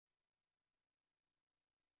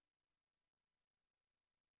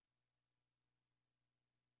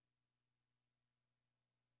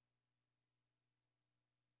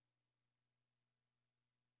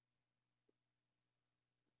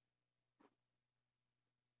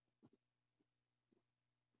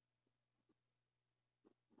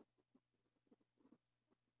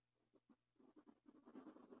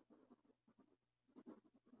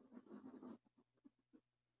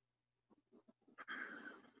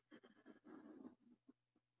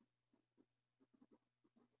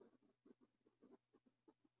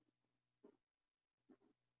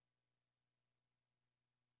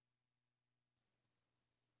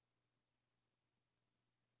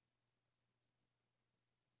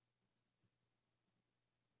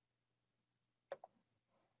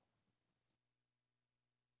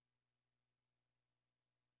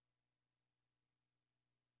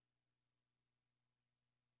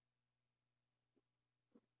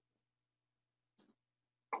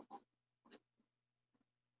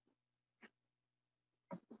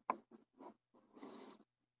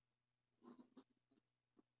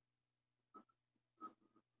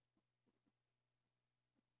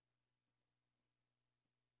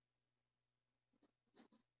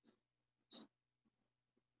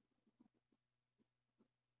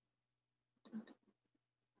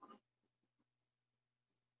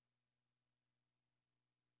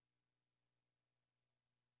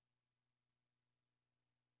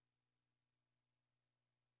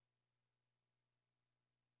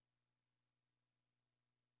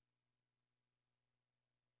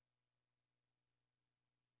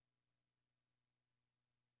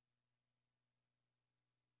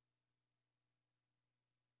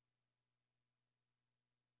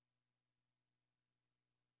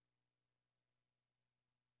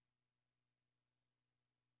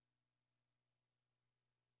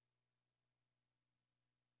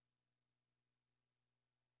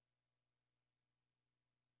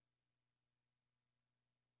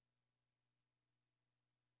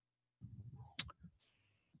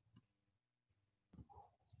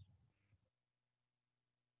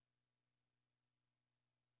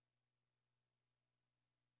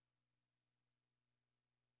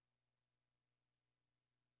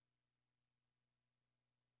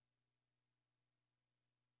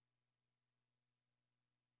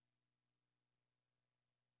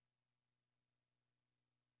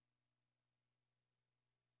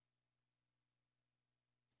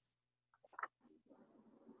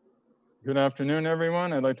Good afternoon,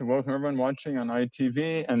 everyone. I'd like to welcome everyone watching on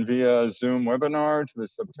ITV and via Zoom webinar to the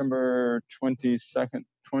September 22nd,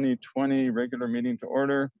 2020 regular meeting to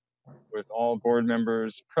order with all board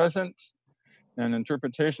members present. And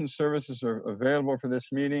interpretation services are available for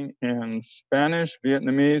this meeting in Spanish,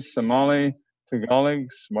 Vietnamese, Somali, Tagalog,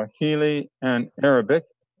 Swahili, and Arabic.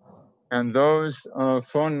 And those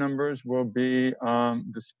phone numbers will be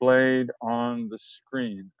displayed on the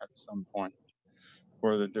screen at some point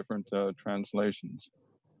for the different translations.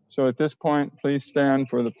 So at this point, please stand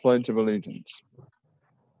for the Pledge of Allegiance.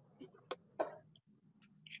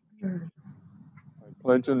 I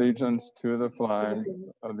pledge allegiance to the flag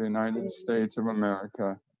of the United States of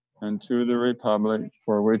America and to the republic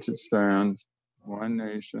for which it stands, one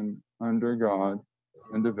nation, under God,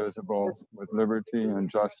 indivisible, with liberty and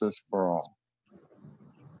justice for all.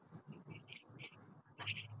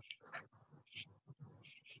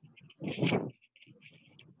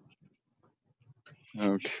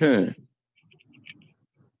 Okay.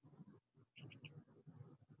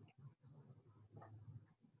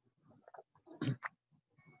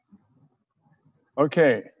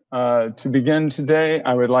 Okay, to begin today,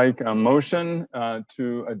 I would like a motion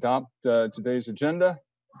to adopt today's agenda.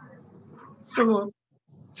 So moved.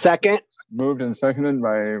 Second. Moved and seconded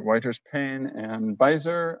by Whitehurst, Payne, and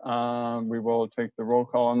Beiser. We will take the roll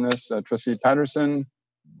call on this. Trustee Patterson.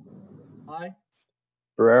 Aye.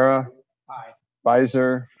 Barrera. Aye.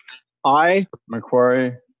 Beiser. Aye.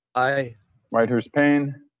 McQuarrie. Aye. Whitehurst,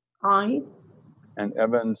 Payne. Aye. And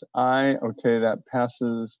Evans, aye. Okay, that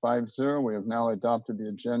passes 5-0. We have now adopted the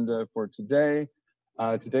agenda for today.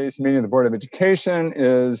 Today's meeting of the Board of Education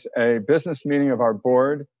is a business meeting of our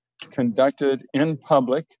board conducted in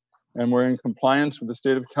public, and we're in compliance with the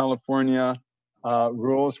state of California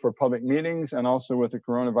rules for public meetings and also with the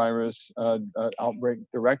coronavirus outbreak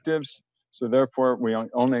directives. So therefore, we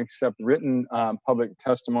only accept written public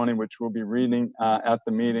testimony, which we'll be reading at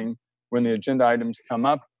the meeting when the agenda items come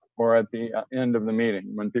up or at the end of the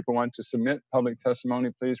meeting. When people want to submit public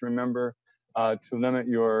testimony, please remember to limit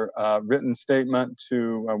your written statement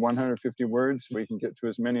to 150 words. We can get to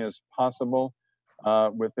as many as possible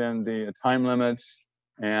within the time limits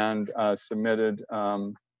and submitted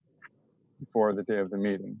before the day of the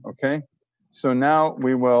meeting, okay? So now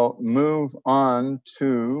we will move on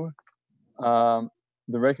to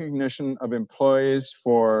the recognition of employees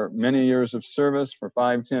for many years of service, for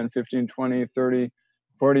 5, 10, 15, 20, 30,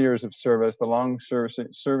 40 years of service, the long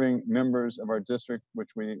serving members of our district,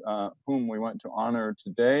 whom we want to honor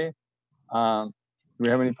today. Do we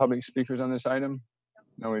have any public speakers on this item?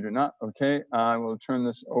 No, we do not. Okay, I will turn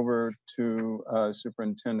this over to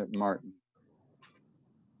Superintendent Martin.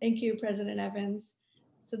 Thank you, President Evans.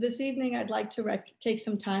 So this evening, I'd like to take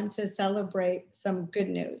some time to celebrate some good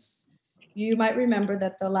news. You might remember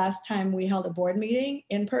that the last time we held a board meeting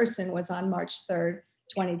in person was on March 3rd,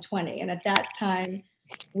 2020. And at that time,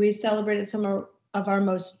 we celebrated some of our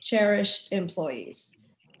most cherished employees,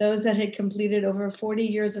 those that had completed over 40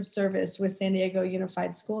 years of service with San Diego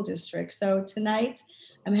Unified School District. So tonight,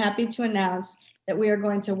 I'm happy to announce that we are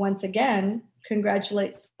going to once again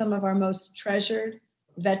congratulate some of our most treasured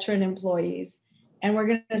veteran employees. And we're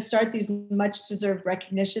going to start these much deserved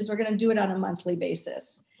recognitions. We're going to do it on a monthly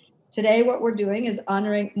basis. Today, what we're doing is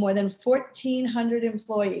honoring more than 1,400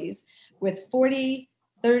 employees with 40,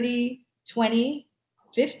 30, 20,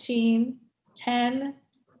 15, 10,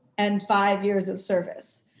 and 5 years of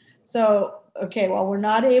service. So, okay, while we're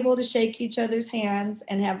not able to shake each other's hands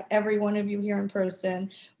and have every one of you here in person,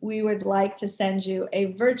 we would like to send you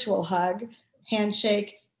a virtual hug,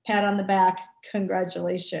 handshake, pat on the back,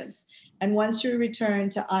 congratulations. And once you return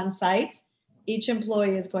to on-site, each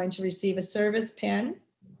employee is going to receive a service pin,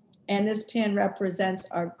 and this pin represents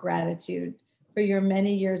our gratitude for your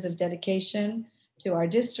many years of dedication to our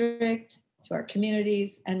district, to our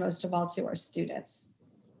communities, and most of all to our students.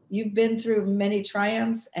 You've been through many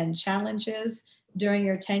triumphs and challenges during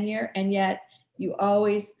your tenure, and yet you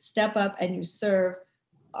always step up and you serve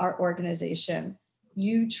our organization.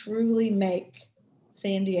 You truly make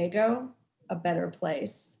San Diego a better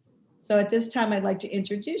place. So at this time, I'd like to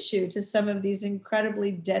introduce you to some of these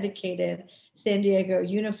incredibly dedicated San Diego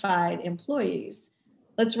Unified employees.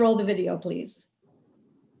 Let's roll the video, please.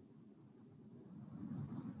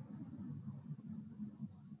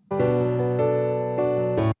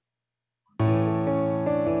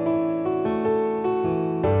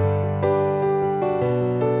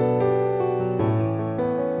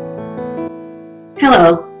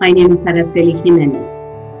 Hello, my name is Araceli Jimenez.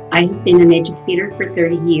 I have been an educator for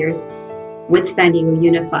 30 years with San Diego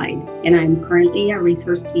Unified, and I'm currently a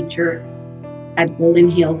resource teacher at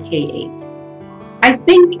Golden Hill K-8. I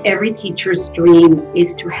think every teacher's dream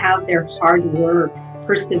is to have their hard work,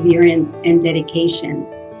 perseverance, and dedication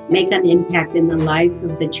make an impact in the lives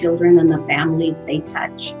of the children and the families they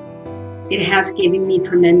touch. It has given me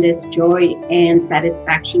tremendous joy and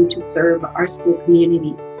satisfaction to serve our school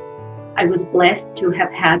communities. I was blessed to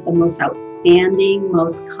have had the most outstanding,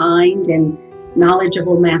 most kind, and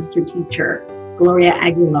knowledgeable master teacher, Gloria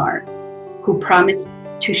Aguilar, who promised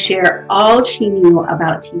to share all she knew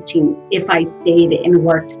about teaching if I stayed and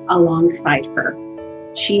worked alongside her.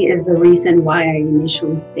 She is the reason why I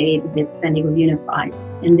initially stayed with San Diego Unified,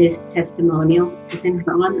 and this testimonial is in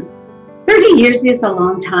her honor. 30 years is a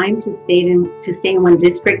long time to stay in one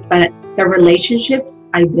district, but the relationships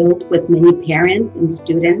I built with many parents and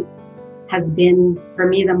students has been, for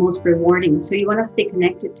me, the most rewarding. So you want to stay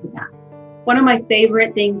connected to that. One of my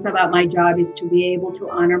favorite things about my job is to be able to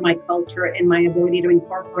honor my culture and my ability to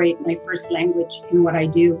incorporate my first language in what I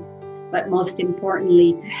do. But most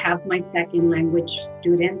importantly, to have my second language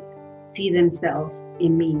students see themselves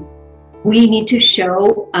in me. We need to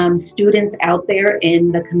show students out there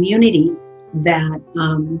in the community that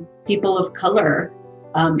people of color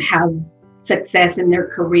have success in their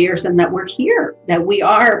careers and that we're here, that we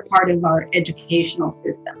are part of our educational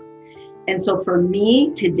system. And so for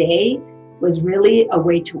me today was really a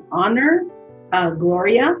way to honor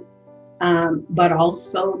Gloria, but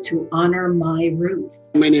also to honor my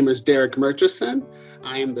roots. My name is Derek Murchison.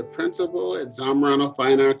 I am the principal at Zamorano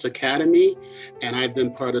Fine Arts Academy, and I've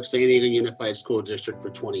been part of San Diego Unified School District for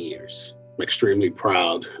 20 years. I'm extremely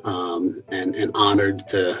proud and honored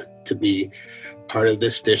to be part of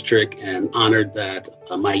this district, and honored that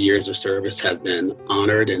my years of service have been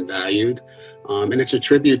honored and valued. And it's a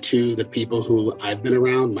tribute to the people who I've been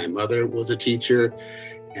around. My mother was a teacher,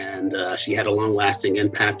 and she had a long-lasting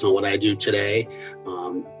impact on what I do today.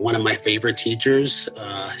 One of my favorite teachers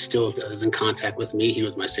still is in contact with me. He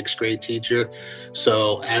was my 6th grade teacher.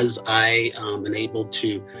 So as I am able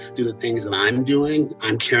to do the things that I'm doing,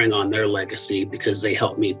 I'm carrying on their legacy because they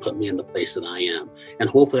helped me put me in the place that I am. And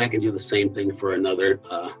hopefully I can do the same thing for another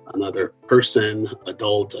person,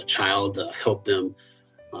 adult, a child, help them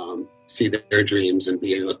see their dreams and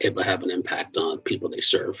be able to have an impact on people they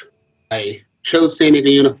serve. I chose San Diego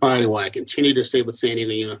Unified, and why I continue to stay with San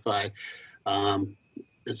Diego Unified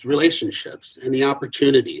is relationships and the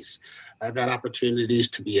opportunities. I've had opportunities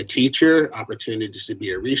to be a teacher, opportunities to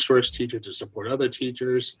be a resource teacher to support other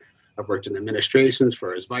teachers. I've worked in administrations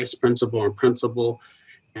for as vice principal and principal,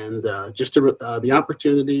 and just the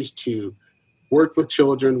opportunities to work with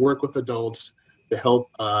children, work with adults to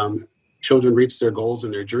help children reach their goals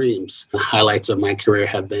and their dreams. The highlights of my career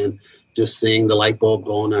have been just seeing the light bulb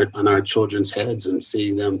go on our children's heads and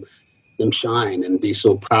seeing them shine and be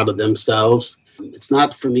so proud of themselves. It's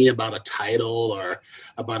not for me about a title or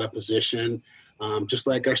about a position. Just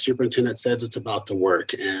like our superintendent says, it's about the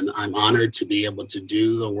work. And I'm honored to be able to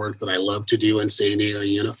do the work that I love to do in San Diego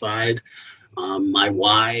Unified. My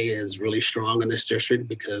why is really strong in this district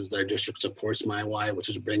because our district supports my why, which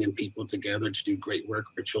is bringing people together to do great work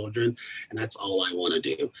for children. And that's all I want to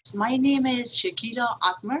do. My name is Shakila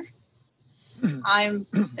Atmer. I'm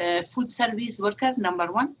a food service worker,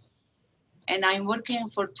 #1. And I'm working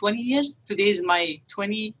for 20 years. Today is my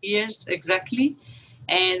 20 years exactly.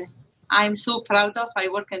 And I'm so proud of. I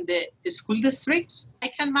work in the school districts. I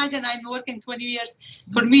can imagine I'm working 20 years.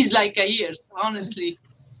 For me, it's like a year, honestly.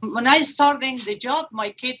 When I started the job, my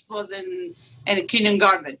kids was in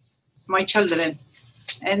kindergarten, my children.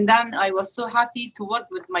 And then I was so happy to work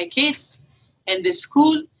with my kids in the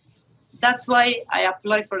school. That's why I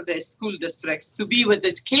apply for the school districts, to be with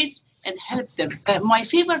the kids and help them. My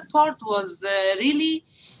favorite part was really,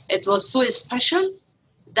 it was so special.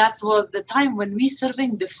 That was the time when we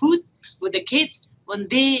serving the food with the kids, when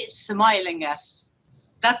they smiling us.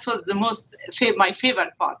 That was the my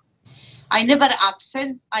favorite part. I never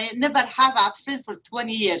have absent for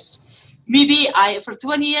 20 years. Maybe for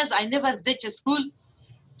 20 years, I never ditch school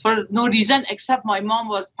for no reason except my mom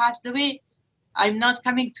was passed away. I'm not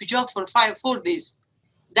coming to job for 4 days.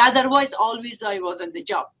 Otherwise, always I was in the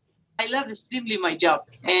job. I love extremely my job,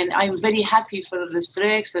 and I'm very happy for the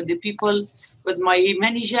districts and the people with my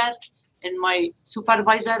manager and my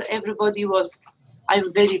supervisor. Everybody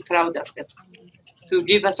I'm very proud of them to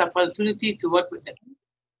give us opportunity to work with them.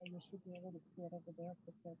 You should be able to see it over there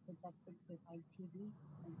with the projected behind TV.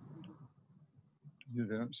 You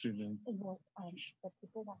don't see them. Well, the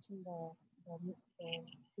people watching the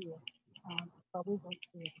see it, but we won't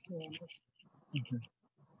see it here. Okay.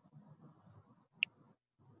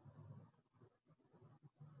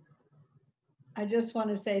 I just want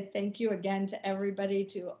to say thank you again to everybody,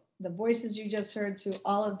 to the voices you just heard, to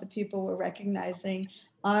all of the people we're recognizing,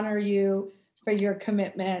 honor you for your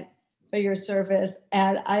commitment, for your service.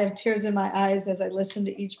 And I have tears in my eyes as I listen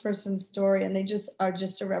to each person's story, and they just are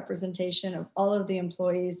just a representation of all of the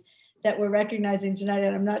employees that we're recognizing tonight.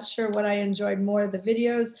 And I'm not sure what I enjoyed more, the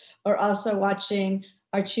videos or also watching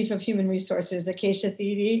our Chief of Human Resources, Acacia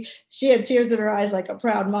Thede. She had tears in her eyes like a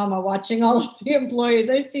proud mama watching all of the employees.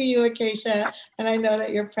 I see you, Acacia, and I know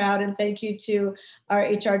that you're proud. And thank you to our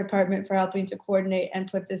HR department for helping to coordinate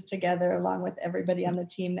and put this together, along with everybody on the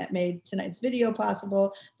team that made tonight's video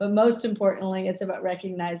possible. But most importantly, it's about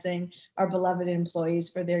recognizing our beloved employees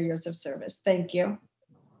for their years of service. Thank you.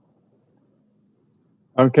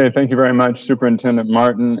 Okay, thank you very much, Superintendent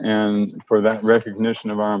Martin, and for that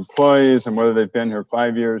recognition of our employees, and whether they've been here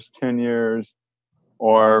 5 years, 10 years,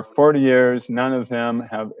 or 40 years, none of them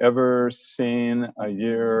have ever seen a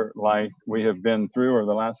year like we have been through, or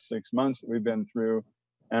the last 6 months that we've been through,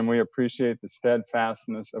 and we appreciate the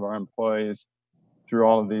steadfastness of our employees through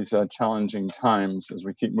all of these challenging times as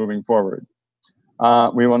we keep moving forward.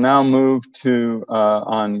 We will now move to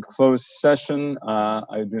on closed session.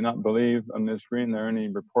 I do not believe, Ms. Green, there are any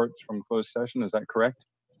reports from closed session. Is that correct?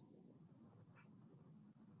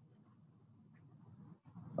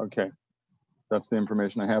 Okay, that's the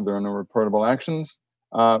information I have. There are no reportable actions.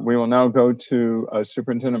 We will now go to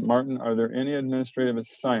Superintendent Martin. Are there any administrative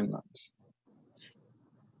assignments?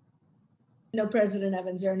 No, President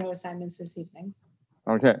Evans, there are no assignments this evening.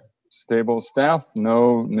 Okay, stable staff,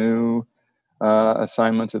 no new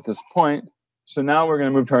assignments at this point. So now we're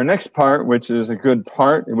going to move to our next part, which is a good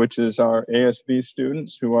part, which is our ASB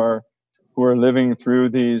students who are living through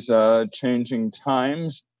these changing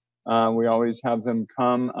times. We always have them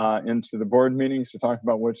come into the board meetings to talk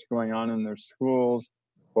about what's going on in their schools,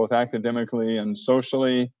 both academically and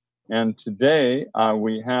socially. And today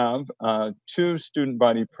we have two student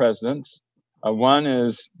body presidents. One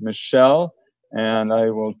is Michelle, and I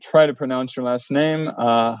will try to pronounce your last name,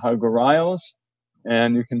 Hagoriles,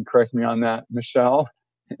 and you can correct me on that, Michelle,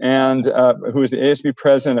 and who is the ASB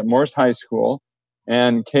president at Morse High School,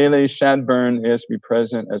 and Kayleigh Shadburn, ASB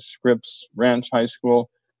president at Scripps Ranch High School.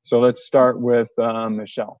 So let's start with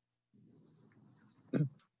Michelle.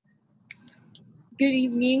 Good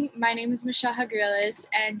evening. My name is Michelle Hagoriles,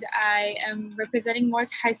 and I am representing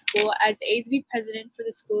Morse High School as ASB president for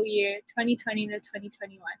the school year 2020 to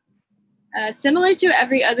 2021. Similar to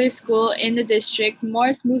every other school in the district,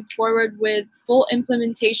 Morse moved forward with full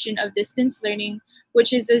implementation of distance learning,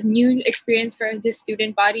 which is a new experience for the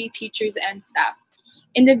student body, teachers, and staff.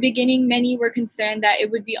 In the beginning, many were concerned that it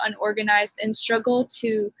would be unorganized and struggle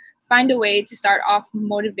to find a way to start off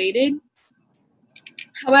motivated.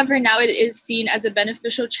 However, now it is seen as a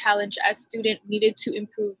beneficial challenge as students needed to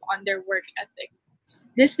improve on their work ethic.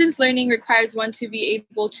 Distance learning requires one to be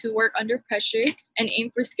able to work under pressure and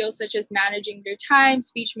aim for skills such as managing their time,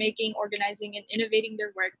 speech making, organizing, and innovating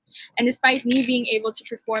their work. And despite me being able to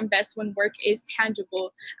perform best when work is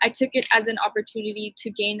tangible, I took it as an opportunity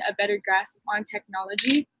to gain a better grasp on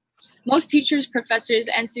technology. Most teachers, professors,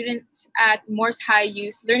 and students at Morse High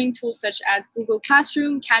use learning tools such as Google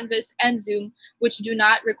Classroom, Canvas, and Zoom, which do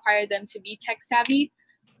not require them to be tech savvy.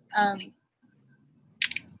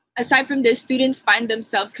 Aside from this, students find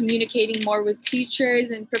themselves communicating more with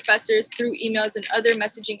teachers and professors through emails and other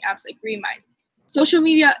messaging apps like Remind. Social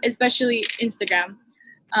media, especially Instagram,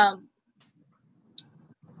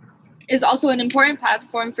 is also an important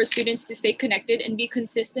platform for students to stay connected and be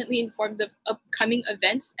consistently informed of upcoming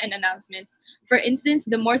events and announcements. For instance,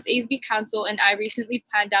 the Morse ASB Council and I recently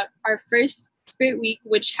planned out our first Spirit Week,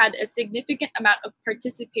 which had a significant amount of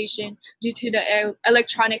participation due to the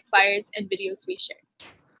electronic flyers and videos we shared.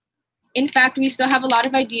 In fact, we still have a lot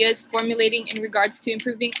of ideas formulating in regards to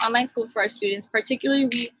improving online school for our students. Particularly,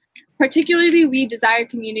 we desire a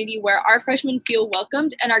community where our freshmen feel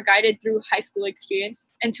welcomed and are guided through high school experience.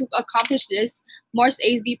 And to accomplish this, Morse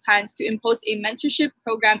ASB plans to impose a mentorship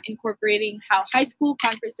program incorporating how high school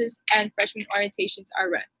conferences and freshman orientations are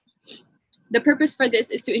run. The purpose for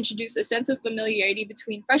this is to introduce a sense of familiarity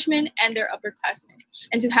between freshmen and their upperclassmen,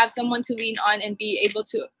 and to have someone to lean on and be able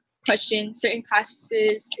to question certain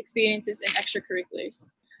classes, experiences, and extracurriculars.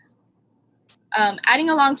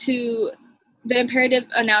 Adding along to the imperative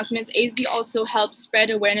announcements, ASB also helps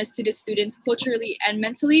spread awareness to the students culturally and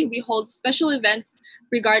mentally. We hold special events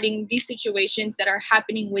regarding these situations that are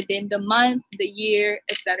happening within the month, the year,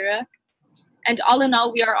 etc. And all in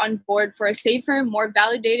all, we are on board for a safer, more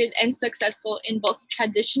validated, and successful in both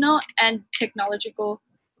traditional and technological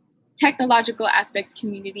aspects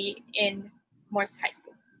community in Morse High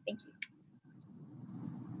School. Thank you.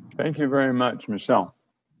 Thank you very much, Michelle.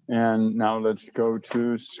 And now let's go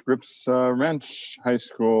to Scripps Ranch High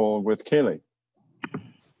School with Kaylee.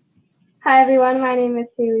 Hi everyone, my name is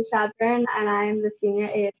Kaylee Shadburn and I am the Senior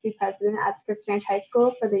ASB President at Scripps Ranch High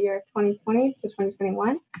School for the year 2020 to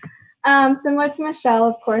 2021. Similar to Michelle,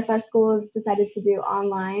 of course, our school has decided to do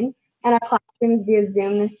online and our classrooms via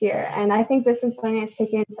Zoom this year. And I think distance learning has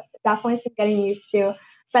taken definitely some getting used to,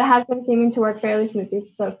 but has been seeming to work fairly smoothly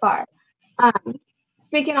so far.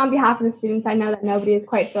 Speaking on behalf of the students, I know that nobody is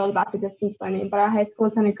quite thrilled about the distance learning, but our high school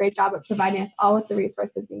has done a great job of providing us all with the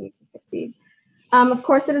resources we need to succeed. Of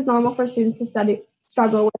course, it is normal for students to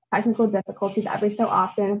struggle with technical difficulties every so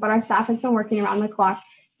often, but our staff has been working around the clock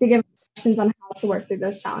to give instructions on how to work through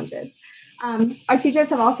those challenges. Our teachers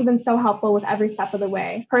have also been so helpful with every step of the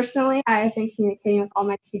way. Personally, I have been communicating with all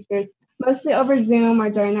my teachers, mostly over Zoom or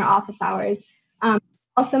during their office hours.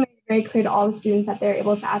 Also made it very clear to all the students that they're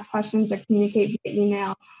able to ask questions or communicate via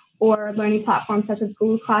email or learning platforms such as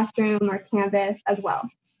Google Classroom or Canvas as well.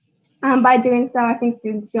 By doing so, I think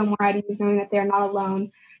students feel more at ease knowing that they are not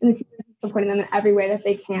alone and the teachers are supporting them in every way that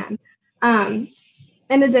they can.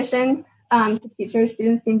 In addition to teachers,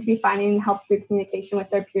 students seem to be finding help through communication with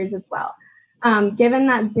their peers as well. Given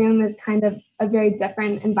that Zoom is kind of a very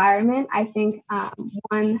different environment, I think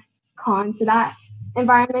one con to that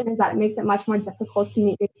environment is that it makes it much more difficult to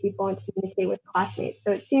meet new people and communicate with classmates.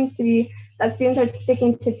 So it seems to be that students are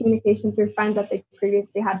sticking to communication through friends that they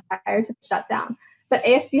previously had prior to the shutdown. But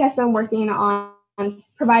ASB has been working on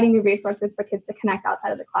providing new resources for kids to connect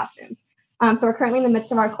outside of the classrooms. So we're currently in the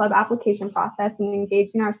midst of our club application process and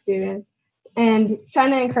engaging our students and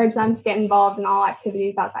trying to encourage them to get involved in all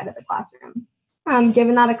activities outside of the classroom.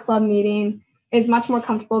 Given that a club meeting is much more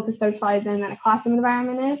comfortable to socialize in than a classroom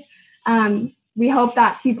environment is, we hope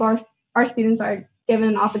that our students are given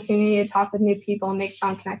an opportunity to talk with new people and make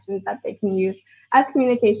strong connections that they can use as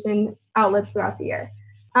communication outlets throughout the year.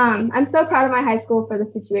 I'm so proud of my high school for the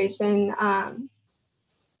situation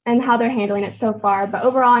and how they're handling it so far. But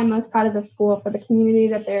overall, I'm most proud of the school for the community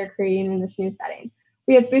that they're creating in this new setting.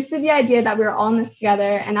 We have boosted the idea that we're all in this together,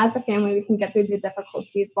 and as a family, we can get through the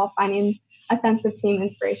difficulties while finding a sense of team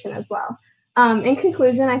inspiration as well. In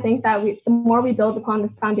conclusion, I think that the more we build upon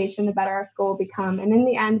this foundation, the better our school will become. And in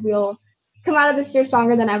the end, we'll come out of this year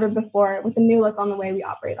stronger than ever before with a new look on the way we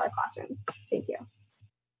operate our classrooms. Thank you.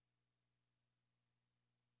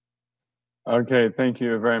 Okay, thank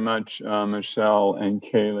you very much, Michelle and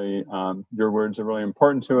Kaylee. Your words are really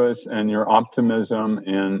important to us, and your optimism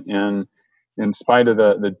in spite of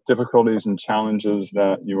the difficulties and challenges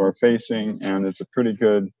that you are facing. And it's a pretty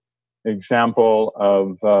good example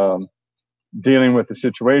of dealing with the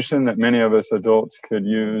situation that many of us adults could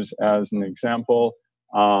use as an example.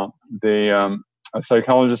 A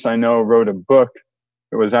psychologist I know wrote a book.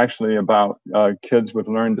 It was actually about kids with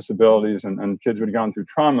learning disabilities and kids who had gone through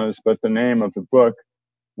traumas, but the name of the book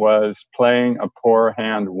was Playing a Poor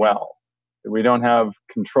Hand Well. We don't have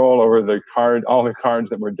control over all the cards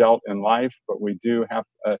that were dealt in life, but we do have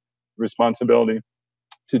a responsibility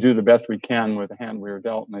to do the best we can with the hand we are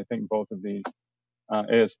dealt. And I think both of these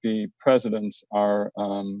ASB presidents are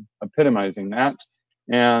epitomizing that.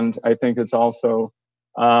 And I think it's also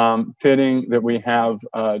fitting that we have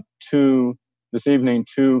this evening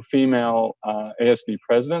two female ASB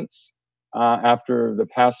presidents after the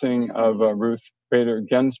passing of Ruth Bader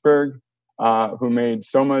Ginsburg, who made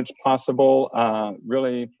so much possible.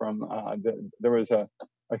 Really, from there was a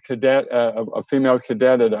female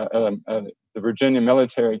cadet at the Virginia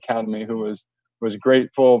Military Academy who was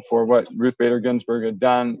grateful for what Ruth Bader Ginsburg had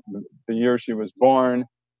done the year she was born,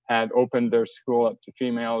 had opened their school up to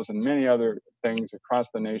females, and many other things across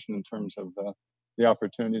the nation in terms of the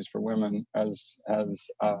opportunities for women as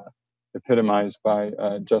epitomized by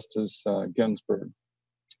Justice Ginsburg.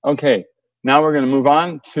 Okay, now we're going to move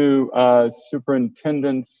on to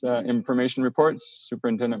Superintendent's information reports.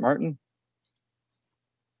 Superintendent Martin.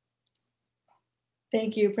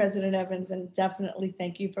 Thank you, President Evans, and definitely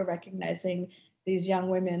thank you for recognizing these young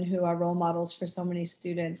women who are role models for so many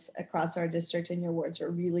students across our district. And your words were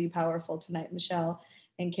really powerful tonight, Michelle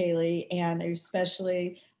and Kaylee. And I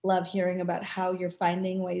especially love hearing about how you're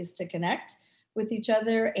finding ways to connect with each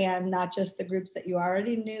other, and not just the groups that you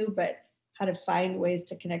already knew, but how to find ways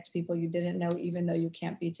to connect people you didn't know, even though you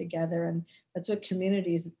can't be together. And that's what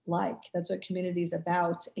community is like. That's what community is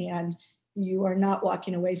about. And you are not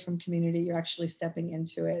walking away from community. You're actually stepping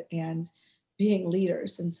into it and being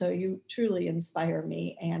leaders. And so you truly inspire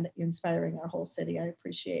me and inspiring our whole city. I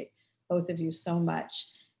appreciate both of you so much.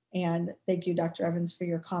 And thank you, Dr. Evans, for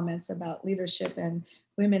your comments about leadership and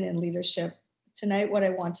women in leadership. Tonight, what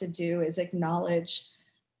I want to do is acknowledge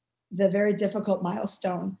the very difficult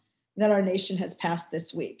milestone that our nation has passed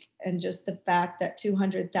this week. And just the fact that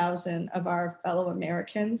 200,000 of our fellow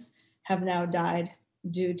Americans have now died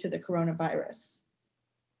due to the coronavirus.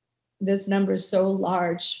 This number is so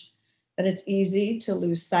large that it's easy to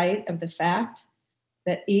lose sight of the fact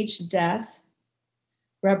that each death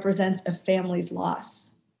represents a family's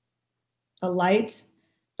loss, a light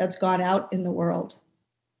that's gone out in the world,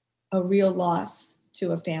 a real loss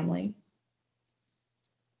to a family.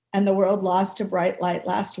 And the world lost a bright light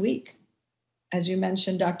last week. As you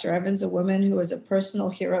mentioned, Dr. Evans, a woman who was a personal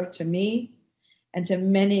hero to me and to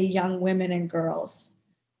many young women and girls,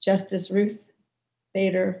 Justice Ruth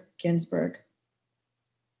Bader Ginsburg.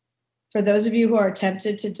 For those of you who are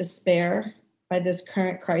tempted to despair by this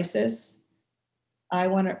current crisis, I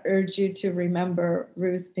want to urge you to remember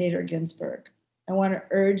Ruth Bader Ginsburg. I want to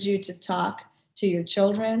urge you to talk to your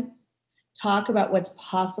children, talk about what's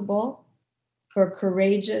possible for a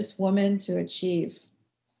courageous woman to achieve.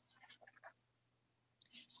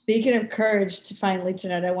 Speaking of courage, finally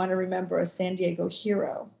tonight, I want to remember a San Diego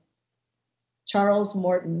hero, Charles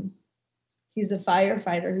Morton. He's a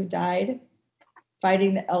firefighter who died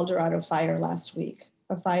fighting the El Dorado fire last week,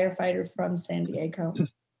 a firefighter from San Diego.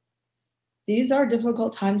 These are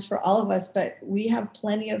difficult times for all of us, but we have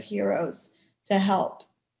plenty of heroes to help.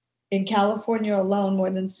 In California alone, more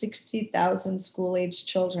than 60,000 school-aged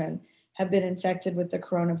children have been infected with the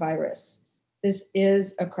coronavirus. This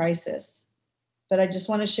is a crisis. But I just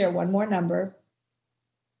want to share one more number.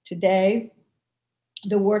 Today,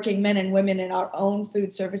 the working men and women in our own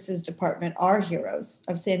food services department, our heroes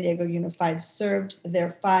of San Diego Unified, served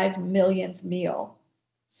their 5 millionth meal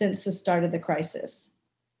since the start of the crisis.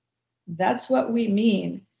 That's what we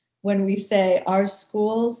mean when we say our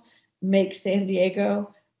schools make San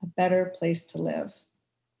Diego a better place to live.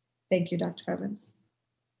 Thank you, Dr. Evans.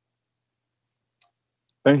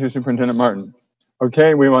 Thank you, Superintendent Martin.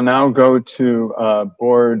 Okay, we will now go to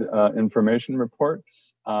board information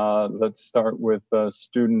reports. Let's start with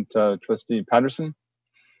student trustee Patterson.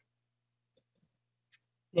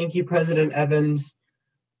 Thank you, President Evans.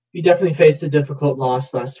 We definitely faced a difficult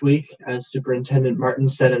loss last week, as Superintendent Martin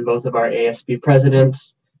said, and both of our ASB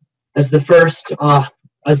presidents. As the first,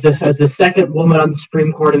 as the second woman on the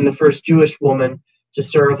Supreme Court and the first Jewish woman to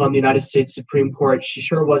serve on the United States Supreme Court, she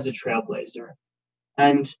sure was a trailblazer.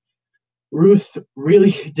 And Ruth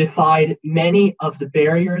really defied many of the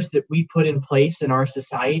barriers that we put in place in our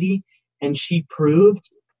society, and she proved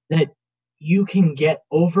that you can get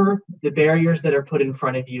over the barriers that are put in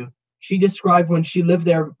front of you. She described when she lived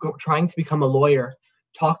there trying to become a lawyer,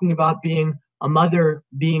 talking about being a mother,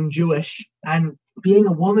 being Jewish, and being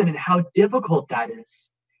a woman and how difficult that is.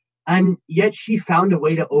 And yet she found a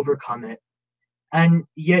way to overcome it. And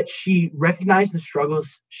yet she recognized the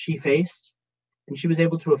struggles she faced, and she was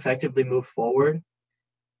able to effectively move forward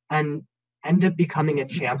and end up becoming a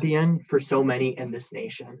champion for so many in this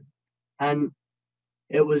nation. And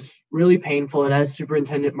it was really painful. And as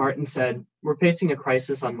Superintendent Martin said, we're facing a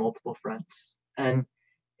crisis on multiple fronts. And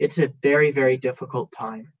it's a very, very difficult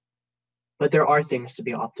time. But there are things to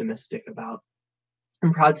be optimistic about.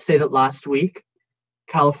 I'm proud to say that last week,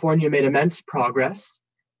 California made immense progress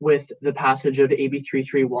with the passage of AB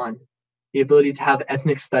 331, the ability to have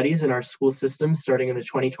ethnic studies in our school system starting in the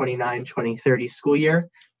 2029-2030 school year.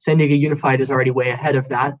 San Diego Unified is already way ahead of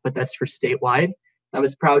that, but that's for statewide. I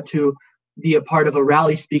was proud to be a part of a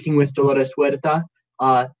rally speaking with Dolores Huerta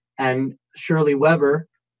and Shirley Weber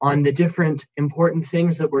on the different important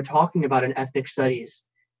things that we're talking about in ethnic studies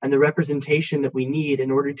and the representation that we need in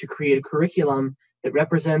order to create a curriculum that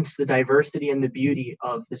represents the diversity and the beauty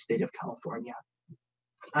of the state of California.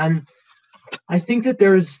 And I think that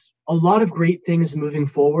there's a lot of great things moving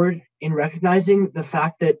forward in recognizing the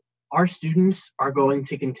fact that our students are going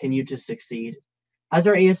to continue to succeed. As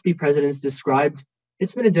our ASB presidents described,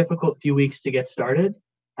 it's been a difficult few weeks to get started.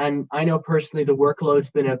 And I know personally the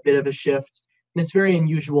workload's been a bit of a shift, and it's very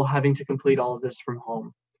unusual having to complete all of this from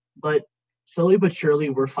home. But slowly but surely,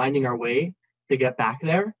 we're finding our way to get back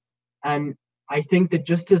there. And I think that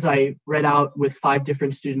just as I read out with 5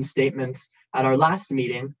 different student statements at our last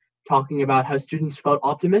meeting, talking about how students felt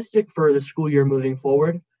optimistic for the school year moving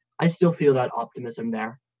forward, I still feel that optimism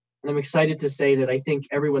there. And I'm excited to say that I think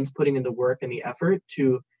everyone's putting in the work and the effort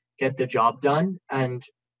to get the job done, and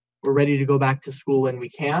we're ready to go back to school when we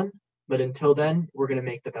can. But until then, we're going to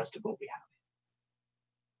make the best of what we have.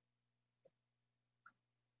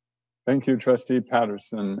 Thank you, Trustee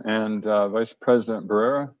Patterson. And Vice President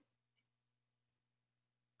Barrera.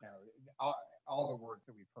 All the words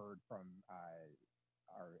that we've heard from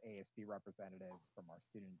our ASB representatives, from our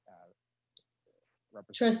student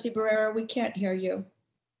representatives. Trustee Barrera, we can't hear you.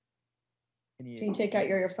 Can you take out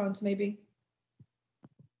your earphones maybe?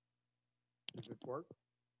 Does this work?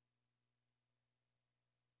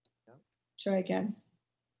 No? Try again.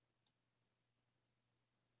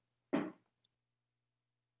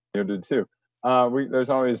 You did too. There's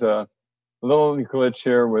always a little glitch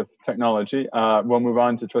here with technology. We'll move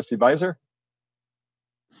on to Trustee Beiser.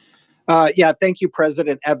 Yeah, thank you,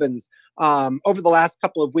 President Evans. Over the last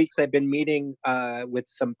couple of weeks, I've been meeting with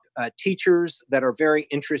some teachers that are very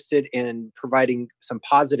interested in providing some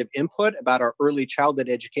positive input about our early childhood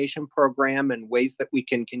education program and ways that we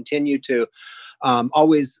can continue to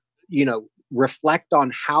always, reflect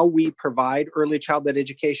on how we provide early childhood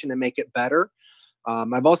education and make it better.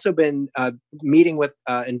 I've also been meeting with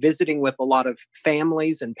and visiting with a lot of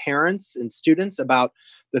families and parents and students about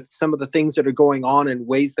some of the things that are going on and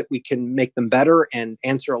ways that we can make them better, and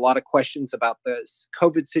answer a lot of questions about the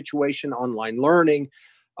COVID situation, online learning,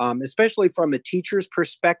 especially from a teacher's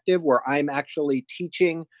perspective, where I'm actually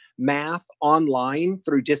teaching math online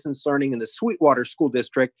through distance learning in the Sweetwater School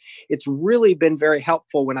District. It's really been very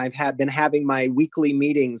helpful when I've been having my weekly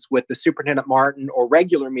meetings with the Superintendent Martin, or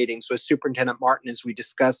regular meetings with Superintendent Martin, as we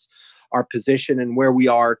discuss our position and where we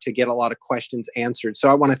are, to get a lot of questions answered. So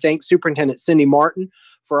I want to thank Superintendent Cindy Martin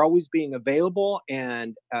for always being available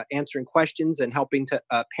and answering questions and helping to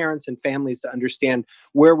parents and families to understand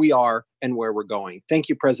where we are and where we're going. Thank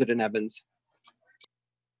you, President Evans.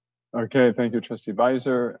 Okay, thank you, Trustee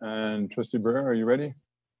Beiser. And Trustee Brewer, are you ready?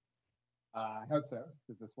 I hope so.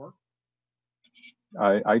 Does this work?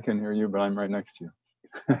 I can hear you, but I'm right next to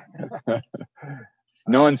you.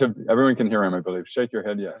 Everyone can hear him, I believe. Shake your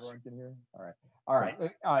head, yes. Everyone can hear him? All right.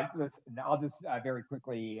 All right. Listen, I'll just very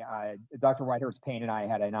quickly, Dr. Whitehurst Payne and I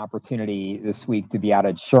had an opportunity this week to be out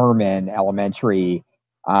at Sherman Elementary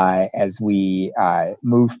as we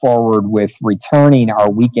move forward with returning our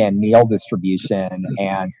weekend meal distribution.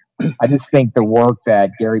 And I just think the work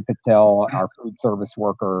that Gary Patel, our food service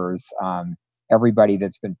workers, everybody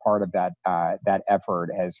that's been part of that effort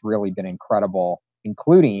has really been incredible,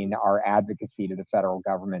 including our advocacy to the federal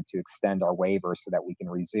government to extend our waiver so that we can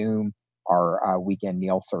resume our weekend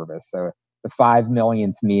meal service. So the 5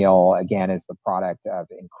 millionth meal, again, is the product of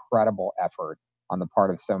incredible effort on the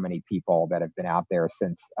part of so many people that have been out there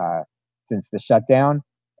since the shutdown,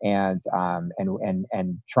 and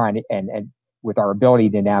trying to and with our ability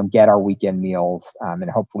to now get our weekend meals and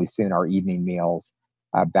hopefully soon our evening meals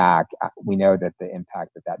back, we know that the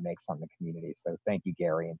impact that makes on the community. So thank you,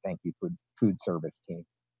 Gary, and thank you, food service team.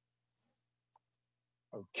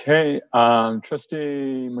 Okay,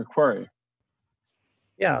 Trustee McQuarrie.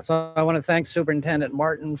 Yeah, so I want to thank Superintendent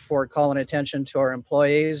Martin for calling attention to our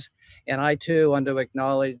employees. And I too want to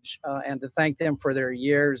acknowledge and to thank them for their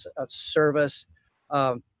years of service.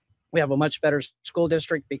 We have a much better school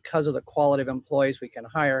district because of the quality of employees we can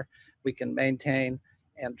hire, we can maintain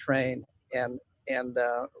and train and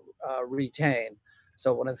retain.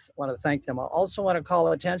 So I want to thank them. I also want to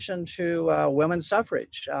call attention to women's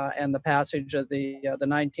suffrage and the passage of the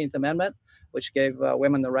 19th Amendment, which gave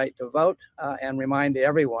women the right to vote, and remind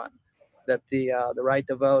everyone that the right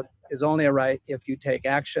to vote is only a right if you take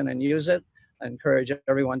action and use it. I encourage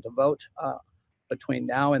everyone to vote between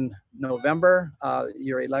now and November.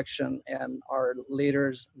 Your election and our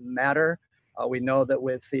leaders matter. We know that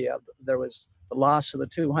with there was the loss of the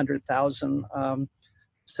 200,000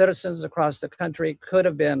 citizens across the country, could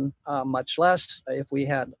have been much less if we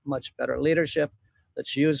had much better leadership.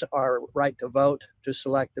 Let's use our right to vote to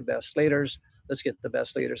select the best leaders. Let's get the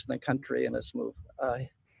best leaders in the country, and let's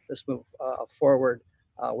move forward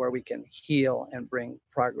where we can heal and bring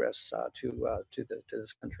progress to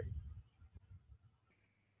this country.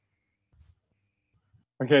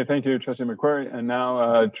 Okay, thank you, Trustee McQuarrie. And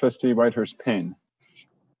now Trustee Whitehurst Payne.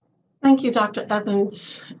 Thank you, Dr.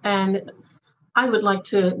 Evans. And I would like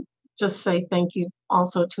to just say thank you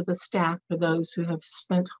also to the staff, for those who have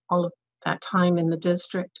spent all of that time in the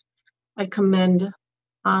district. I commend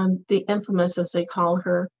the infamous, as they call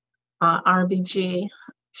her, RBG.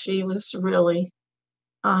 She was really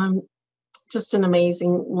just an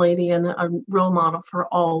amazing lady and a role model for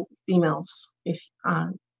all females. If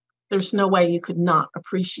there's no way you could not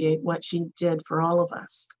appreciate what she did for all of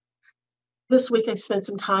us. This week I spent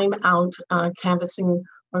some time out canvassing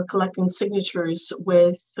or collecting signatures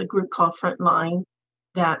with a group called Frontline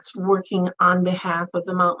that's working on behalf of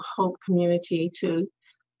the Mount Hope community to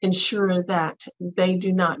ensure that they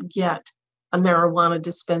do not get a marijuana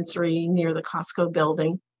dispensary near the Costco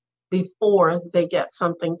building before they get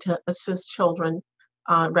something to assist children,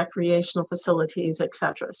 recreational facilities,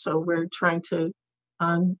 etc. So we're trying to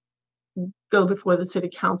go before the city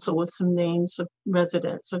council with some names of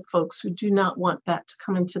residents, of folks who do not want that to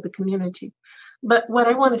come into the community. But what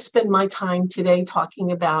I want to spend my time today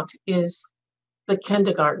talking about is the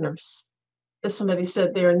kindergartners. As somebody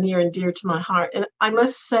said, they're near and dear to my heart. And I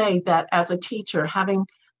must say that as a teacher, having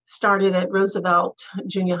started at Roosevelt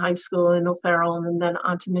Junior High School in O'Farrell and then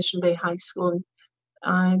on to Mission Bay High School,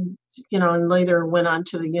 and and later went on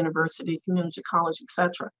to the university, community college,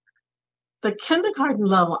 etc. The kindergarten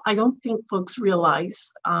level, I don't think folks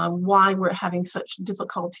realize why we're having such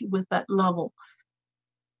difficulty with that level.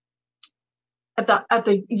 At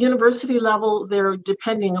the university level, they're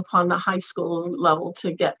depending upon the high school level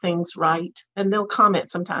to get things right. And they'll comment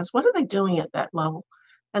sometimes, what are they doing at that level?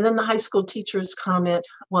 And then the high school teachers comment,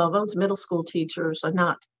 well, those middle school teachers are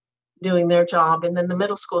not doing their job. And then the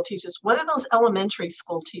middle school teachers, what are those elementary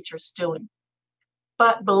school teachers doing?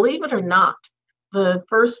 But believe it or not, the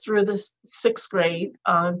first through the sixth grade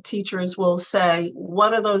teachers will say,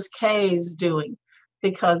 what are those Ks doing?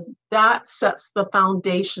 Because that sets the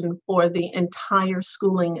foundation for the entire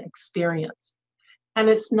schooling experience. And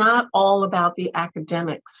it's not all about the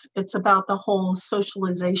academics. It's about the whole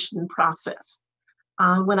socialization process.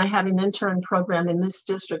 When I had an intern program in this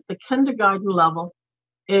district, the kindergarten level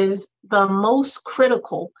is the most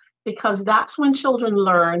critical because that's when children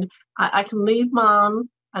learn, I can leave mom,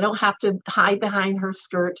 I don't have to hide behind her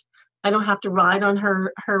skirt, I don't have to ride on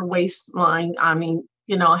her waistline,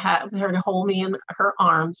 have her to hold me in her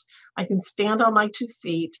arms, I can stand on my 2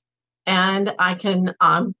 feet, and I can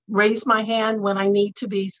raise my hand when I need to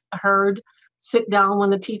be heard, sit down when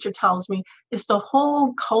the teacher tells me. It's the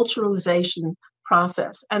whole culturalization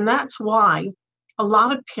process. And that's why a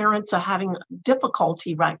lot of parents are having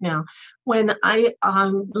difficulty right now. When I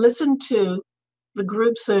listen to the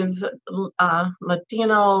groups of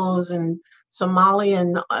Latinos and Somali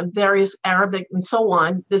and various Arabic and so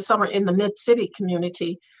on this summer in the Mid-City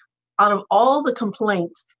community, out of all the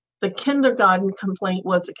complaints, the kindergarten complaint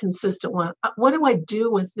was a consistent one. What do I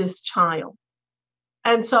do with this child?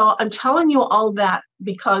 And so I'm telling you all that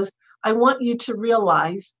because I want you to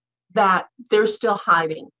realize that they're still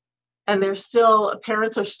hiding and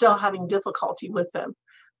parents are still having difficulty with them.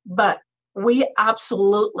 But we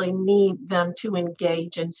absolutely need them to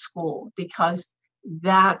engage in school because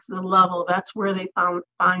that's the level, that's where they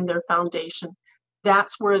find their foundation.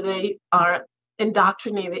 That's where they are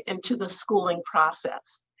indoctrinated into the schooling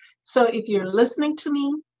process. So if you're listening to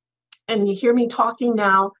me and you hear me talking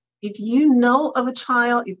now, if you know of a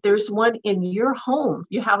child, if there's one in your home,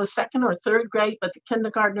 you have a second or third grade, but the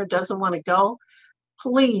kindergartner doesn't want to go,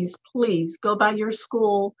 please, please go by your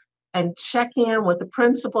school and check in with the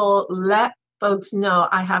principal. Let folks know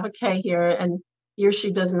I have a K here and he or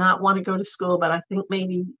she does not want to go to school, but I think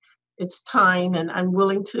maybe it's time and I'm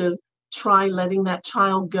willing to try letting that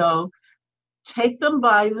child go. Take them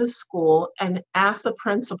by the school and ask the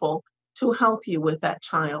principal to help you with that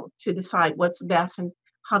child to decide what's best and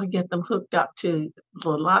how to get them hooked up to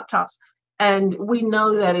the laptops. And we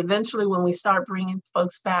know that eventually when we start bringing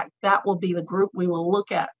folks back, that will be the group we will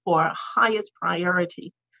look at for highest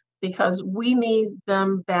priority because we need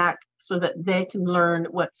them back so that they can learn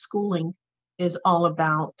what schooling is all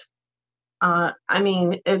about.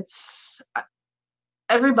 It's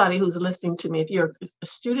everybody who's listening to me, if you're a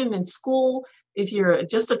student in school, if you're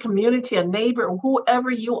just a community, a neighbor,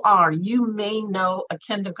 whoever you are, you may know a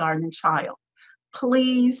kindergarten child.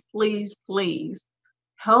 Please, please, please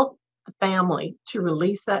help the family to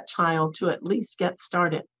release that child to at least get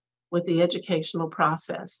started with the educational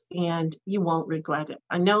process, and you won't regret it.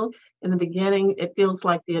 I know in the beginning, it feels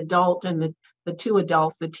like the adult and the two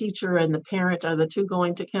adults, the teacher and the parent are the two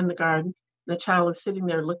going to kindergarten. The child is sitting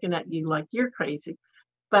there looking at you like you're crazy.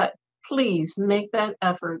 But please make that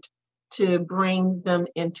effort to bring them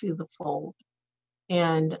into the fold.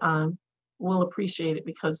 And we'll appreciate it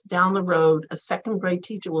because down the road, a second grade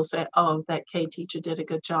teacher will say, oh, that K teacher did a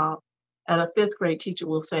good job. And a fifth grade teacher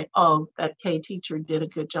will say, oh, that K teacher did a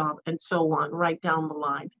good job, and so on, right down the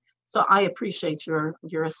line. So I appreciate your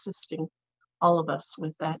assisting all of us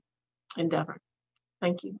with that endeavor.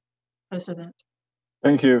 Thank you, President.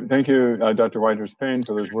 Thank you, Dr. Whitehurst-Payne,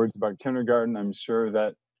 for those words about kindergarten. I'm sure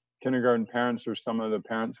that kindergarten parents are some of the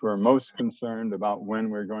parents who are most concerned about when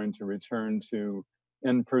we're going to return to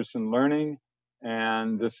in-person learning.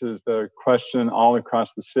 And this is the question all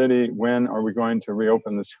across the city: when are we going to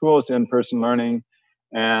reopen the schools to in-person learning?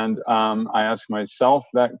 And I ask myself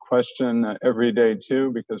that question every day too,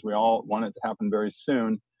 because we all want it to happen very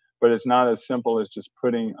soon. But it's not as simple as just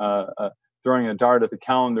throwing a dart at the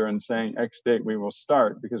calendar and saying X date we will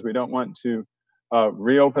start, because we don't want to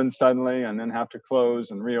reopen suddenly and then have to close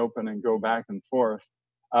and reopen and go back and forth.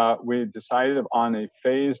 we decided on a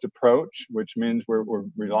phased approach, which means we're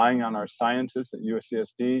relying on our scientists at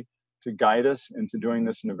USCSD to guide us into doing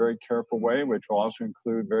this in a very careful way, which will also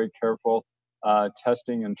include very careful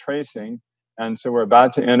testing and tracing. And so we're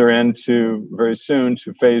about to enter into very soon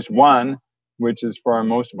to phase 1, which is for our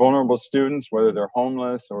most vulnerable students, whether they're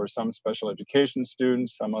homeless or some special education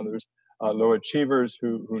students, some others low achievers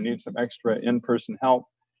who need some extra in-person help.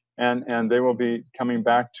 And they will be coming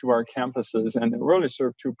back to our campuses, and it will really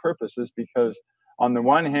serve two purposes, because on the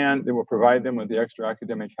one hand, they will provide them with the extra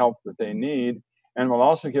academic help that they need, and will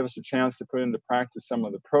also give us a chance to put into practice some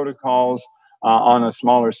of the protocols on a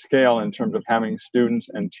smaller scale in terms of having students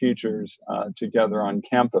and teachers together on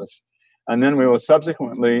campus. And then we will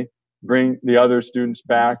subsequently bring the other students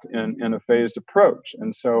back in a phased approach.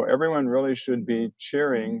 And so everyone really should be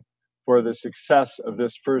cheering for the success of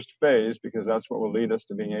this first phase, because that's what will lead us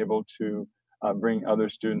to being able to bring other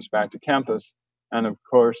students back to campus. And of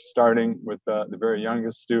course, starting with the very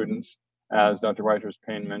youngest students, as Dr.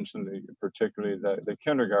 Whitehurst-Payne mentioned, particularly the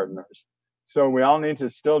kindergartners. So we all need to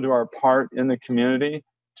still do our part in the community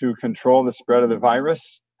to control the spread of the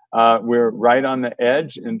virus. We're right on the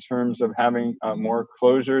edge in terms of having more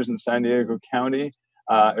closures in San Diego County.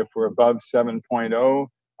 If we're above 7.0,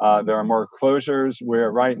 there are more closures. We're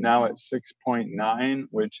right now at 6.9,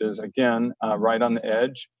 which is, again, right on the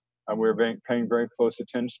edge. We're paying very close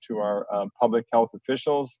attention to our public health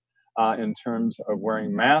officials in terms of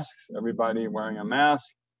wearing masks, everybody wearing a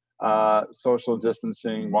mask, social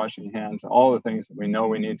distancing, washing hands, all the things that we know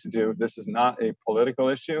we need to do. This is not a political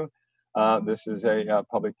issue. This is a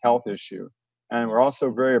public health issue. And we're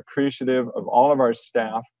also very appreciative of all of our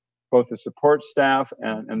staff, both the support staff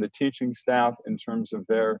and the teaching staff, in terms of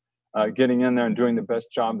their getting in there and doing the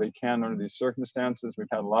best job they can under these circumstances. We've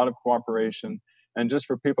had a lot of cooperation. And just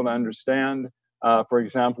for people to understand, for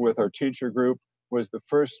example, with our teacher group, was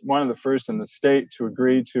one of the first in the state to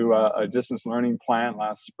agree to a distance learning plan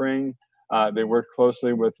last spring. They worked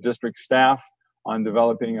closely with district staff on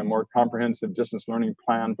developing a more comprehensive distance learning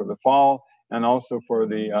plan for the fall, and also for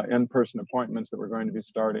the in-person appointments that we're going to be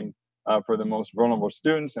starting for the most vulnerable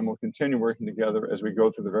students, and we'll continue working together as we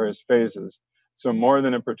go through the various phases. So more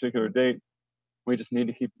than a particular date, we just need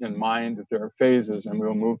to keep in mind that there are phases, and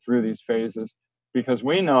we'll move through these phases, because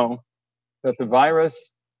we know that the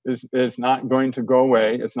virus is not going to go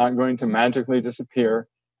away. It's not going to magically disappear.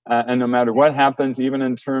 And no matter what happens, even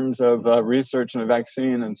in terms of research and a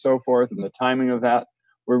vaccine and so forth, and the timing of that,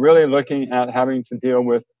 we're really looking at having to deal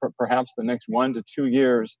with perhaps the next 1 to 2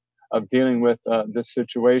 years of dealing with this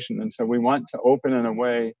situation. And so we want to open in a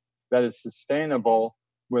way that is sustainable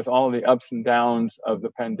with all the ups and downs of the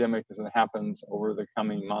pandemic as it happens over the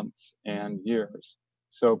coming months and years.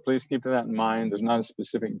 So please keep that in mind. There's not a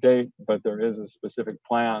specific date, but there is a specific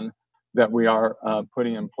plan that we are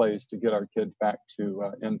putting in place to get our kids back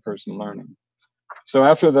to in-person learning. So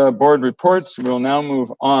after the board reports, we'll now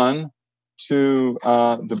move on to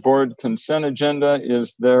the board consent agenda.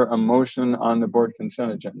 Is there a motion on the board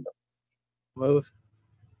consent agenda? Move.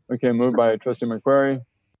 Okay, moved by Trustee McQuarrie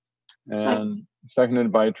and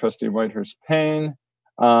seconded by Trustee Whitehurst-Payne.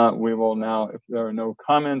 We will now, if there are no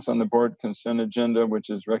comments on the board consent agenda, which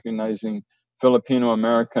is recognizing Filipino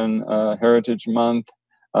American Heritage Month,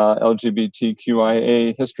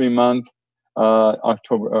 LGBTQIA History Month,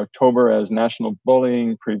 October as National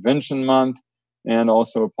Bullying Prevention Month, and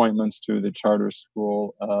also appointments to the Charter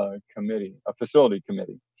School Committee, a Facility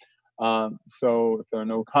Committee. So if there are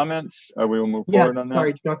no comments, we will move forward on that.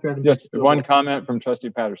 Sorry, Dr. Evans. Just one comment from Trustee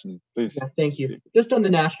Patterson, please. Yeah, thank you. Just on the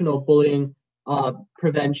national bullying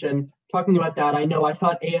prevention, talking about that, I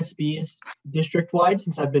thought ASB's district-wide,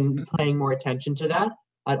 since I've been paying more attention to that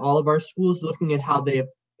at all of our schools, looking at how they have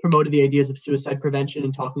promoted the ideas of suicide prevention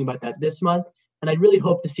and talking about that this month. And I really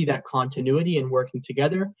hope to see that continuity and working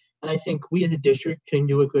together. And I think we as a district can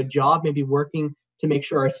do a good job, maybe working to make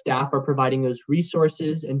sure our staff are providing those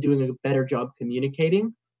resources and doing a better job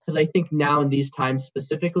communicating. Because I think now in these times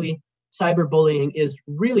specifically, cyberbullying is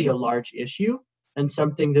really a large issue and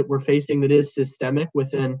something that we're facing that is systemic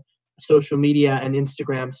within social media and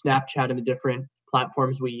Instagram, Snapchat, and the different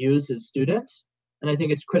platforms we use as students. And I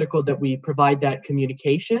think it's critical that we provide that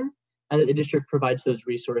communication and that the district provides those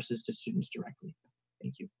resources to students directly.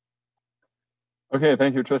 Thank you. Okay,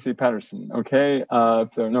 thank you, Trustee Patterson. Okay,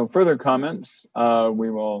 if there are no further comments,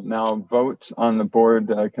 we will now vote on the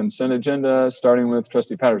board consent agenda, starting with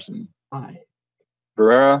Trustee Patterson. Aye.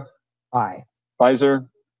 Barrera? Aye. Pfizer?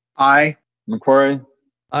 Aye. McQuarrie?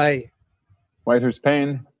 Aye.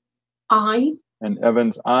 Whitehurst-Payne? Aye. And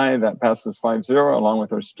Evans, aye. That passes 5-0, along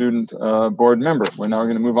with our student board member. We're now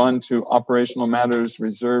going to move on to operational matters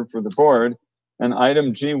reserved for the board. And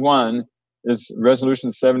item G1 is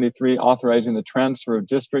Resolution 73, authorizing the transfer of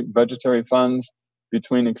district budgetary funds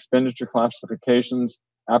between expenditure classifications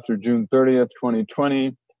after June 30th,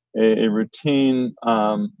 2020, a routine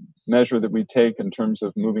measure that we take in terms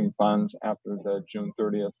of moving funds after the June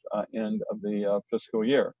 30th end of the fiscal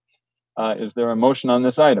year. Is there a motion on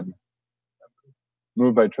this item?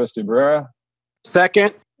 Moved by Trustee Barrera.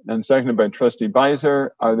 Second. And seconded by Trustee Beiser.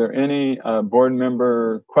 Are there any board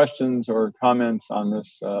member questions or comments on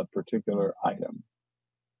this particular item,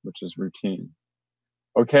 which is routine?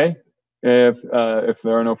 Okay. If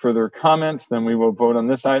there are no further comments, then we will vote on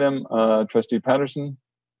this item. Trustee Patterson?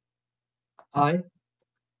 Aye.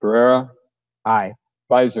 Barrera? Aye.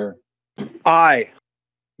 Beiser? Aye.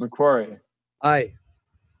 McQuarrie? Aye.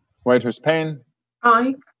 Whitehurst Payne?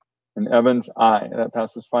 Aye. And Evans, aye. That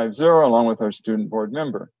passes 5-0, along with our student board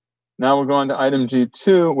member. Now we'll go on to item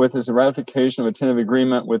G2, with is a ratification of a tentative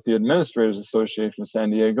agreement with the Administrators Association of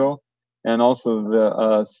San Diego, and also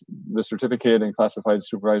the Certificated and Classified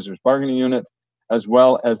Supervisors Bargaining Unit, as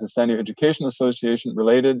well as the San Diego Education Association,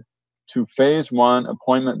 related to Phase 1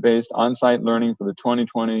 appointment-based on-site learning for the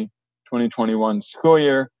 2020-2021 school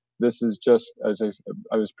year. This is just, as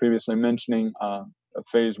I was previously mentioning,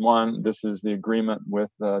 Phase 1. This is the agreement with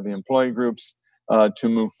the employee groups to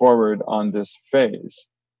move forward on this phase.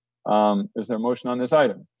 Is there a motion on this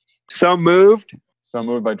item? So moved. So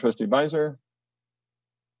moved by Trustee Beiser.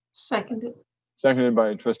 Seconded. Seconded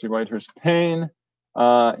by Trustee Whitehurst Payne.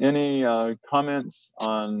 Any comments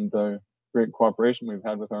on the great cooperation we've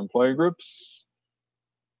had with our employee groups?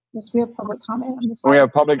 Yes, we have public comment on this. We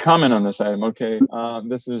have public comment on this item. Okay,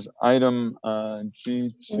 this is item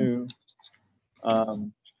G2.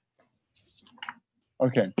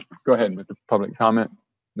 Okay, go ahead with the public comment,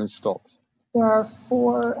 Ms. Stoltz. There are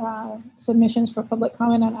 4 submissions for public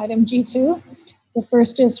comment on item G2. The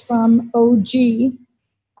first is from OG.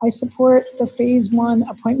 I support the Phase 1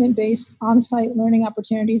 appointment-based on-site learning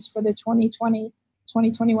opportunities for the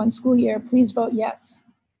 2020-2021 school year. Please vote yes.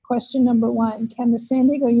 Question number 1, can the San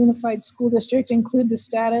Diego Unified School District include the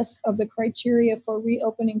status of the criteria for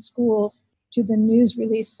reopening schools to the news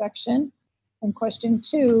release section? And question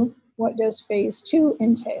 2, what does Phase 2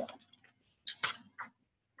 entail?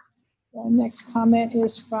 The next comment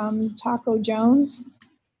is from Taco Jones.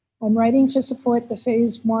 I'm writing to support the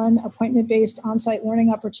Phase 1 appointment-based on-site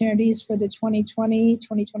learning opportunities for the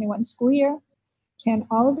 2020-2021 school year. Can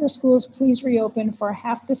all of the schools please reopen for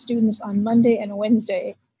half the students on Monday and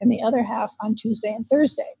Wednesday and the other half on Tuesday and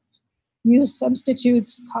Thursday? Use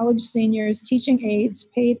substitutes, college seniors, teaching aides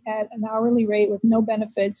paid at an hourly rate with no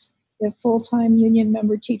benefits if full-time union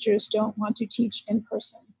member teachers don't want to teach in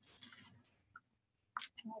person.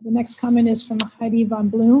 The next comment is from Heidi von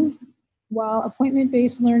Bloom. While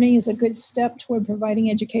appointment-based learning is a good step toward providing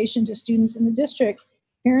education to students in the district,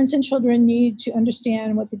 parents and children need to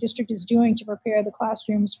understand what the district is doing to prepare the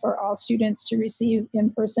classrooms for all students to receive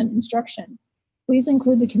in-person instruction. Please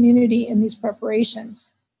include the community in these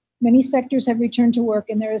preparations. Many sectors have returned to work,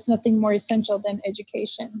 and there is nothing more essential than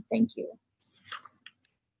education. Thank you.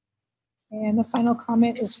 And the final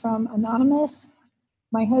comment is from Anonymous.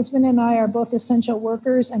 My husband and I are both essential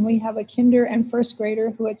workers, and we have a kinder and first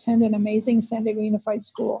grader who attend an amazing San Diego Unified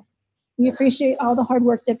School. We appreciate all the hard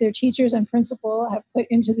work that their teachers and principal have put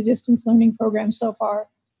into the distance learning program so far,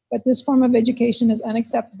 but this form of education is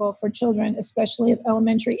unacceptable for children, especially of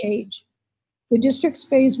elementary age. The district's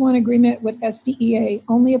Phase 1 agreement with SDEA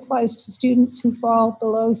only applies to students who fall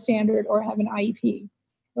below standard or have an IEP.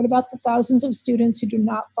 What about the thousands of students who do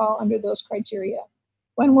not fall under those criteria?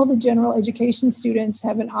 When will the general education students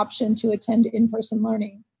have an option to attend in-person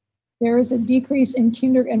learning? There is a decrease in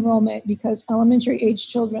kinder enrollment because elementary age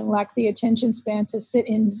children lack the attention span to sit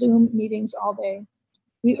in Zoom meetings all day.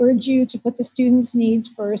 We urge you to put the students' needs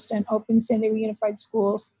first and open San Diego Unified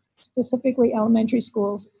Schools, specifically elementary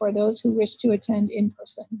schools, for those who wish to attend in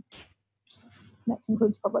person. That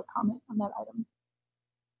concludes public comment on that item.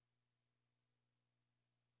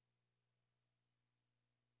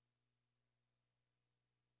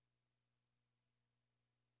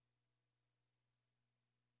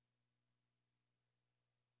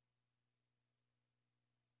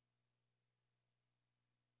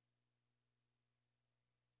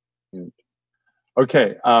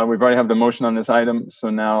 Okay, we've already have the motion on this item. So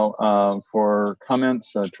now for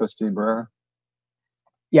comments, Trustee Barrera.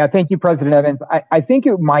 Yeah, thank you, President Evans. I think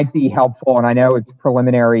it might be helpful, and I know it's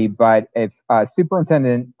preliminary, but if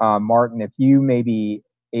Superintendent Martin, if you may be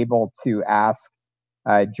able to ask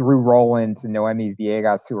Drew Rollins and Noemi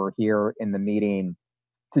Villegas, who are here in the meeting,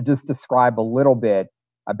 to just describe a little bit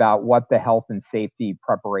about what the health and safety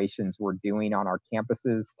preparations we're doing on our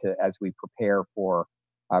campuses as we prepare for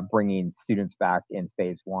bringing students back in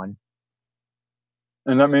phase 1.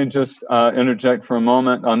 And let me just interject for a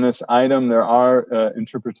moment on this item. There are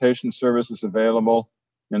interpretation services available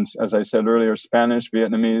in, as I said earlier, Spanish,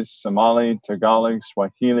 Vietnamese, Somali, Tagalog,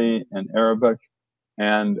 Swahili, and Arabic.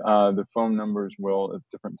 And the phone numbers will at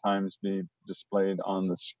different times be displayed on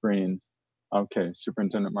the screen. Okay,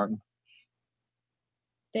 Superintendent Martin.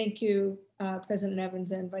 Thank you, President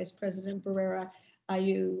Evans and Vice President Barrera.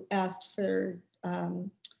 You asked for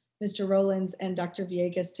Mr. Rowlands and Dr.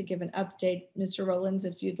 Villegas to give an update. Mr. Rowlands,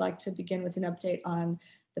 if you'd like to begin with an update on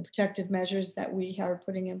the protective measures that we are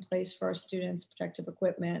putting in place for our students, protective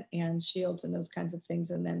equipment and shields and those kinds of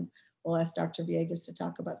things. And then we'll ask Dr. Villegas to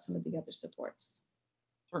talk about some of the other supports.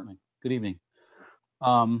 Certainly. Good evening.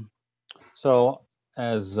 So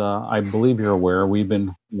as I believe you're aware, we've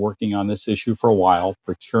been working on this issue for a while,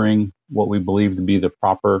 procuring what we believe to be the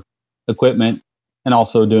proper equipment and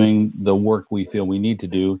also doing the work we feel we need to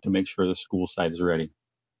do to make sure the school site is ready.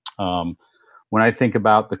 When I think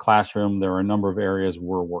about the classroom, there are a number of areas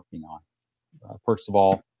we're working on. First of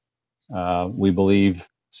all, we believe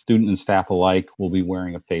student and staff alike will be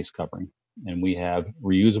wearing a face covering, and we have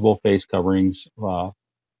reusable face coverings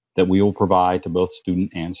that we will provide to both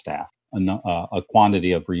student and staff. A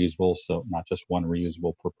quantity of reusable, so not just one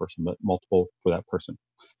reusable per person, but multiple for that person.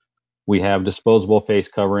 We have disposable face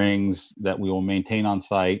coverings that we will maintain on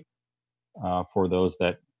site for those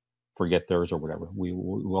that forget theirs or whatever. We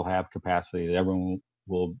will have capacity that everyone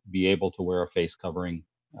will be able to wear a face covering,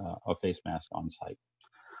 a face mask on site.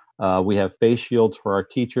 We have face shields for our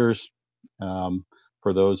teachers.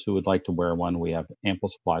 For those who would like to wear one, we have ample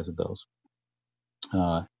supplies of those.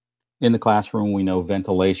 In the classroom, we know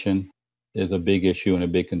ventilation is a big issue and a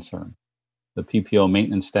big concern. The PPO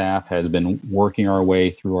maintenance staff has been working our way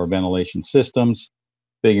through our ventilation systems,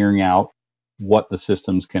 figuring out what the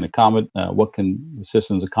systems can accommodate, what can the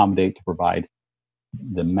systems accommodate to provide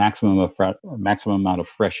the maximum amount of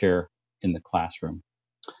fresh air in the classroom.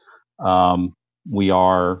 We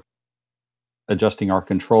are adjusting our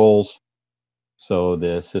controls so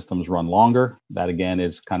the systems run longer. That again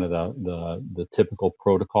is kind of the typical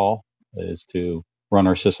protocol, is to run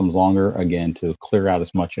our systems longer, again, to clear out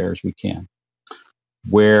as much air as we can.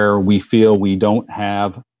 Where we feel we don't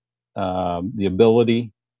have the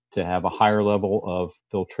ability to have a higher level of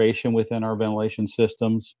filtration within our ventilation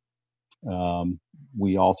systems,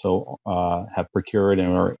 we also have procured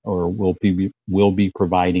and will be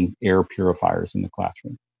providing air purifiers in the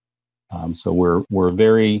classroom. So we're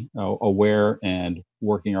very aware and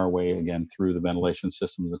working our way again through the ventilation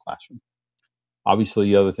systems of the classroom. Obviously,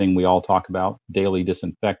 the other thing we all talk about, daily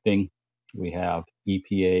disinfecting. We have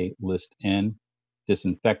EPA List N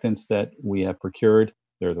disinfectants that we have procured.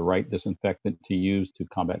 They're the right disinfectant to use to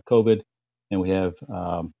combat COVID. And we have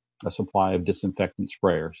a supply of disinfectant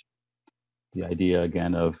sprayers. The idea,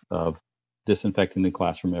 again, of disinfecting the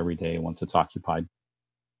classroom every day once it's occupied.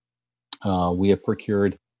 We have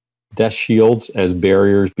procured desk shields as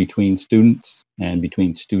barriers between students and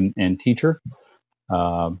between student and teacher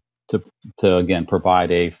to again provide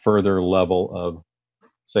a further level of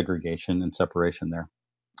segregation and separation there.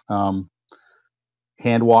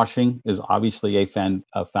 Hand washing is obviously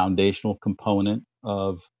a foundational component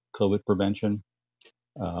of COVID prevention.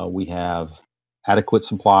 We have adequate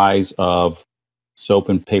supplies of soap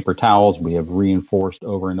and paper towels. We have reinforced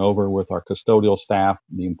over and over with our custodial staff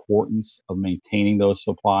the importance of maintaining those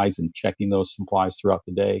supplies and checking those supplies throughout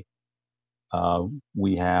the day.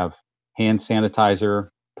 We have hand sanitizer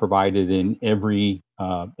provided in every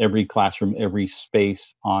classroom, every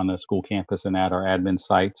space on a school campus and at our admin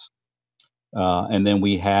sites. And then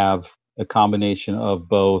we have a combination of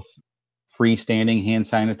both freestanding hand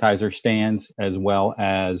sanitizer stands as well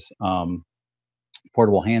as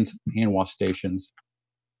portable hand wash stations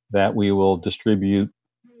that we will distribute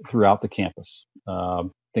throughout the campus.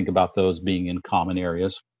 Think about those being in common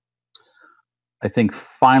areas. I think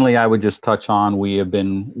finally, I would just touch on, we have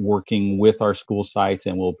been working with our school sites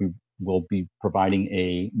and we'll be providing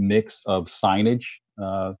a mix of signage,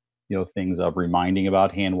 things of reminding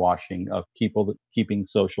about hand washing, of keeping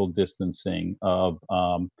social distancing, of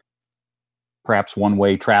perhaps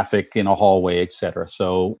one-way traffic in a hallway, et cetera.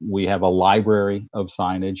 So we have a library of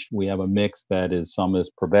signage. We have a mix that is, some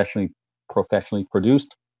is professionally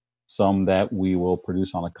produced, some that we will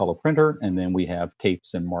produce on a color printer, and then we have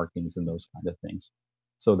tapes and markings and those kind of things.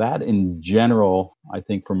 So that in general, I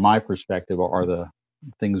think from my perspective, are the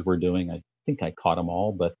things we're doing. I think I caught them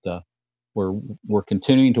all, but we're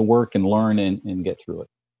continuing to work and learn and get through it.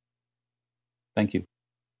 Thank you.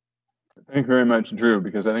 Thank you very much, Drew,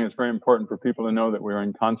 because I think it's very important for people to know that we're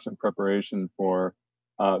in constant preparation for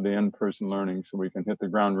the in-person learning so we can hit the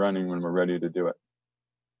ground running when we're ready to do it,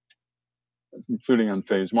 including on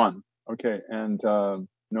phase 1. Okay, and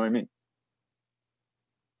Noemi.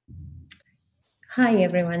 Hi,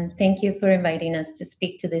 everyone. Thank you for inviting us to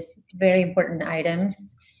speak to these very important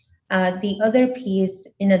items. The other piece,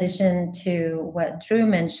 in addition to what Drew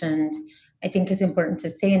mentioned, I think is important to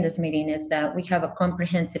say in this meeting is that we have a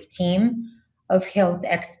comprehensive team of health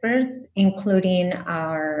experts, including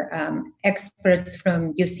our experts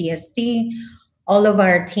from UCSD, all of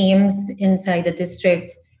our teams inside the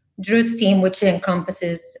district, Drew's team, which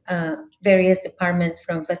encompasses various departments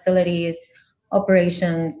from facilities,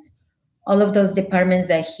 operations, all of those departments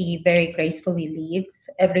that he very gracefully leads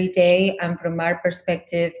every day. And from our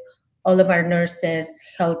perspective, all of our nurses,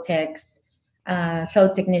 health techs,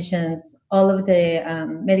 health technicians, all of the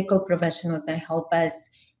medical professionals that help us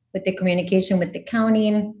with the communication with the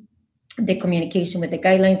county, the communication with the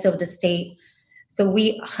guidelines of the state. So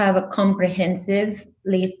we have a comprehensive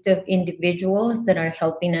list of individuals that are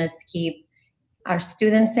helping us keep our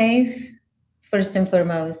students safe, first and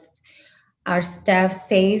foremost, our staff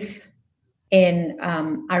safe, and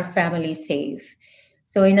our families safe.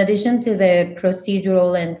 So in addition to the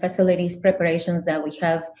procedural and facilities preparations that we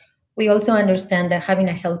have, we also understand that having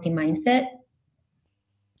a healthy mindset,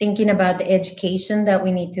 thinking about the education that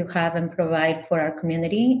we need to have and provide for our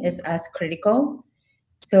community is as critical.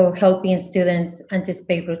 So helping students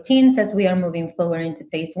anticipate routines as we are moving forward into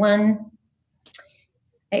phase 1,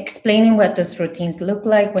 explaining what those routines look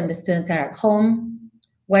like when the students are at home,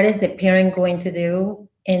 what is the parent going to do,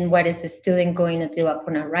 and what is the student going to do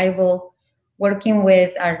upon arrival, working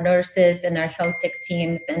with our nurses and our health tech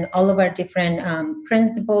teams and all of our different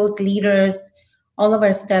principals, leaders, all of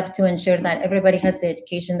our staff to ensure that everybody has the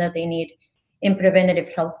education that they need in preventative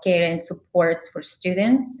healthcare and supports for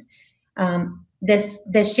students.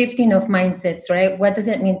 The shifting of mindsets, right? What does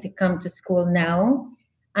it mean to come to school now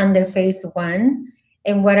under phase 1?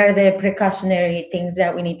 And what are the precautionary things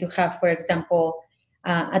that we need to have? For example,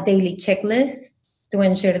 a daily checklist to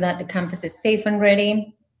ensure that the campus is safe and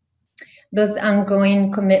ready. Those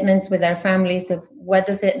ongoing commitments with our families of what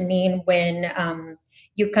does it mean when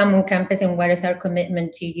you come on campus and what is our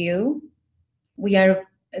commitment to you. We are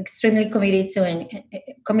extremely committed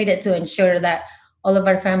to ensure that all of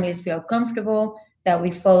our families feel comfortable, that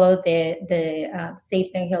we follow the safe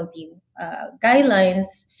and healthy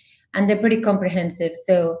guidelines, and they're pretty comprehensive.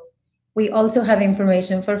 So we also have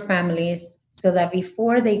information for families so that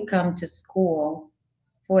before they come to school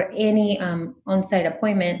for any on-site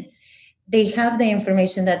appointment, they have the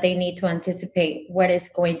information that they need to anticipate what is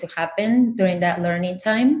going to happen during that learning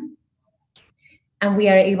time. And we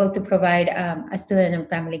are able to provide a student and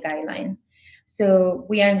family guideline. So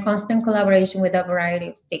we are in constant collaboration with a variety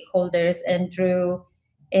of stakeholders, and Drew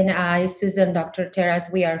and I, Susan, Dr. Terras,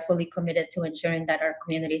 we are fully committed to ensuring that our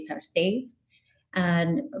communities are safe.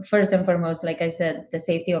 And first and foremost, like I said, the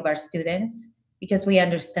safety of our students, because we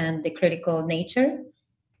understand the critical nature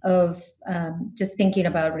of just thinking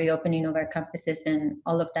about reopening of our campuses, and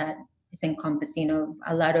all of that is encompassing of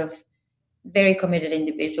a lot of very committed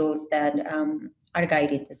individuals that are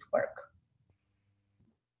guiding this work.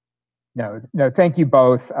 No, thank you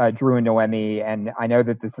both, Drew and Noemi. And I know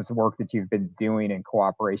that this is work that you've been doing in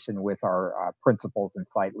cooperation with our principals and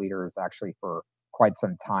site leaders actually for quite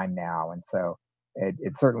some time now. And so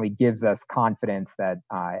it certainly gives us confidence that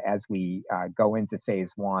as we go into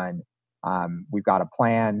phase 1, we've got a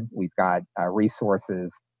plan, we've got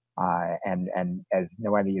resources, and as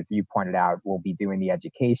Noemi, as you pointed out, we'll be doing the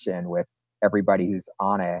education with everybody who's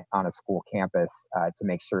on a school campus to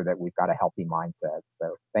make sure that we've got a healthy mindset.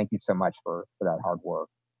 So thank you so much for that hard work.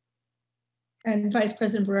 And Vice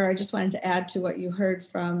President Barrera, I just wanted to add to what you heard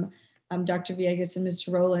from Dr. Villegas and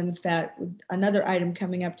Mr. Rowlands that another item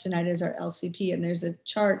coming up tonight is our LCP, and there's a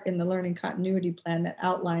chart in the Learning Continuity Plan that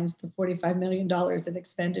outlines the $45 million in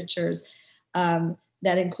expenditures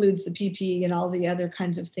that includes the PPE and all the other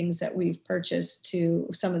kinds of things that we've purchased to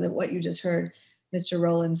some of what you just heard Mr.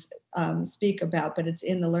 Rowlands speak about, but it's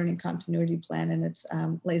in the Learning Continuity Plan, and it's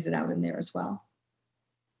lays it out in there as well.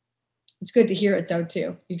 It's good to hear it though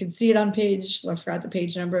too. You can see it on page, I forgot the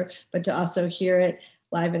page number, but to also hear it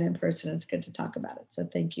live and in person, it's good to talk about it. So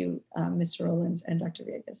thank you, Mr. Rowlands and Dr.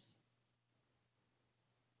 Villegas.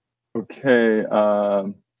 Okay,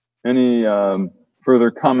 any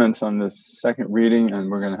further comments on this second reading?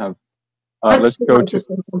 And we're going to have, let's go to,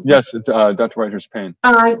 yes, Dr. Whitehurst-Payne.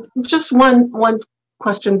 Just one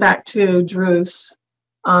question back to Drew's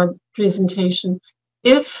presentation.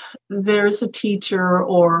 If there's a teacher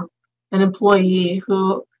or an employee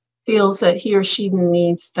who feels that he or she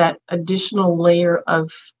needs that additional layer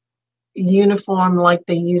of uniform like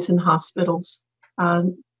they use in hospitals.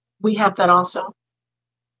 We have that also.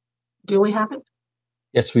 Do we have it?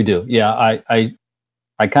 Yes, we do. Yeah,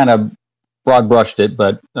 I kind of broad brushed it,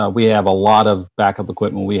 but we have a lot of backup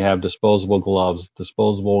equipment. We have disposable gloves,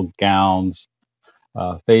 disposable gowns,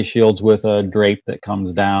 face shields with a drape that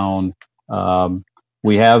comes down.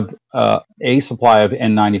 We have a supply of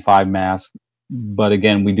N95 masks, but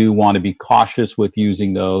again, we do want to be cautious with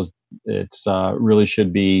using those. It's really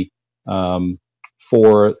should be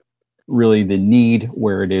for really the need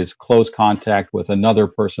where it is close contact with another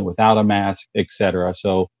person without a mask, etc.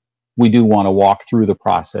 So we do want to walk through the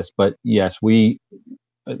process, but yes, we,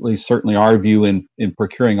 at least certainly our view in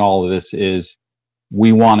procuring all of this is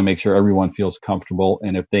we want to make sure everyone feels comfortable,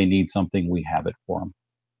 and if they need something, we have it for them.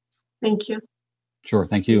 Thank you. Sure,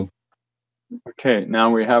 thank you. Okay, now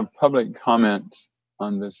we have public comment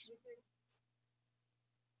on this.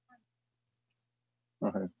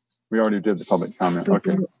 Okay, we already did the public comment.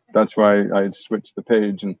 Okay, that's why I switched the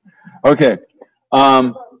page. And okay,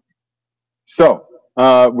 so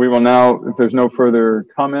we will now, if there's no further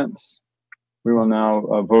comments, we will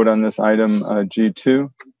now vote on this item G2.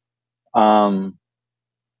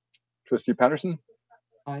 Trustee Patterson?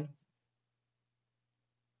 Aye.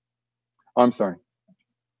 Oh, I'm sorry.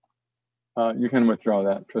 You can withdraw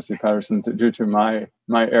that, Trustee Patterson, due to my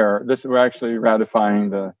error. We're actually ratifying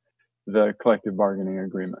the collective bargaining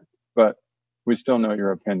agreement, but we still know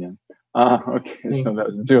your opinion. Okay, so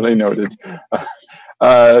that's duly noted.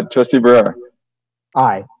 Trustee Barrera?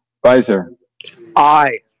 Aye. Beiser?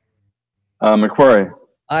 Aye. McQuarrie?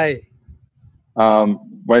 Aye.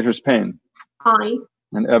 Whitehurst Payne? Aye.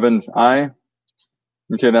 And Evans, aye.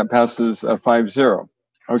 Okay, that passes 5-0.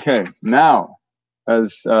 Okay, now,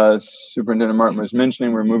 as Superintendent Martin was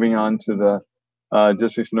mentioning, we're moving on to the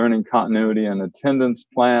district's learning continuity and attendance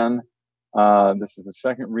plan. This is the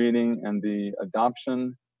second reading and the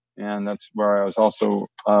adoption, and that's where I was also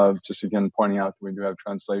just again pointing out that we do have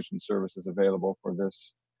translation services available for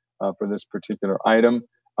this particular item.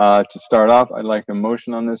 To start off, I'd like a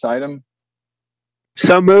motion on this item.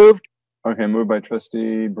 So moved. Okay, moved by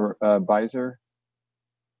Trustee Beiser.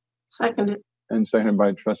 Seconded. And seconded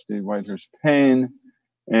by Trustee Whitehurst Payne.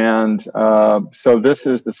 And so this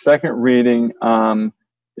is the second reading.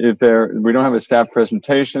 We don't have a staff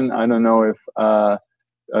presentation. I don't know if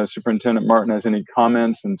Superintendent Martin has any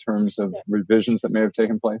comments in terms of revisions that may have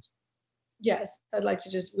taken place. Yes, I'd like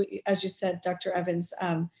to just, as you said, Dr. Evans,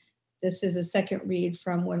 this is a second read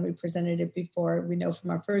from when we presented it before. We know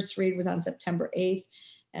from our first read was on September 8th.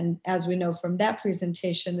 And as we know from that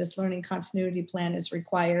presentation, this learning continuity plan is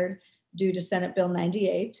required due to Senate Bill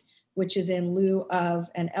 98, which is in lieu of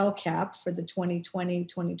an LCAP for the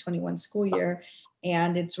 2020-2021 school year.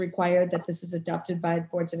 And it's required that this is adopted by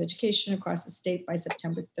boards of education across the state by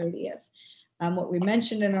September 30th. What we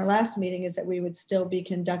mentioned in our last meeting is that we would still be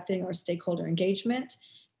conducting our stakeholder engagement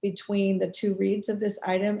between the two reads of this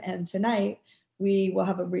item. And tonight, we will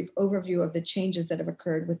have a brief overview of the changes that have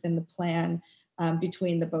occurred within the plan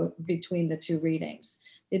between the two readings.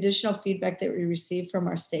 The additional feedback that we received from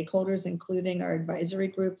our stakeholders, including our advisory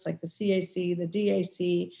groups like the CAC, the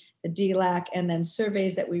DAC, the DLAC, and then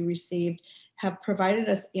surveys that we received, have provided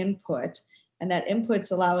us input, and that input's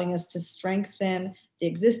allowing us to strengthen the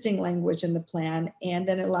existing language in the plan, and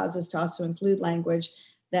then it allows us to also include language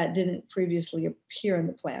that didn't previously appear in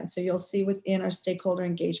the plan. So you'll see within our stakeholder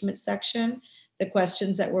engagement section the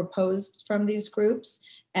questions that were posed from these groups,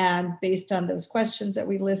 and based on those questions that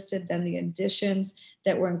we listed, then the additions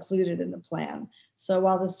that were included in the plan. So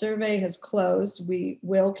while the survey has closed, we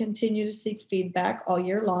will continue to seek feedback all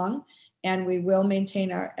year long, and we will maintain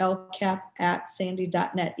our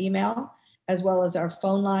lcap@sandy.net email, as well as our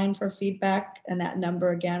phone line for feedback. And that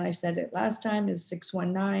number, again, I said it last time, is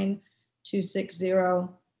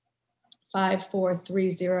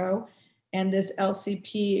 619-260-5430. And this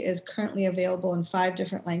LCP is currently available in 5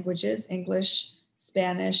 different languages: English,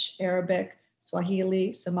 Spanish, Arabic,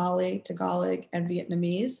 Swahili, Somali, Tagalog, and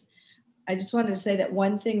Vietnamese. I just wanted to say that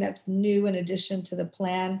one thing that's new in addition to the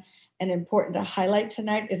plan and important to highlight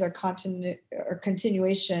tonight is our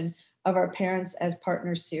continuation of our Parents as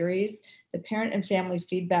Partners series. The parent and family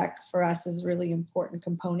feedback for us is a really important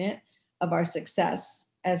component of our success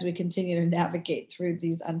as we continue to navigate through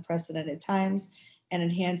these unprecedented times, and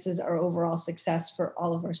enhances our overall success for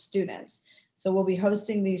all of our students. So we'll be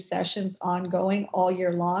hosting these sessions ongoing all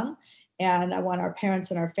year long. And I want our parents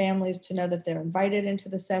and our families to know that they're invited into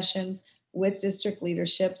the sessions with district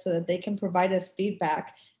leadership so that they can provide us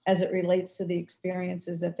feedback as it relates to the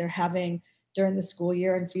experiences that they're having during the school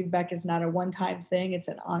year, and feedback is not a one-time thing, it's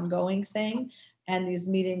an ongoing thing. And these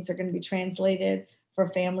meetings are going to be translated for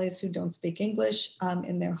families who don't speak English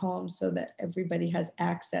in their homes so that everybody has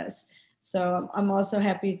access. So I'm also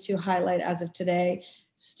happy to highlight, as of today,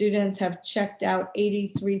 students have checked out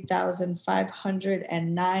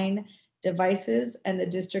 83,509 devices, and the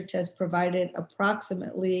district has provided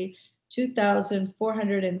approximately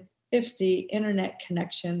 2,450 internet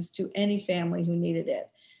connections to any family who needed it.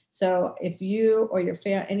 So if you or your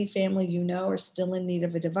any family you know are still in need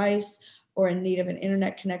of a device or in need of an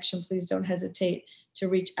internet connection, please don't hesitate to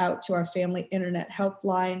reach out to our Family Internet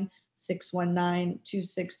Helpline,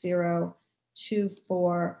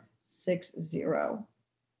 619-260-2460.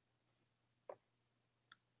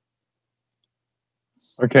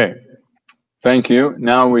 Okay, thank you.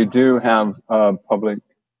 Now we do have public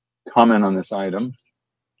comment on this item.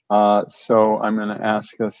 So I'm going to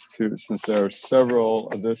ask us to, since there are several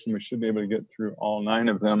of this, and we should be able to get through all 9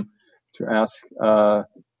 of them, to ask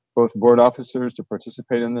both board officers to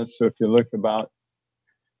participate in this. So if you look about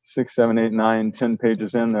 6, 7, 8, 9, 10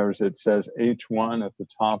 pages in, it says H1 at the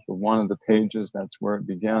top of one of the pages. That's where it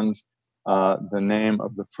begins. The name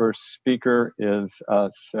of the first speaker is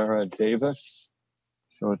Sarah Davis.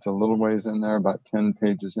 So it's a little ways in there, about 10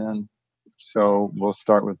 pages in. So we'll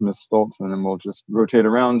start with Ms. Stoltz, and then we'll just rotate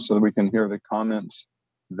around so that we can hear the comments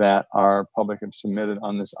that our public have submitted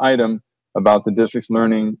on this item about the district's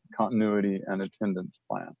learning continuity and attendance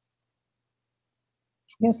plan.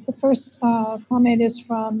 Yes, the first comment is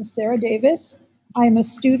from Sarah Davis. I am a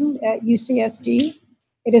student at UCSD.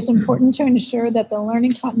 It is important to ensure that the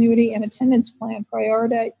learning continuity and attendance plan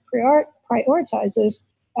prioritizes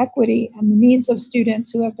equity and the needs of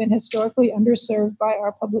students who have been historically underserved by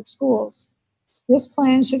our public schools. This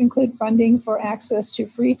plan should include funding for access to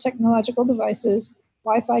free technological devices,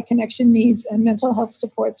 Wi-Fi connection needs, and mental health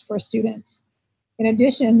supports for students. In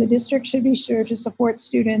addition, the district should be sure to support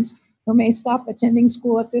students who may stop attending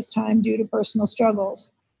school at this time due to personal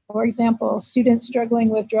struggles. For example, students struggling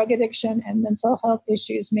with drug addiction and mental health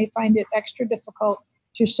issues may find it extra difficult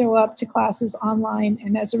to show up to classes online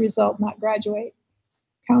and as a result not graduate.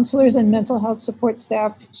 Counselors and mental health support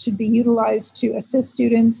staff should be utilized to assist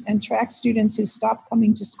students and track students who stop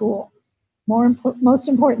coming to school. Most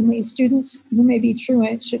importantly, students who may be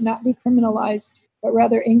truant should not be criminalized, but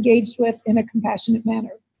rather engaged with in a compassionate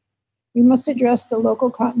manner. We must address the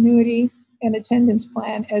local continuity and attendance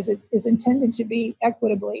plan as it is intended to be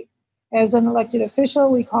equitably. As an elected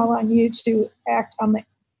official, we call on you to act on the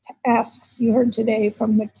asks you heard today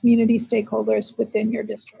from the community stakeholders within your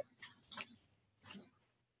district.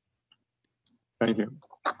 Thank you.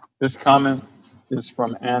 This comment is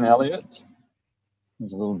from Ann Elliott.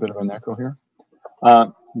 There's a little bit of an echo here.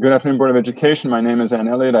 Good afternoon, Board of Education. My name is Ann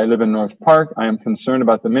Elliott. I live in North Park. I am concerned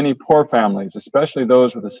about the many poor families, especially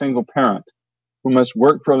those with a single parent who must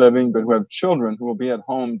work for a living, but who have children who will be at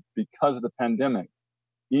home because of the pandemic.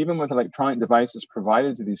 Even with electronic devices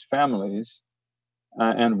provided to these families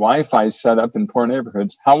and Wi-Fi set up in poor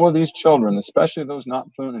neighborhoods, how will these children, especially those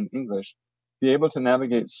not fluent in English, be able to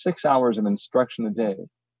navigate 6 hours of instruction a day?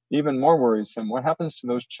 Even more worrisome, what happens to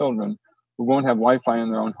those children who won't have Wi-Fi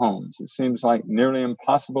in their own homes? It seems like nearly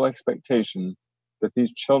impossible expectation that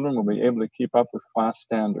these children will be able to keep up with class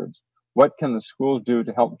standards. What can the schools do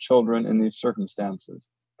to help children in these circumstances?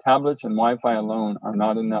 Tablets and Wi-Fi alone are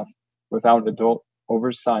not enough without adult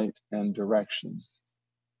oversight and direction.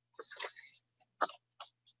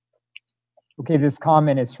 Okay, this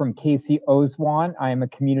comment is from Casey Oswan. I am a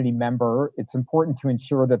community member. It's important to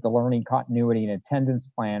ensure that the learning continuity and attendance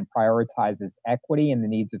plan prioritizes equity and the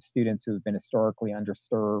needs of students who have been historically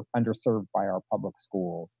underserved by our public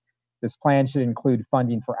schools. This plan should include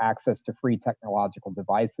funding for access to free technological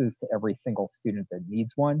devices to every single student that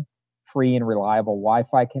needs one, free and reliable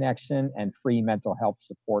Wi-Fi connection, and free mental health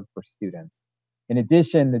support for students. In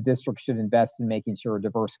addition, the district should invest in making sure a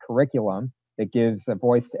diverse curriculum that gives a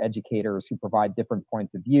voice to educators who provide different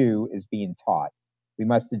points of view is being taught. We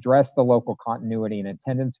must address the local continuity and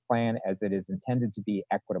attendance plan as it is intended to be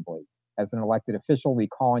equitably. As an elected official, we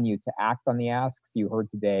call on you to act on the asks you heard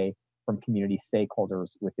today from community stakeholders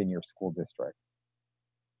within your school district.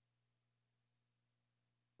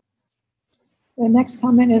 The next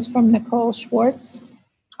comment is from Nicole Schwartz.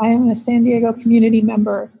 I am a San Diego community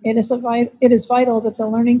member. It is vital that the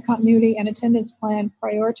learning continuity and attendance plan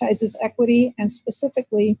prioritizes equity and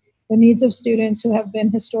specifically the needs of students who have been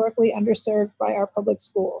historically underserved by our public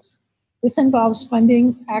schools. This involves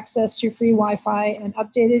funding access to free Wi-Fi and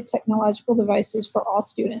updated technological devices for all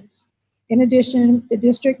students. In addition, the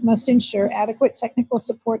district must ensure adequate technical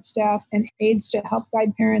support staff and aides to help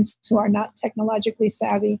guide parents who are not technologically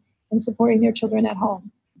savvy in supporting their children at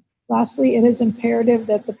home. Lastly, it is imperative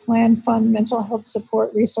that the plan fund mental health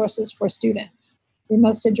support resources for students. We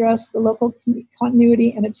must address the local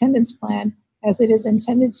continuity and attendance plan as it is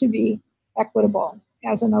intended to be equitable.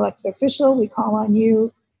 As an elected official, we call on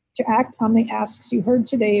you to act on the asks you heard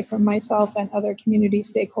today from myself and other community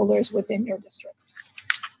stakeholders within your district.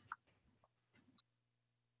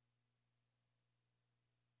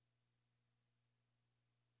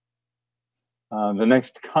 The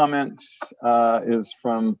next comment is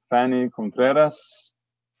from Fanny Contreras,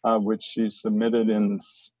 which she submitted in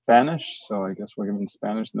Spanish. So I guess we'll give it in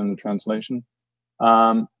Spanish and then the translation.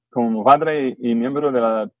 Como padre y miembro de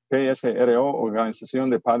la PSRO, Organización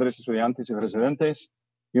de Padres, Estudiantes y Residentes,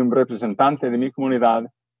 y un representante de mi comunidad,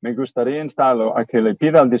 me gustaría instarlo a que le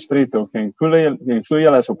pida al distrito que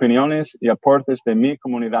incluya las opiniones y aportes de mi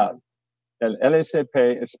comunidad. El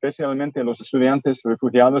LSP, especialmente los estudiantes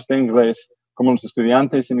refugiados de inglés, como los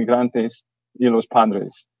estudiantes inmigrantes y los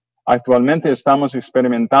padres. Actualmente estamos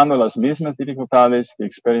experimentando las mismas dificultades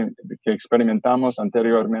que experimentamos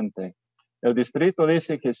anteriormente. El distrito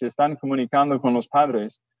dice que se están comunicando con los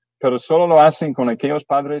padres, pero solo lo hacen con aquellos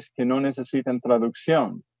padres que no necesitan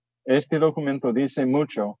traducción. Este documento dice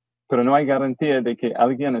mucho, pero no hay garantía de que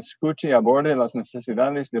alguien escuche y aborde las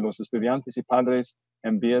necesidades de los estudiantes y padres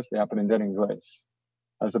en vías de aprender inglés.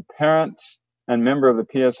 As a parent and member of the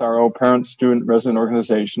PSRO, Parent Student Resident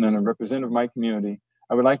Organization, and a representative of my community,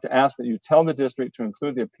 I would like to ask that you tell the district to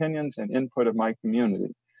include the opinions and input of my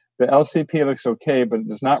community. The LCP looks okay, but it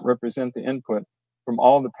does not represent the input from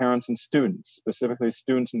all the parents and students, specifically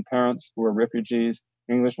students and parents who are refugees,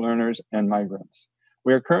 English learners, and migrants.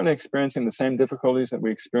 We are currently experiencing the same difficulties that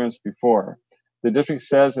we experienced before. The district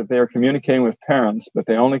says that they are communicating with parents, but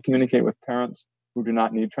they only communicate with parents who do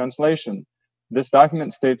not need translation. This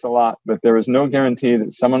document states a lot, but there is no guarantee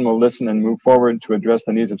that someone will listen and move forward to address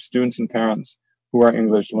the needs of students and parents who are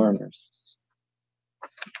English learners.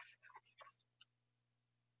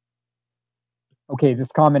 Okay,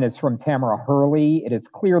 this comment is from Tamara Hurley. It is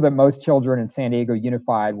clear that most children in San Diego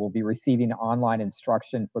Unified will be receiving online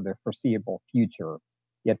instruction for the foreseeable future.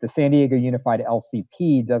 Yet the San Diego Unified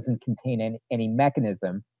LCP doesn't contain any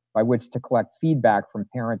mechanism by which to collect feedback from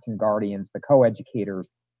parents and guardians, the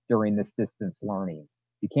co-educators, during this distance learning.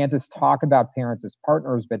 You can't just talk about parents as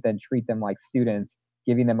partners, but then treat them like students,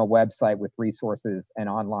 giving them a website with resources and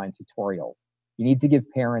online tutorials. You need to give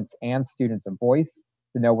parents and students a voice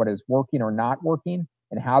to know what is working or not working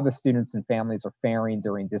and how the students and families are faring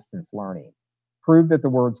during distance learning. Prove that the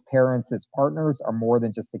words parents as partners are more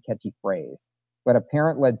than just a catchy phrase. Let a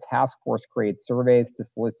parent-led task force create surveys to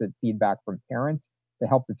solicit feedback from parents to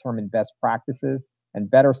help determine best practices and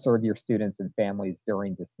better serve your students and families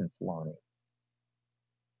during distance learning.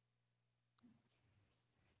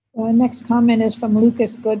 The next comment is from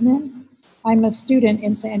Lucas Goodman. I'm a student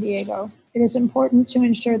in San Diego. It is important to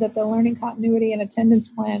ensure that the learning continuity and attendance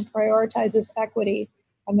plan prioritizes equity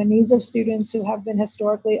and the needs of students who have been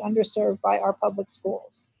historically underserved by our public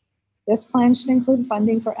schools. This plan should include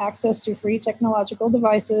funding for access to free technological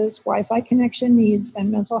devices, Wi-Fi connection needs,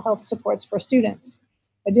 and mental health supports for students.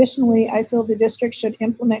 Additionally, I feel the district should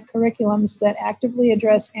implement curriculums that actively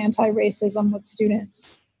address anti-racism with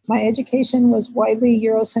students. My education was widely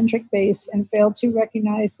Eurocentric based and failed to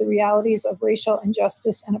recognize the realities of racial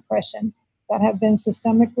injustice and oppression that have been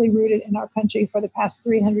systemically rooted in our country for the past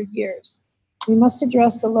 300 years. We must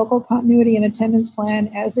address the local continuity and attendance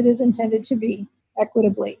plan as it is intended to be,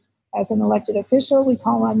 equitably. As an elected official, we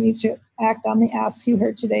call on you to act on the asks you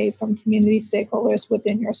heard today from community stakeholders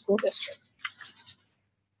within your school district.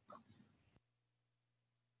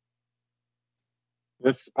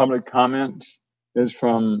 This public comment is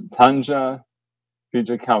from Tanja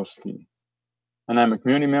Fijakowski, and I'm a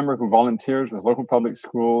community member who volunteers with local public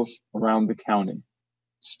schools around the county.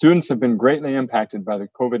 Students have been greatly impacted by the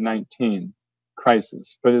COVID-19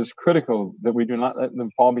 crisis, but it is critical that we do not let them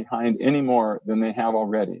fall behind any more than they have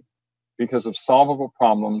already because of solvable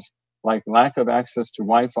problems like lack of access to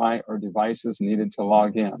Wi-Fi or devices needed to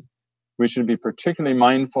log in. We should be particularly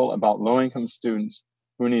mindful about low-income students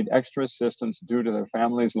who need extra assistance due to their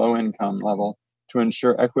family's low income level to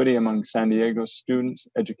ensure equity among San Diego students'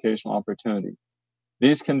 educational opportunity.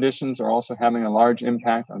 These conditions are also having a large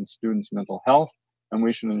impact on students' mental health, and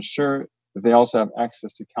we should ensure that they also have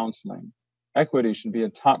access to counseling. Equity should be a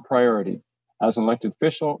top priority. As an elected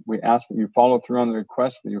official, we ask that you follow through on the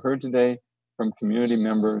requests that you heard today from community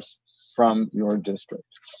members from your district.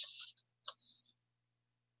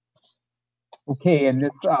 Okay, and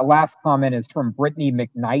this last comment is from Brittany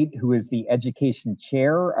McKnight, who is the education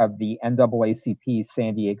chair of the NAACP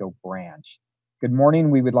San Diego branch. Good morning.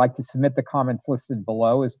 We would like to submit the comments listed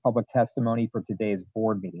below as public testimony for today's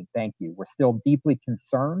board meeting. Thank you. We're still deeply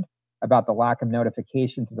concerned about the lack of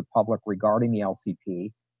notification to the public regarding the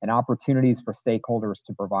LCP and opportunities for stakeholders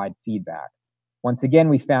to provide feedback. Once again,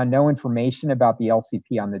 we found no information about the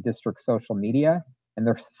LCP on the district's social media, and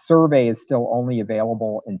the survey is still only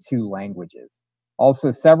available in 2 languages. Also,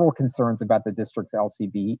 several concerns about the district's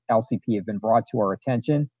LCP have been brought to our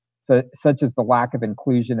attention, such as the lack of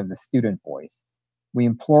inclusion of the student voice. We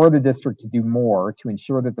implore the district to do more to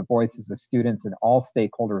ensure that the voices of students and all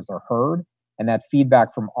stakeholders are heard, and that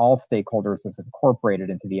feedback from all stakeholders is incorporated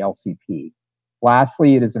into the LCP.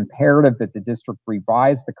 Lastly, it is imperative that the district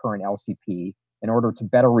revise the current LCP in order to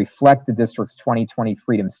better reflect the district's 2020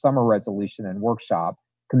 Freedom Summer Resolution and Workshop,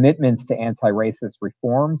 commitments to anti-racist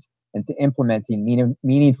reforms, and to implementing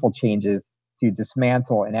meaningful changes to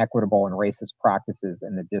dismantle inequitable and racist practices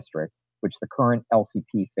in the district, which the current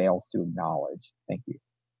LCP fails to acknowledge. Thank you.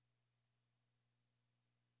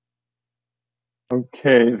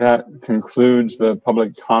 Okay, that concludes the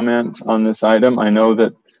public comment on this item. I know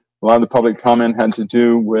that a lot of the public comment had to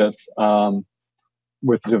do with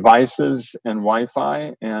devices and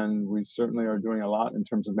Wi-Fi, and we certainly are doing a lot in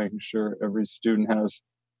terms of making sure every student has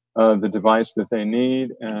the device that they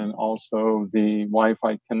need, and also the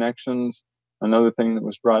Wi-Fi connections. Another thing that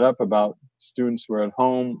was brought up about students who are at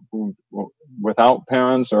home without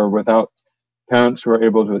parents or without parents who are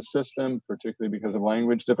able to assist them, particularly because of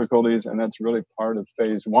language difficulties, and that's really part of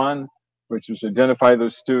phase 1, which is to identify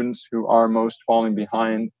those students who are most falling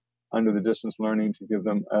behind under the distance learning to give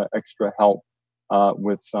them extra help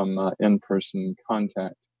with some in-person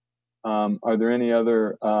contact. Are there any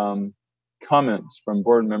other comments from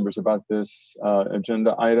board members about this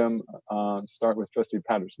agenda item? Start with Trustee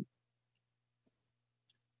Patterson.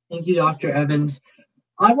 Thank you, Dr. Evans.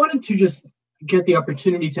 I wanted to just get the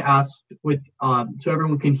opportunity to ask with so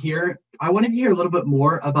everyone can hear. I wanted to hear a little bit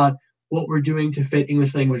more about what we're doing to fit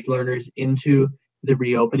English language learners into the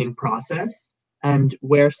reopening process and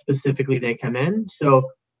where specifically they come in. So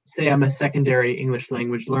say I'm a secondary English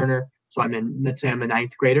language learner. So let's say I'm a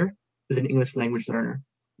 9th grader who's an English language learner.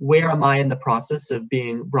 Where am I in the process of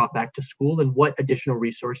being brought back to school, and what additional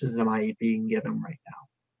resources am I being given right now?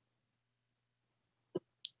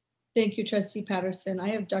 Thank you, Trustee Patterson. I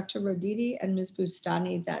have Dr. Roditi and Ms.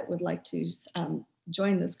 Bustani that would like to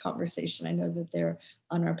join this conversation. I know that they're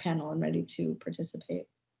on our panel and ready to participate.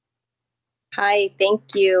 Hi,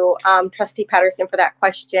 thank you, Trustee Patterson, for that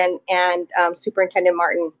question, and Superintendent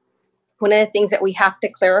Martin. One of the things that we have to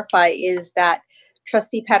clarify is that,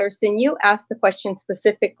 Trustee Patterson, you asked the question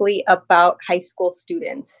specifically about high school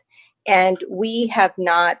students, and we have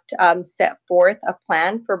not set forth a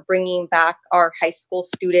plan for bringing back our high school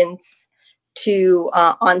students to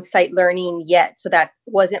on-site learning yet. So that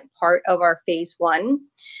wasn't part of our phase 1.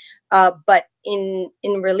 But in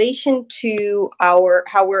relation to how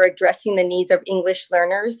we're addressing the needs of English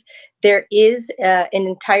learners, there is an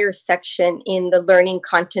entire section in the Learning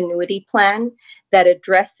Continuity Plan that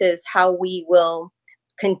addresses how we will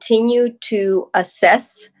continue to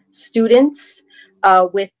assess students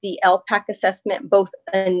with the LPAC assessment, both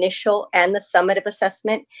initial and the summative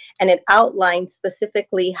assessment, and it outlines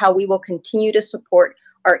specifically how we will continue to support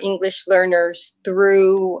our English learners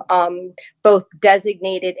through both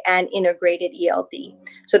designated and integrated ELD.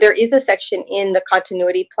 So there is a section in the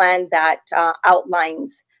continuity plan that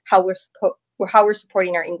outlines how we're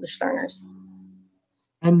supporting our English learners.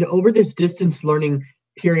 And over this distance learning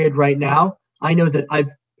period right now, I know that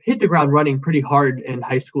I've hit the ground running pretty hard in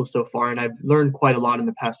high school so far, and I've learned quite a lot in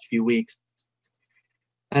the past few weeks.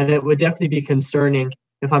 And it would definitely be concerning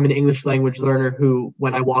if I'm an English language learner who,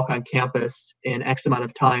 when I walk on campus in X amount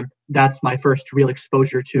of time, that's my first real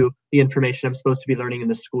exposure to the information I'm supposed to be learning in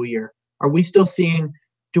the school year. Are we still seeing,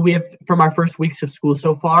 do we have, from our first weeks of school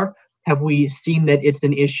so far, have we seen that it's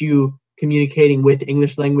an issue communicating with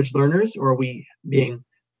English language learners, or are we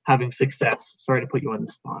having success? Sorry to put you on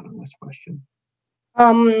the spot on this question.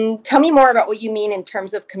 Tell me more about what you mean in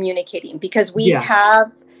terms of communicating, because we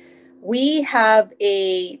have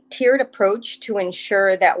a tiered approach to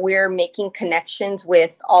ensure that we're making connections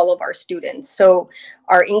with all of our students. So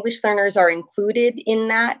our English learners are included in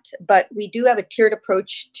that, but we do have a tiered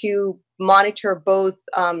approach to monitor both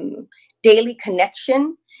daily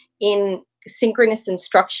connection in synchronous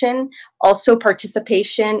instruction, also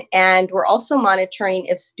participation, and we're also monitoring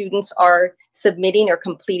if students are submitting or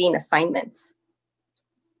completing assignments.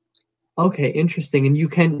 Okay, interesting.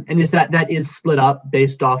 And is that is split up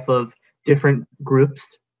based off of different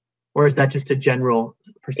groups, or is that just a general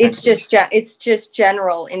percentage? It's just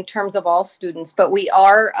general in terms of all students, but we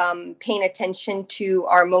are paying attention to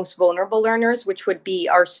our most vulnerable learners, which would be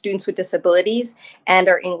our students with disabilities and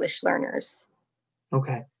our English learners.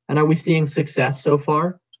 Okay. And are we seeing success so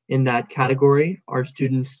far in that category? Are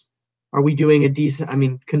we doing a decent, I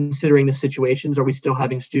mean, considering the situations, are we still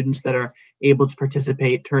having students that are able to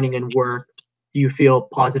participate, turning in work? Do you feel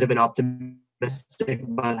positive and optimistic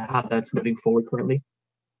about how that's moving forward currently?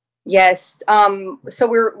 Yes. So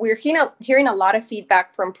we're hearing a lot of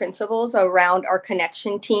feedback from principals around our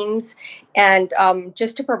connection teams. And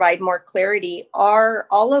just to provide more clarity,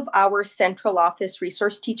 all of our central office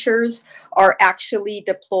resource teachers are actually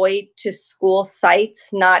deployed to school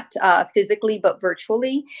sites, not physically, but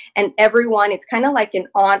virtually. And everyone, it's kind of like an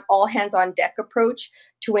all hands on deck approach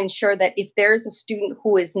to ensure that if there's a student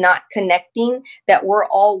who is not connecting, that we're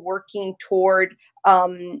all working toward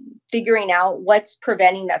figuring out what's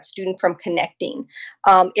preventing that student from connecting.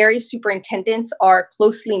 Area superintendents are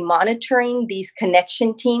closely monitoring these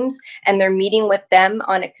connection teams, and they're meeting with them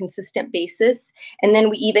on a consistent basis. And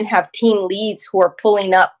then we even have team leads who are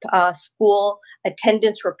pulling up school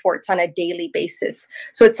attendance reports on a daily basis.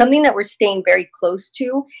 So it's something that we're staying very close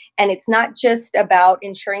to. And it's not just about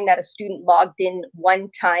ensuring that a student logged in one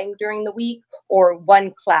time during the week or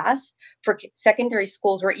one class. For secondary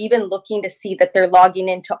schools, we're even looking to see that they're logging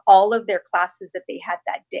into all of their classes that they had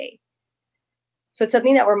that day. So it's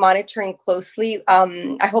something that we're monitoring closely.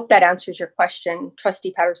 I hope that answers your question,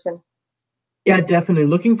 Trustee Patterson. Yeah, definitely.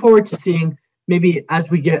 Looking forward to seeing maybe as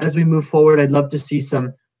we move forward, I'd love to see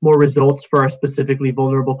some more results for our specifically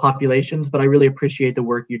vulnerable populations, but I really appreciate the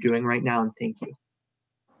work you're doing right now, and thank you.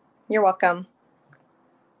 You're welcome.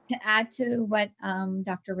 To add to what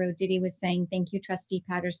Dr. Roditi was saying, thank you, Trustee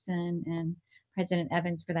Patterson and President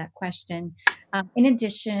Evans, for that question. In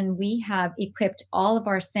addition, we have equipped all of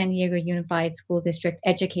our San Diego Unified School District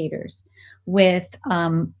educators with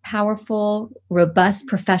powerful, robust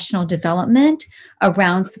professional development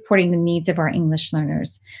around supporting the needs of our English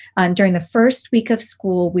learners. During the first week of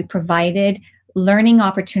school, we provided learning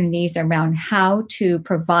opportunities around how to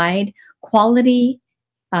provide quality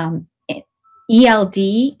ELD,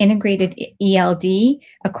 integrated ELD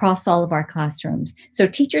across all of our classrooms. So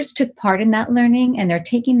teachers took part in that learning, and they're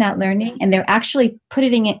taking that learning and they're actually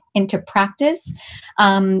putting it into practice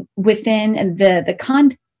within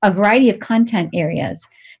a variety of content areas.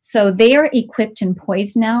 So they are equipped and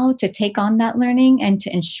poised now to take on that learning and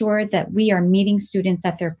to ensure that we are meeting students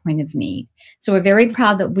at their point of need. So we're very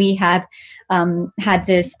proud that we have had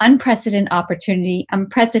this unprecedented opportunity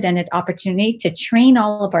to train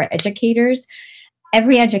all of our educators.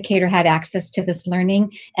 Every educator had access to this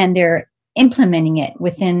learning, and they're implementing it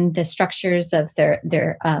within the structures of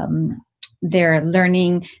their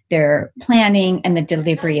learning, their planning, and the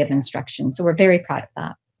delivery of instruction. So we're very proud of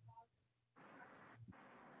that.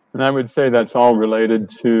 And I would say that's all related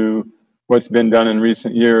to what's been done in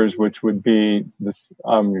recent years, which would be this,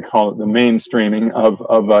 we call it the mainstreaming of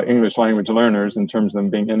English language learners in terms of them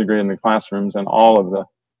being integrated in the classrooms, and all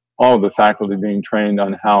of the faculty being trained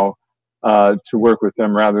on how to work with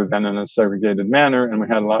them rather than in a segregated manner. And we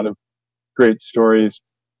had a lot of great stories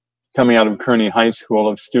coming out of Kearney High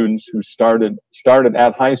School of students who started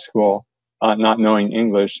at high school not knowing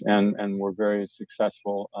English and were very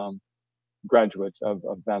successful graduates of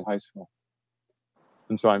that high school.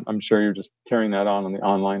 And so I'm sure you're just carrying that on in the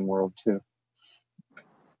online world too.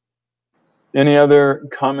 Any other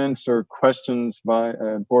comments or questions by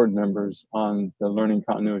board members on the learning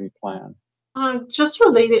continuity plan? Just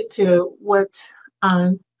related to what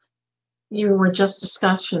you were just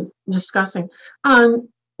discussing.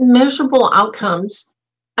 Measurable outcomes.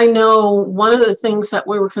 I know one of the things that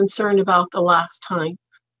we were concerned about the last time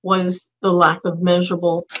was the lack of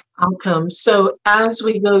measurable outcomes. So as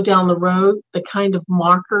we go down the road, the kind of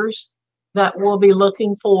markers that we'll be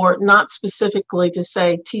looking for, not specifically to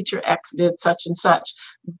say teacher X did such and such,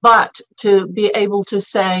 but to be able to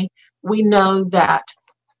say, we know that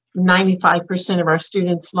 95% of our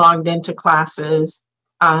students logged into classes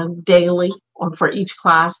daily or for each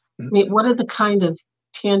class. I mean, what are the kind of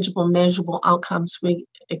tangible, measurable outcomes we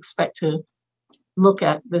expect to look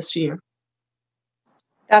at this year?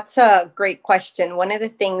 That's a great question. One of the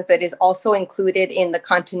things that is also included in the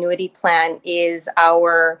continuity plan is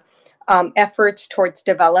our efforts towards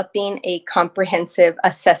developing a comprehensive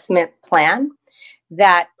assessment plan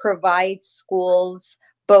that provides schools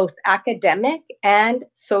both academic and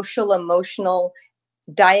social emotional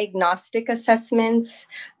diagnostic assessments,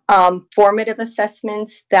 formative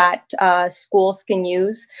assessments that schools can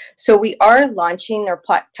use. So we are launching or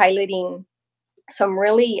piloting some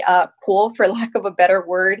really cool, for lack of a better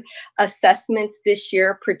word, assessments this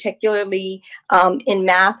year, particularly in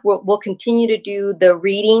math. We'll continue to do the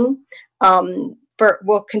reading.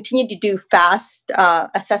 We'll continue to do fast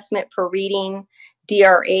assessment for reading,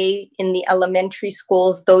 DRA in the elementary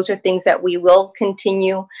schools. Those are things that we will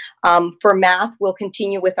continue. For math, we'll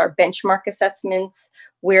continue with our benchmark assessments.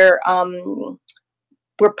 We're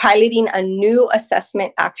piloting a new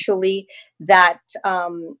assessment actually that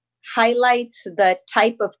highlights the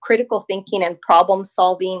type of critical thinking and problem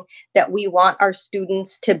solving that we want our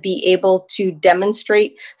students to be able to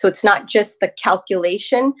demonstrate. So it's not just the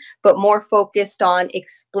calculation, but more focused on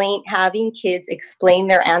having kids explain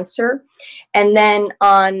their answer. And then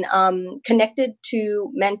on connected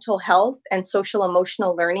to mental health and social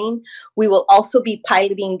emotional learning, we will also be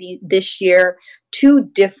piloting this year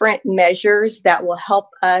 2 different measures that will help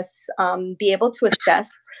us be able to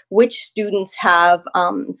assess which students have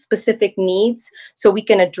specific needs so we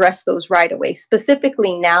can address those right away.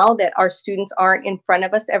 Specifically now that our students aren't in front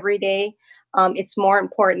of us every day, it's more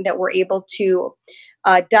important that we're able to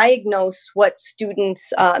diagnose what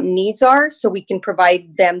students' needs are so we can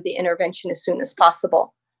provide them the intervention as soon as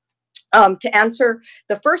possible. To answer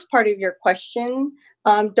the first part of your question,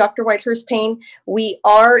 Dr. Whitehurst-Payne, we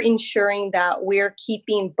are ensuring that we're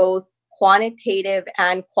keeping both quantitative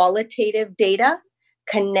and qualitative data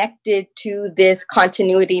connected to this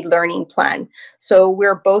continuity learning plan. So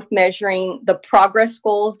we're both measuring the progress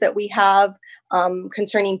goals that we have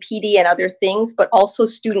concerning PD and other things, but also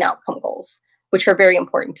student outcome goals, which are very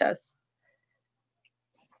important to us.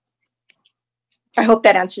 I hope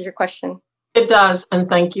that answers your question. It does, and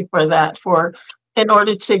thank you for that. In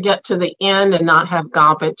order to get to the end and not have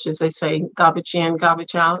garbage, as they say, garbage in,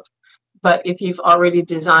 garbage out. But if you've already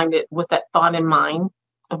designed it with that thought in mind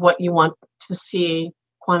of what you want to see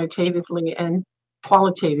quantitatively and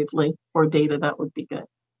qualitatively for data, that would be good.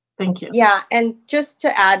 Thank you. Yeah, and just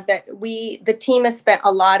to add that the team has spent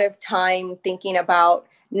a lot of time thinking about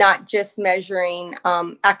not just measuring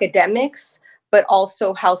academics, but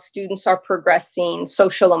also how students are progressing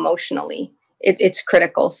social emotionally. It's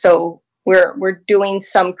critical. So we're doing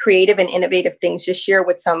some creative and innovative things this year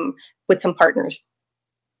with some partners.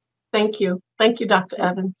 Thank you. Thank you, Dr.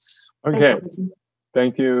 Evans. Okay.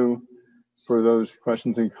 Thank you for those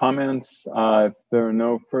questions and comments. If there are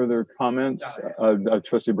no further comments,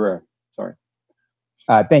 Trustee Barrera, sorry.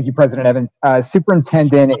 Thank you, President Evans.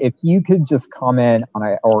 Superintendent, if you could just comment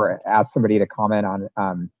on or ask somebody to comment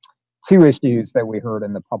on 2 issues that we heard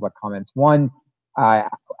in the public comments. One,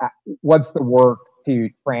 what's the work to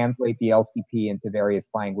translate the LCP into various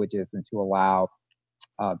languages and to allow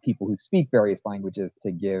people who speak various languages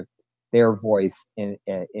to give their voice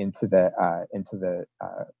into the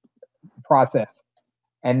process?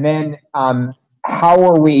 And then how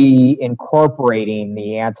are we incorporating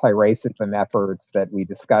the anti-racism efforts that we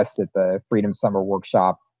discussed at the Freedom Summer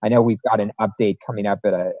Workshop? I know we've got an update coming up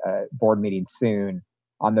at a board meeting soon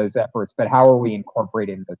on those efforts, but how are we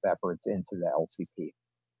incorporating those efforts into the LCP?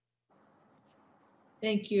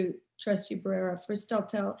 Thank you, Trustee Barrera. First, I'll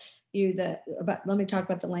tell you let me talk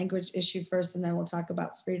about the language issue first, and then we'll talk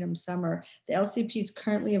about Freedom Summer. The LCP is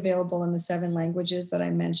currently available in the 7 languages that I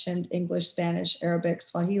mentioned: English, Spanish, Arabic,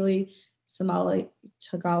 Swahili, Somali,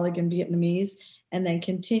 Tagalog, and Vietnamese. And then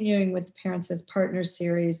continuing with the Parents as Partners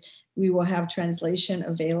series, we will have translation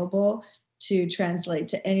available to translate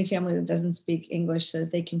to any family that doesn't speak English so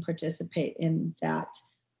that they can participate in that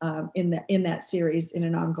in that series in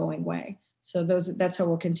an ongoing way. So that's how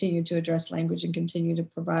we'll continue to address language and continue to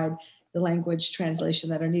provide the language translation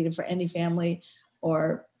that are needed for any family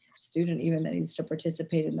or student even that needs to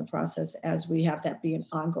participate in the process as we have that being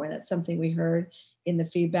ongoing. That's something we heard in the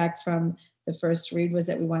feedback from the first read, was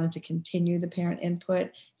that we wanted to continue the parent input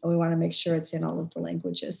and we want to make sure it's in all of the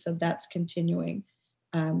languages. So that's continuing,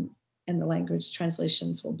 and the language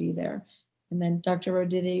translations will be there. And then Dr.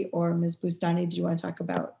 Roditi or Ms. Bustani, do you want to talk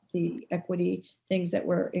about the equity things that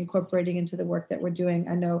we're incorporating into the work that we're doing?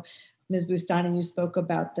 I know, Ms. Bustani, you spoke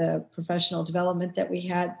about the professional development that we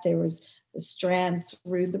had. There was a strand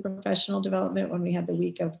through the professional development when we had the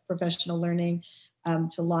week of professional learning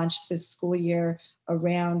to launch this school year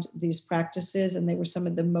around these practices. And they were some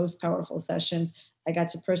of the most powerful sessions. I got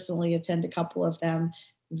to personally attend a couple of them.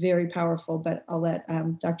 Very powerful, but I'll let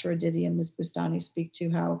Dr. Roditi and Ms. Bustani speak to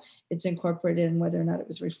how it's incorporated and whether or not it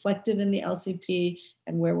was reflected in the LCP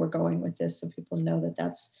and where we're going with this, so people know that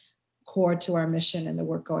that's core to our mission and the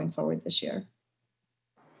work going forward this year.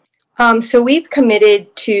 So we've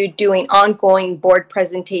committed to doing ongoing board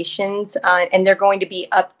presentations, and they're going to be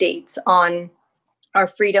updates on our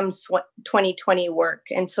Freedom 2020 work.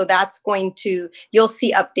 And so that's going to, you'll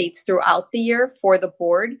see updates throughout the year for the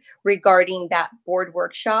board regarding that board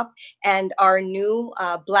workshop and our new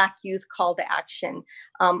Black Youth Call to Action.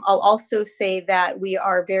 I'll also say that we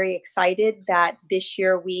are very excited that this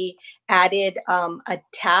year we added a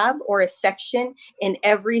tab or a section in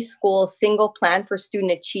every school's single plan for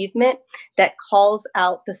student achievement that calls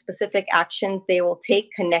out the specific actions they will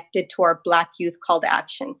take connected to our Black Youth Call to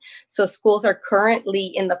Action. So schools are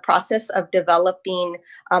currently in the process of developing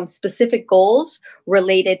specific goals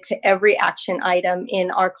related to every action item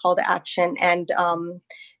in our call to action. And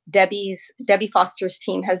Debbie Foster's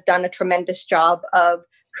team has done a tremendous job of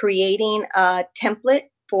creating a template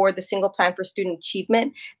for the single plan for student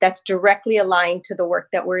achievement that's directly aligned to the work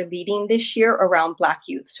that we're leading this year around Black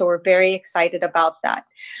youth. So we're very excited about that.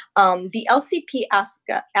 The LCP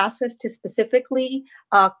asked us to specifically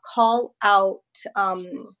call out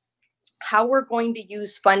how we're going to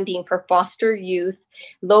use funding for foster youth,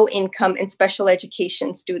 low income, and special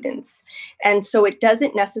education students. And so it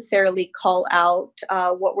doesn't necessarily call out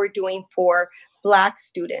what we're doing for Black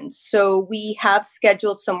students. So we have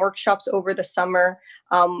scheduled some workshops over the summer.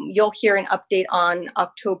 You'll hear an update on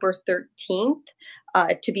October 13th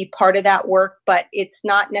to be part of that work, but it's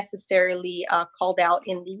not necessarily called out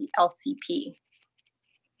in the LCP.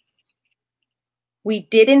 We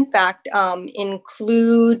did, in fact,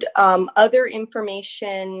 include other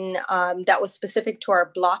information that was specific to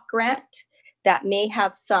our block grant that may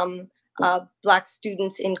have some Black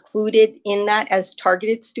students included in that as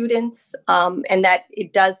targeted students, and that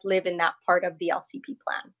it does live in that part of the LCP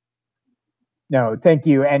plan. No, thank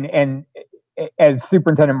you. And as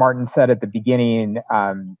Superintendent Martin said at the beginning,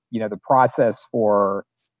 the process for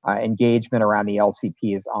engagement around the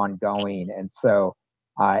LCP is ongoing. And so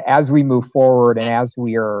as we move forward and as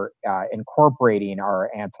we are incorporating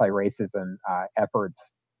our anti-racism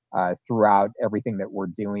efforts throughout everything that we're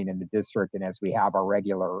doing in the district, and as we have our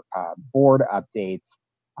regular board updates,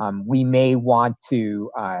 we may want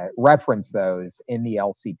to reference those in the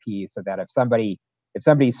LCP so that if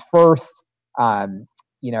somebody's first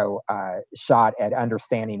shot at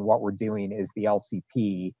understanding what we're doing is the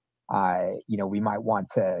LCP, we might want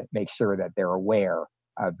to make sure that they're aware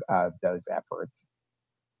of those efforts.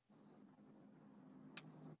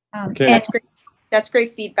 Okay. That's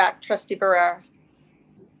great feedback, Trustee Barrera.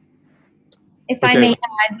 If I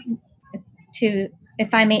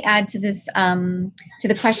may add to this, to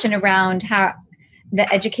the question around how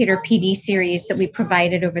the educator PD series that we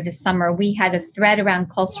provided over the summer, we had a thread around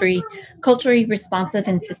culturally responsive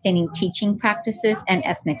and sustaining teaching practices and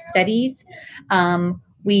ethnic studies.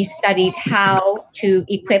 We studied how to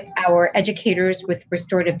equip our educators with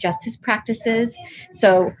restorative justice practices.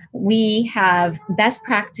 So we have best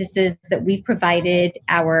practices that we've provided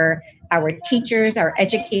our teachers, our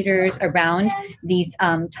educators around these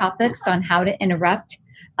topics on how to interrupt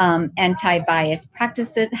anti-bias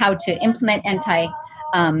practices, how to implement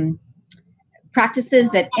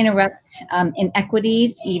practices that interrupt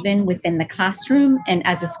inequities even within the classroom and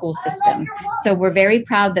as a school system. So we're very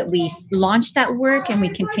proud that we launched that work, and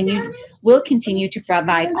will continue to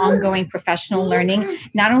provide ongoing professional learning,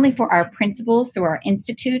 not only for our principals through our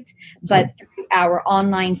institutes, but through our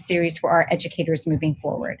online series for our educators moving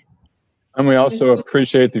forward. And we also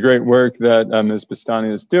appreciate the great work that Ms.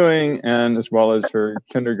 Bastani is doing, and as well as her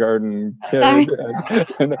kindergarten kid.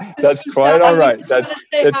 And that's quite all right.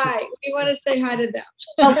 We want to say hi to them.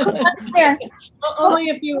 Only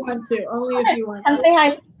if you want to. Only if you want to. Come say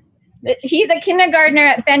hi. He's a kindergartner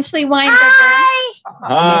at Benchley Weinberger.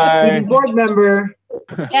 Hi. Board member.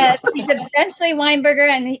 Yes, he's a Benchley Weinberger,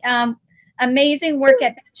 and amazing work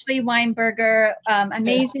at Benchley Weinberger,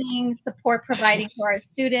 amazing support providing for our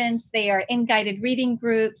students. They are in guided reading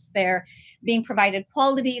groups. They're being provided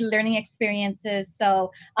quality learning experiences.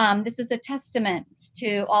 So this is a testament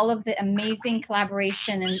to all of the amazing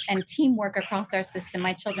collaboration and teamwork across our system.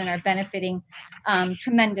 My children are benefiting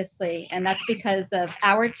tremendously, and that's because of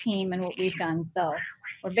our team and what we've done. So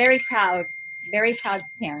we're very proud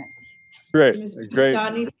parents. Great. Ms. Great.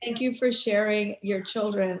 Bastani, thank you for sharing your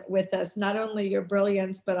children with us, not only your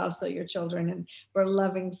brilliance, but also your children. And we're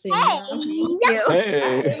loving seeing them.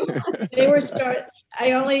 Hey. They were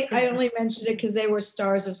I only mentioned it because they were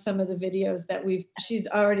stars of some of the videos that she's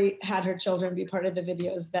already had her children be part of the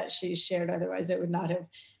videos that she shared. Otherwise, I would not have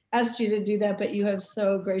asked you to do that, but you have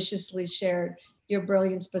so graciously shared your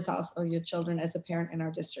brilliance, but also your children as a parent in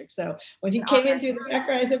our district. So when he came in through the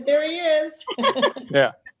background, I said, there he is.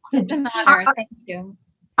 Yeah. It's an honor. Thank you.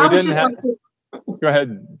 Go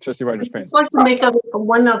ahead, Trustee Whitehurst-Payne. I'd just like to make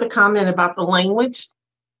one other comment about the language.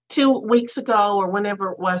 2 weeks ago, or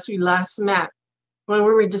whenever it was we last met, when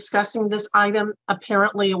we were discussing this item,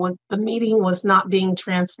 apparently when the meeting was not being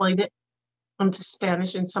translated into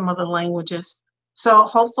Spanish and some other languages. So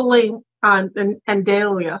hopefully, and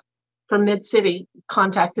Delia from Mid-City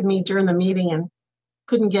contacted me during the meeting and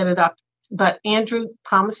couldn't get it up. But Andrew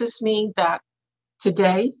promises me that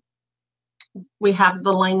today we have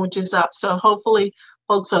the languages up. So hopefully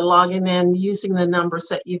folks are logging in using the numbers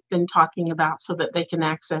that you've been talking about so that they can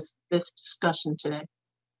access this discussion today.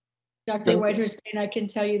 Dr. Whitehurst-Payne, I can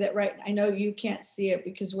tell you that I know you can't see it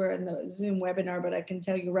because we're in the Zoom webinar, but I can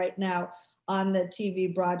tell you right now on the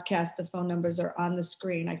TV broadcast, the phone numbers are on the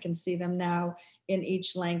screen. I can see them now in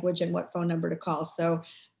each language and what phone number to call. So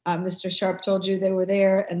Mr. Sharp told you they were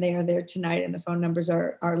there, and they are there tonight, and the phone numbers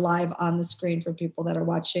are live on the screen for people that are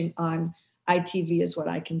watching on ITV is what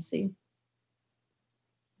I can see.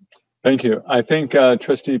 Thank you. I think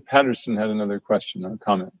Trustee Patterson had another question or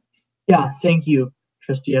comment. Yeah, thank you,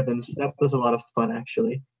 Trustee Evans. That was a lot of fun,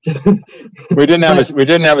 actually. we didn't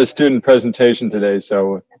have a student presentation today,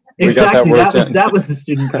 so we got that was the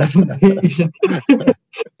student presentation.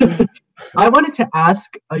 I wanted to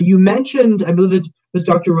ask. You mentioned, I believe it was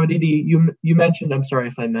Dr. Roditi. You mentioned. I'm sorry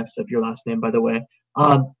if I messed up your last name, by the way.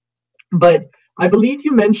 But I believe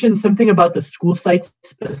you mentioned something about the school sites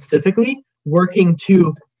specifically working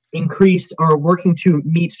to increase or working to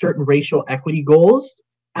meet certain racial equity goals.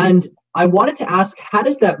 And I wanted to ask, how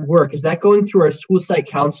does that work? Is that going through our school site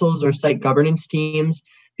councils or site governance teams?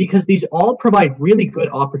 Because these all provide really good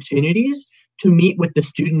opportunities to meet with the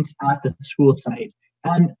students at the school site.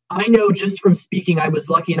 And I know just from speaking, I was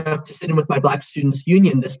lucky enough to sit in with my Black Students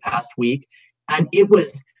Union this past week, and it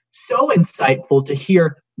was so insightful to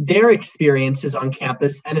hear their experiences on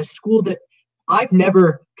campus and a school that I've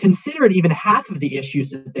never considered even half of the issues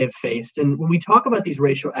that they've faced. And when we talk about these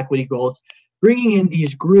racial equity goals, bringing in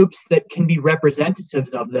these groups that can be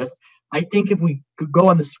representatives of this, I think if we could go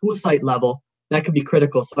on the school site level, that could be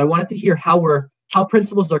critical. So I wanted to hear how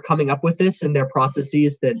principals are coming up with this and their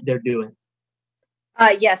processes that they're doing.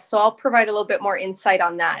 Yes, so I'll provide a little bit more insight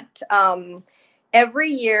on that. Every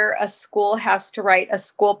year, a school has to write a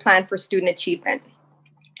school plan for student achievement.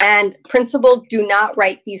 And principals do not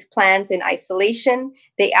write these plans in isolation.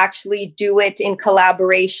 They actually do it in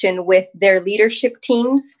collaboration with their leadership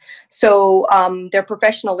teams. So their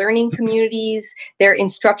professional learning communities, their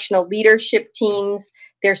instructional leadership teams,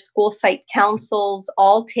 their school site councils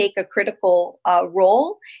all take a critical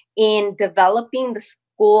role in developing the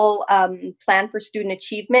school plan for student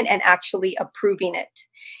achievement and actually approving it.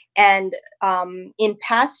 And in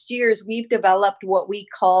past years, we've developed what we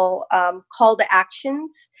call call to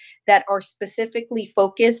actions that are specifically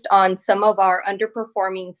focused on some of our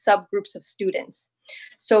underperforming subgroups of students.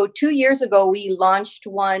 So 2 years ago, we launched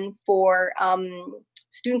one for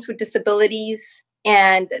students with disabilities.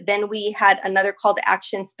 And then we had another call to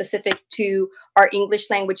action specific to our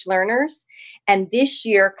English language learners. And this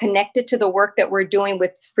year, connected to the work that we're doing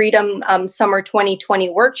with Freedom Summer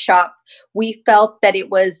 2020 workshop, we felt that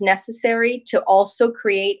it was necessary to also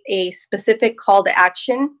create a specific call to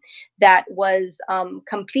action that was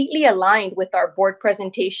completely aligned with our board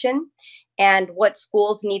presentation and what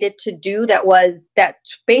schools needed to do. That's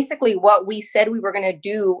basically what we said we were going to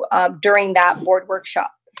do during that board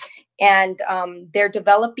workshop. And they're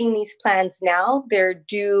developing these plans now. They're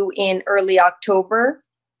due in early October,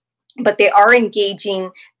 but they are engaging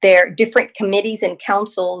their different committees and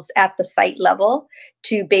councils at the site level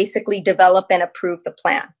to basically develop and approve the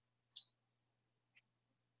plan.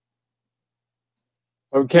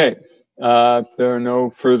 Okay, if there are no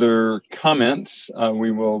further comments, we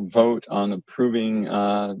will vote on approving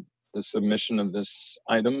the submission of this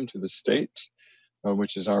item to the state,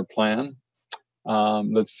 which is our plan.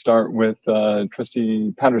 Let's start with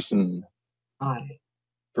Trustee Patterson. Aye.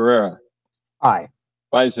 Barrera. Aye.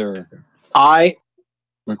 Weiser. Aye.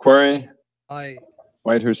 McQuarrie. Aye.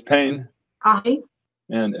 Whitehurst-Payne. Aye.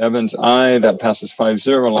 And Evans, aye. That passes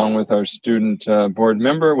 5-0 along with our student board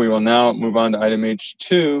member. We will now move on to item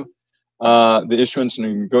H2, the issuance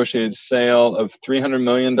and negotiated sale of $300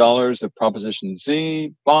 million of Proposition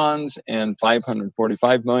Z bonds and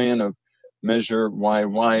 $545 million of Measure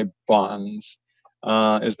YY bonds.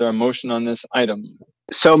 Is there a motion on this item?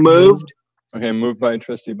 So moved. Okay, moved by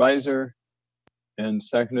Trustee Weiser and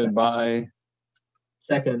seconded by?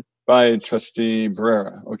 Second. By Trustee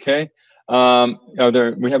Barrera. Okay.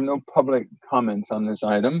 We have no public comments on this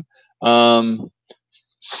item.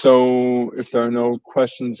 So if there are no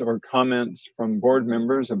questions or comments from board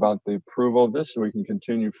members about the approval of this, we can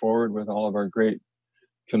continue forward with all of our great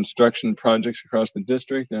construction projects across the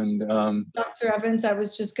district. And Dr. Evans, I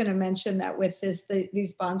was just going to mention that with this,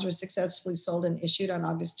 these bonds were successfully sold and issued on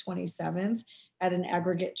August 27th at an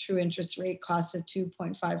aggregate true interest rate cost of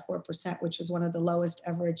 2.54%, which was one of the lowest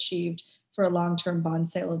ever achieved for a long-term bond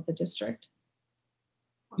sale of the district.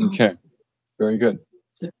 Okay, very good.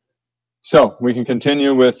 So we can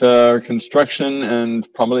continue with construction, and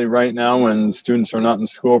probably right now when students are not in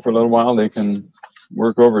school for a little while, they can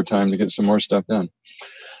work overtime to get some more stuff done.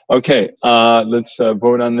 Okay, let's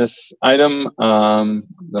vote on this item.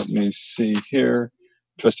 Let me see here.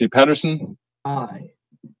 Trustee Patterson? Aye.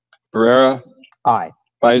 Barrera? Aye.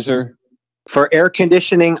 Beiser? For air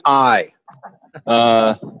conditioning, aye.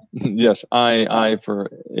 Yes, aye for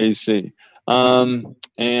AC.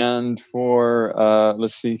 And for,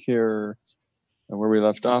 let's see here, where we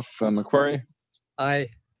left off, McQuarrie? Aye.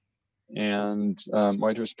 And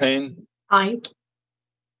Whitehurst Payne? Aye.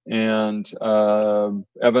 And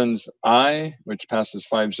Evans, aye, which passes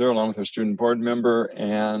 5-0 along with our student board member.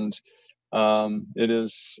 And it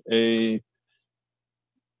is an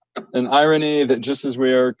irony that just as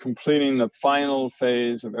we are completing the final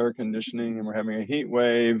phase of air conditioning and we're having a heat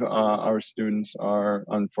wave, our students are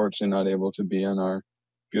unfortunately not able to be in our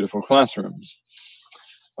beautiful classrooms.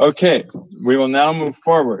 Okay, we will now move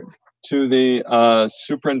forward to the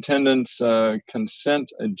superintendent's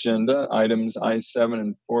consent agenda. Items I-7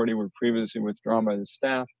 and 40 were previously withdrawn by the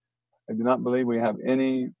staff. I do not believe we have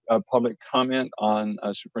any public comment on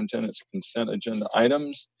superintendent's consent agenda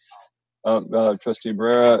items. Trustee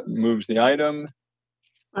Barrera moves the item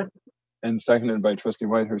and seconded by Trustee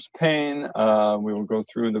Whitehurst Payne. We will go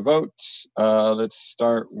through the votes. Let's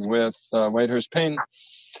start with Whitehurst Payne.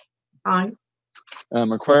 Aye.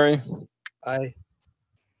 McQuarrie? Aye.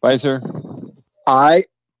 Beiser? Aye.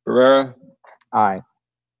 Barrera? Aye.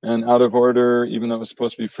 And out of order, even though it was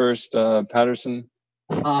supposed to be first, Patterson?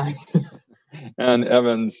 Aye. And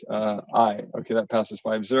Evans, aye. Okay, that passes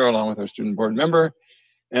 5-0 along with our student board member.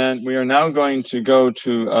 And we are now going to go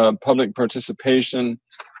to public participation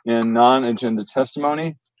in non-agenda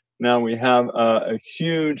testimony. Now we have a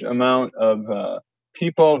huge amount of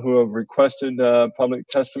people who have requested public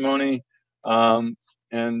testimony.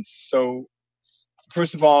 And so,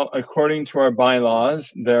 first of all, according to our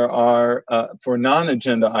bylaws, there are, for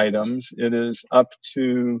non-agenda items, it is up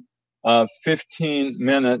to 15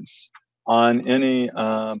 minutes on any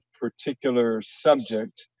particular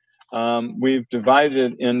subject. We've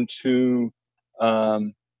divided into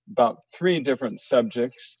about 3 different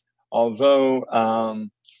subjects, although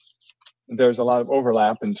there's a lot of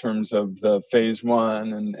overlap in terms of the phase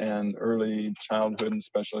 1 and early childhood and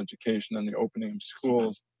special education and the opening of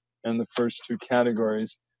schools and the first 2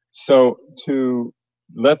 categories. So to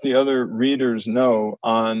let the other readers know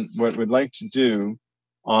on what we'd like to do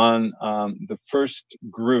on the first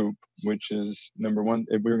group, which is number 1,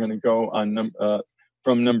 we're going to go on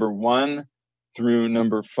from number 1 through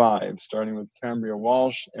number 5, starting with Cambria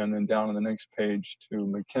Walsh and then down on the next page to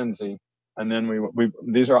Mackenzie. And then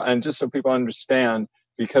these are, and just so people understand,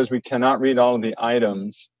 because we cannot read all of the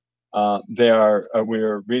items, we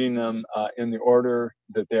are reading them in the order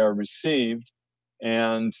that they are received.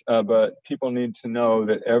 And but people need to know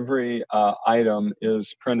that every item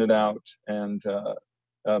is printed out and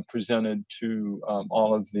presented to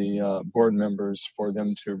all of the board members for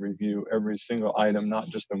them to review every single item, not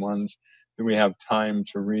just the ones that we have time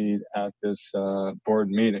to read at this board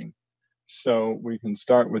meeting. So we can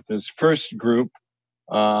start with this first group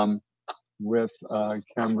with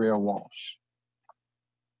Cambria Walsh.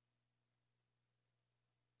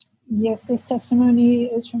 Yes, this testimony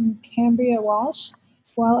is from Cambria Walsh.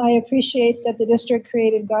 While I appreciate that the district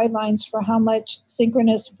created guidelines for how much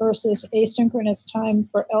synchronous versus asynchronous time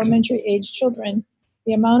for elementary age children,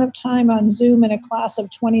 the amount of time on Zoom in a class of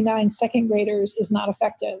 29 second graders is not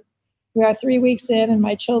effective. We are 3 weeks in and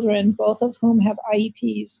my children, both of whom have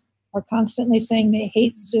IEPs, are constantly saying they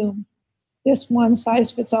hate Zoom. This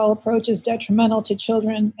one-size-fits-all approach is detrimental to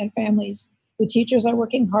children and families. The teachers are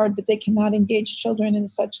working hard, but they cannot engage children in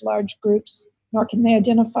such large groups, nor can they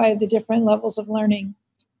identify the different levels of learning.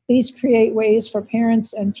 These create ways for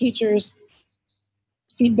parents and teachers'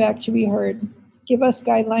 feedback to be heard. Give us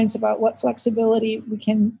guidelines about what flexibility we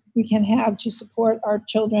can have to support our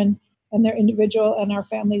children and their individual and our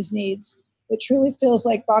families' needs. It truly feels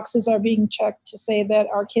like boxes are being checked to say that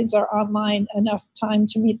our kids are online enough time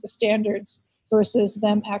to meet the standards versus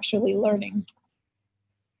them actually learning.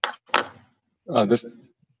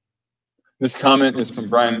 This comment is from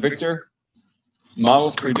Brian Victor.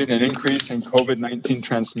 Models predict an increase in COVID-19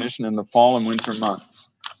 transmission in the fall and winter months.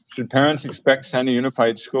 Should parents expect Sandy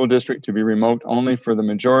Unified School District to be remote only for the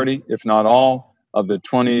majority, if not all, of the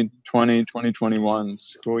 2020-2021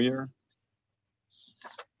 school year.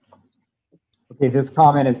 Okay, this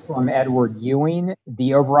comment is from Edward Ewing.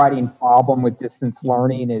 The overriding problem with distance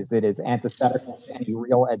learning is it is antithetical to any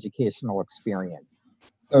real educational experience.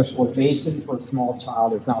 Socialization for a small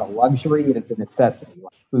child is not a luxury, it is a necessity,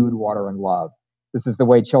 like food, water, and love. This is the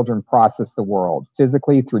way children process the world,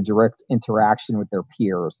 physically through direct interaction with their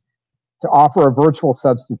peers. To offer a virtual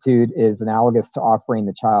substitute is analogous to offering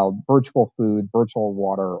the child virtual food, virtual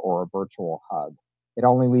water, or a virtual hug. It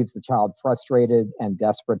only leaves the child frustrated and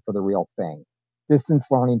desperate for the real thing. Distance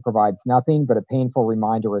learning provides nothing but a painful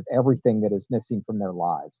reminder of everything that is missing from their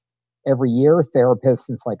lives. Every year, therapists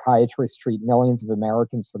and psychiatrists treat millions of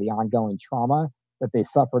Americans for the ongoing trauma that they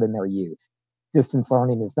suffered in their youth. Distance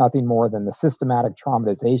learning is nothing more than the systematic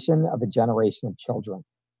traumatization of a generation of children.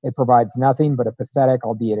 It provides nothing but a pathetic,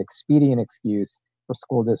 albeit expedient, excuse for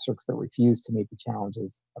school districts that refuse to meet the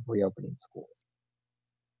challenges of reopening schools.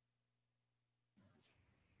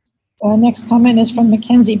 Next comment is from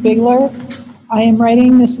Mackenzie Bigler. I am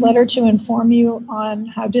writing this letter to inform you on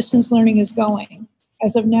how distance learning is going.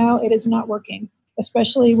 As of now, it is not working,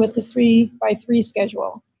 especially with the 3-by-3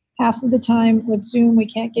 schedule. Half of the time with Zoom, we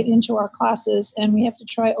can't get into our classes and we have to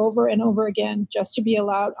try over and over again just to be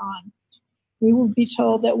allowed on. We will be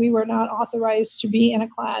told that we were not authorized to be in a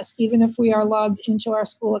class, even if we are logged into our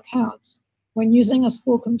school accounts. When using a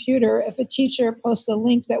school computer, if a teacher posts a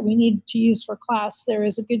link that we need to use for class, there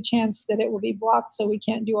is a good chance that it will be blocked so we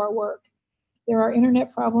can't do our work. There are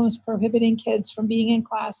internet problems prohibiting kids from being in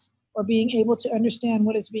class or being able to understand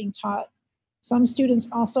what is being taught. Some students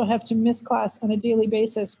also have to miss class on a daily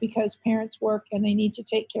basis because parents work and they need to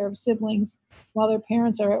take care of siblings while their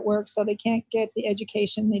parents are at work, so they can't get the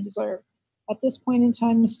education they deserve. At this point in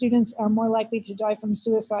time, students are more likely to die from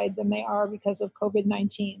suicide than they are because of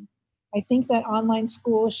COVID-19. I think that online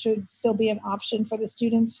school should still be an option for the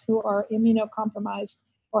students who are immunocompromised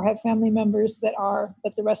or have family members that are,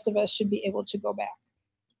 but the rest of us should be able to go back.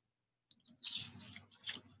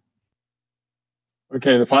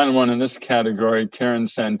 Okay, the final one in this category, Karen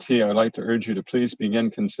Santia. I'd like to urge you to please begin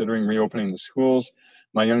considering reopening the schools.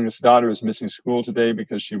 My youngest daughter is missing school today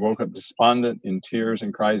because she woke up despondent, in tears,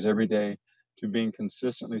 and cries every day to being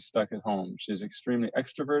consistently stuck at home. She is extremely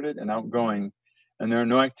extroverted and outgoing, and there are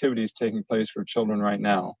no activities taking place for children right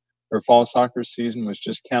now. Her fall soccer season was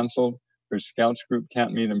just canceled. Her Scouts group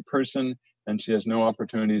can't meet in person, and she has no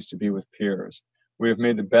opportunities to be with peers. We have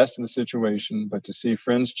made the best of the situation, but to see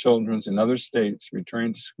friends' children in other states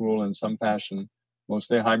returning to school in some fashion,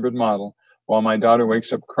 mostly a hybrid model, while my daughter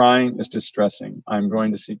wakes up crying is distressing. I'm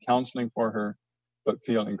going to seek counseling for her, but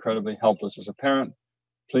feel incredibly helpless as a parent.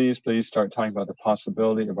 Please start talking about the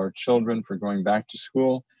possibility of our children for going back to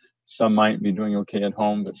school. Some might be doing okay at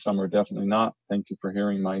home, but some are definitely not. Thank you for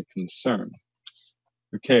hearing my concern.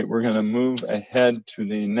 Okay, we're going to move ahead to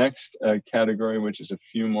the next category, which is a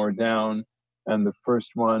few more down. And the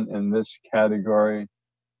first one in this category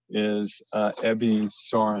is Ebby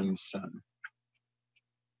Sorensen.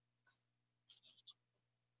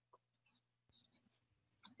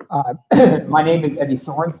 My name is Eddie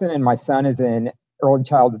Sorensen, and my son is in early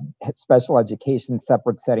childhood special education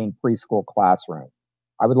separate setting preschool classroom.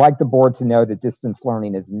 I would like the board to know that distance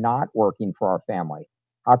learning is not working for our family.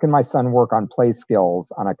 How can my son work on play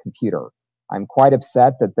skills on a computer? I'm quite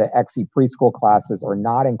upset that the XE preschool classes are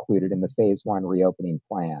not included in the phase 1 reopening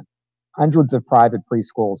plan. Hundreds of private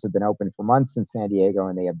preschools have been open for months in San Diego,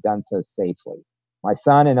 and they have done so safely. My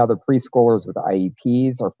son and other preschoolers with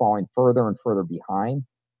IEPs are falling further and further behind.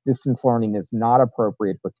 Distance learning is not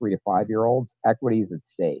appropriate for 3 to 5-year-olds. Equity is at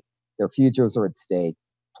stake. Their futures are at stake.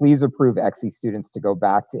 Please approve XE students to go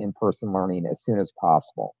back to in-person learning as soon as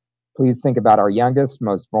possible. Please think about our youngest,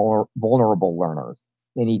 most vulnerable learners.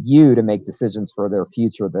 They need you to make decisions for their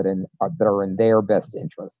future that are in their best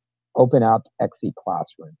interest. Open up XE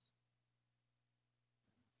classrooms.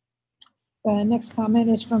 The next comment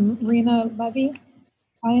is from Rena Levy.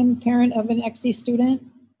 I am a parent of an XE student.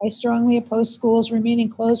 I strongly oppose schools remaining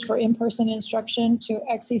closed for in-person instruction to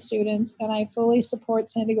XE students, and I fully support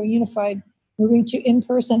San Diego Unified moving to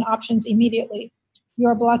in-person options immediately. You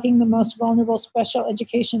are blocking the most vulnerable special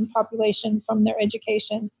education population from their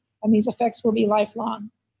education, and these effects will be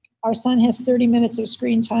lifelong. Our son has 30 minutes of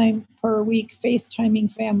screen time per week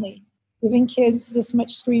FaceTiming family. Giving kids this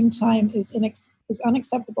much screen time is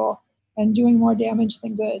unacceptable and doing more damage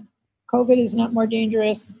than good. COVID is not more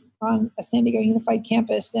dangerous on a San Diego Unified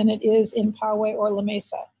campus than it is in Poway or La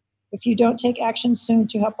Mesa. If you don't take action soon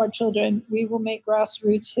to help our children, we will make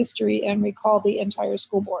grassroots history and recall the entire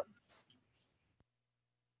school board.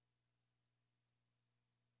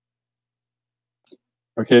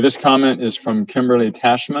 Okay, this comment is from Kimberly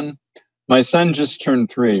Tashman. My son just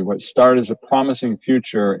turned 3. What started as a promising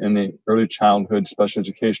future in the early childhood special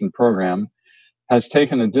education program has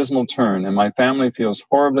taken a dismal turn, and my family feels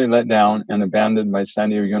horribly let down and abandoned by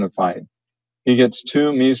San Diego Unified. He gets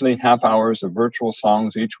 2 measly half hours of virtual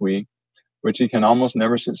songs each week, which he can almost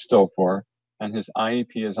never sit still for, and his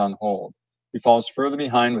IEP is on hold. He falls further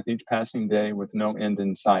behind with each passing day with no end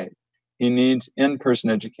in sight. He needs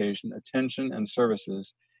in-person education, attention, and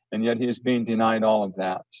services, and yet he is being denied all of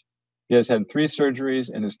that. He has had 3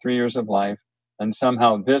 surgeries in his 3 years of life, and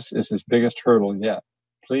somehow this is his biggest hurdle yet.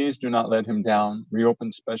 Please do not let him down.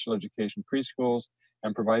 Reopen special education preschools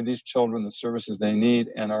and provide these children the services they need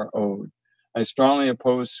and are owed. I strongly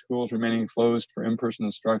oppose schools remaining closed for in-person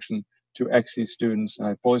instruction to XC students, and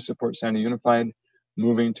I fully support San Diego Unified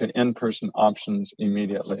moving to in-person options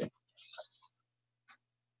immediately.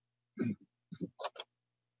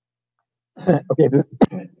 Okay,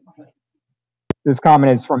 this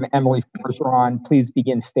comment is from Emily Forgeron. Please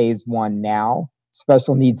begin phase 1 now.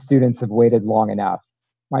 Special needs students have waited long enough.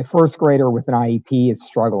 My first grader with an IEP is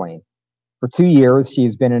struggling. For 2 years, she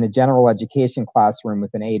has been in a general education classroom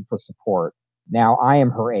with an aide for support. Now I am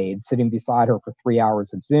her aide, sitting beside her for 3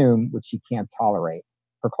 hours of Zoom, which she can't tolerate.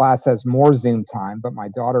 Her class has more Zoom time, but my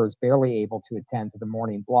daughter is barely able to attend to the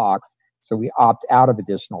morning blocks, so we opt out of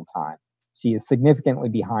additional time. She is significantly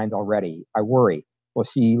behind already. I worry. Will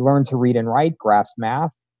she learn to read and write, grasp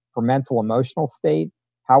math? Her mental emotional state?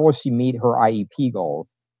 How will she meet her IEP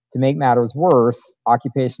goals? To make matters worse,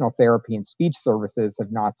 occupational therapy and speech services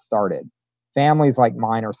have not started. Families like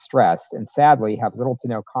mine are stressed and sadly have little to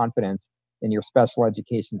no confidence in your special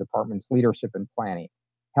education department's leadership and planning.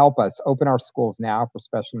 Help us open our schools now for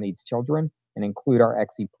special needs children and include our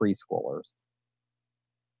XE preschoolers.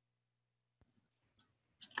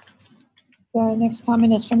 The next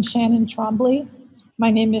comment is from Shannon Trombley.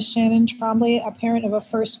 My name is Shannon Trombley, a parent of a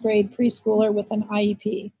first grade preschooler with an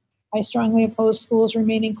IEP. I strongly oppose schools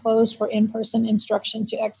remaining closed for in-person instruction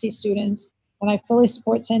to XE students, and I fully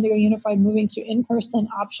support San Diego Unified moving to in-person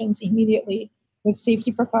options immediately with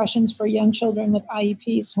safety precautions for young children with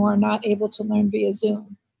IEPs who are not able to learn via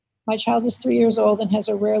Zoom. My child is 3 years old and has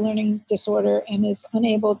a rare learning disorder and is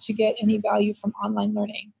unable to get any value from online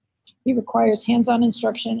learning. He requires hands-on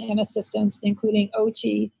instruction and assistance, including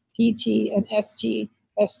OT, PT, and ST,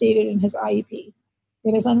 as stated in his IEP.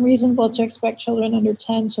 It is unreasonable to expect children under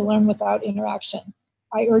 10 to learn without interaction.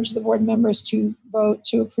 I urge the board members to vote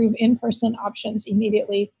to approve in-person options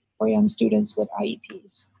immediately for young students with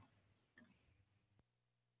IEPs.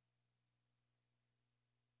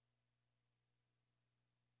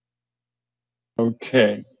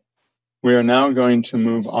 Okay, we are now going to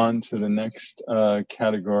move on to the next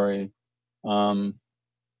category,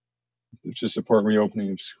 to support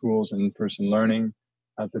reopening of schools and in-person learning.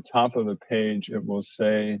 At the top of the page, it will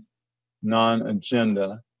say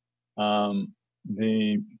non-agenda.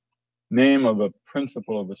 The name of a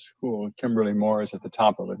principal of a school, Kimberly Moore, is at the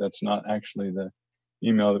top of it. That's not actually the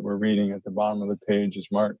email that we're reading. At the bottom of the page is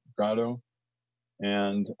Mark Grotto,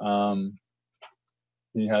 and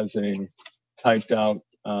he has a typed out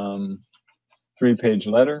 3-page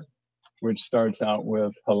letter, which starts out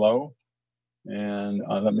with hello. And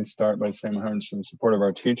let me start by saying we're in support of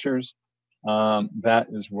our teachers. That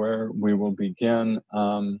is where we will begin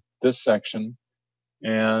this section.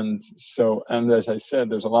 And so, and as I said,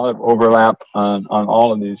 there's a lot of overlap on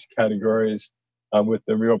all of these categories with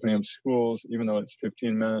the reopening of schools, even though it's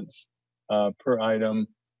 15 minutes per item.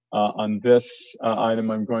 On this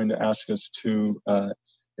item, I'm going to ask us to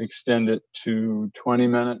extend it to 20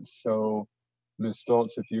 minutes. So Ms.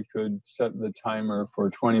 Stoltz, if you could set the timer for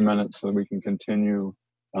 20 minutes so that we can continue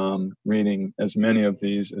reading as many of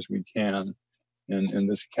these as we can in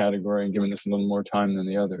this category and giving us a little more time than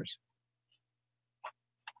the others.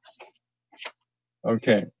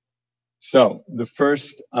 Okay, so the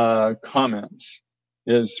first comments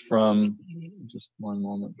is from, just one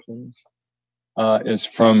moment please, is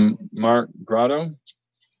from Mark Grotto.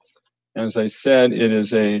 As I said, it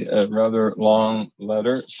is a rather long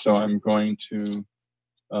letter, so I'm going to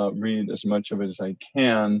read as much of it as I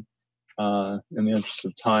can in the interest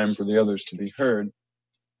of time for the others to be heard.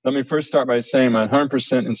 Let me first start by saying I'm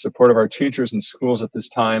 100% in support of our teachers and schools at this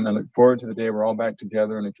time and look forward to the day we're all back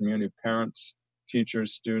together in a community of parents,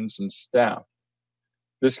 teachers, students, and staff.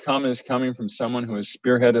 This comment is coming from someone who has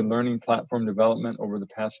spearheaded learning platform development over the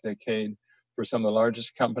past decade for some of the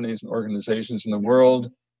largest companies and organizations in the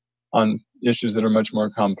world on issues that are much more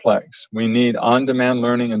complex. We need on-demand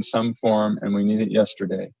learning in some form, and we need it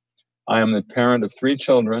yesterday. I am the parent of 3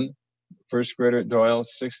 children, first grader at Doyle,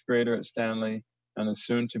 6th grader at Stanley, and a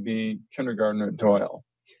soon-to-be kindergartner at Doyle.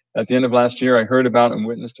 At the end of last year, I heard about and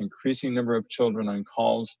witnessed an increasing number of children on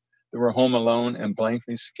calls that were home alone and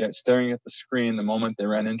blankly staring at the screen the moment they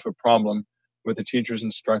ran into a problem with the teacher's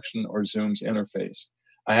instruction or Zoom's interface.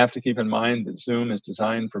 I have to keep in mind that Zoom is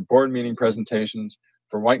designed for board meeting presentations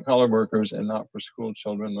for white-collar workers and not for school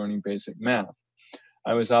children learning basic math.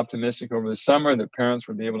 I was optimistic over the summer that parents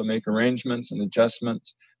would be able to make arrangements and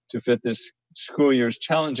adjustments to fit this school year's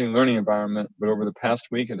challenging learning environment, but over the past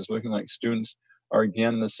week, it is looking like students are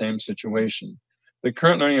again in the same situation. The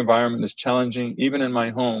current learning environment is challenging even in my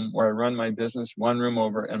home, where I run my business one room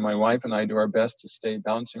over, and my wife and I do our best to stay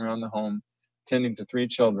bouncing around the home, tending to 3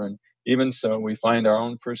 children. Even so, we find our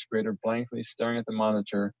own first grader blankly staring at the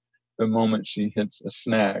monitor the moment she hits a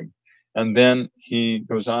snag. And then he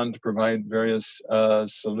goes on to provide various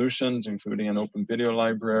solutions, including an open video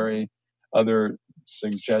library, other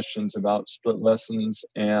suggestions about split lessons,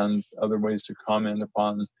 and other ways to comment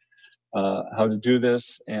upon how to do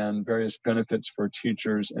this, and various benefits for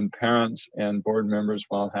teachers and parents, and board members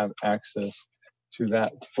will have access to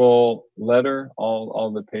that full letter,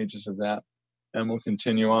 all the pages of that. And we'll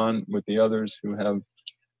continue on with the others who have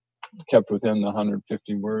kept within the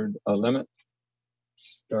 150-word limit,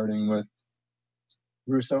 starting with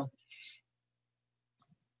Russo.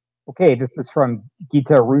 Okay, this is from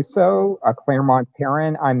Gita Russo, a Claremont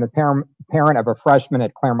parent. I'm the parent of a freshman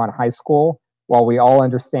at Claremont High School. While we all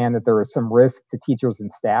understand that there is some risk to teachers and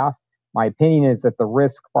staff, my opinion is that the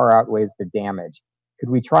risk far outweighs the damage. Could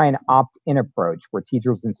we try an opt-in approach where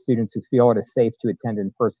teachers and students who feel it is safe to attend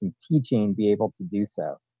in-person teaching be able to do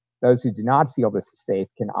so? Those who do not feel this is safe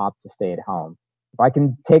can opt to stay at home. If I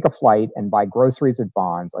can take a flight and buy groceries at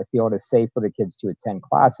Bonds, I feel it is safe for the kids to attend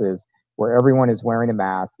classes where everyone is wearing a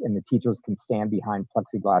mask and the teachers can stand behind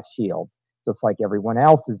plexiglass shields, just like everyone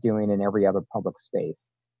else is doing in every other public space.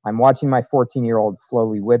 I'm watching my 14-year-old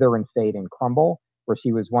slowly wither and fade and crumble, where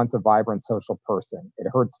she was once a vibrant social person. It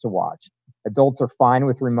hurts to watch. Adults are fine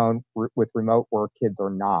with remote work, kids are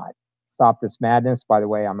not. Stop this madness. By the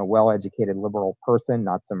way, I'm a well-educated liberal person,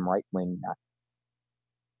 not some right-wing nut.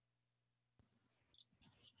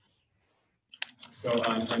 So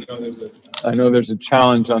I know there's a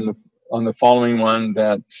challenge on the following one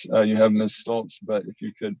that you have Ms. Stoltz, but if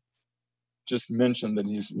you could just mention that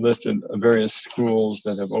he's listed various schools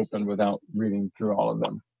that have opened without reading through all of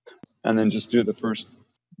them, and then just do the first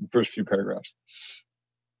few paragraphs.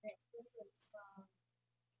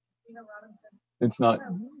 It's not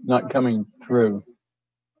coming through.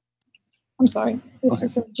 I'm sorry. This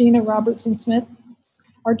is from Gina Robertson Smith.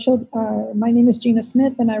 My name is Gina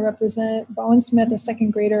Smith, and I represent Bowen Smith, a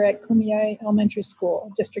second grader at Kumeyaay Elementary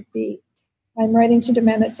School, District B. I'm writing to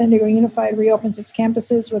demand that San Diego Unified reopens its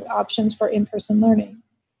campuses with options for in-person learning.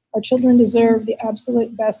 Our children deserve the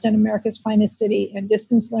absolute best in America's finest city, and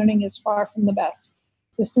distance learning is far from the best.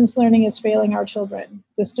 Distance learning is failing our children.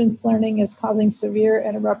 Distance learning is causing severe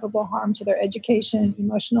and irreparable harm to their education,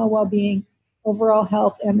 emotional well-being, overall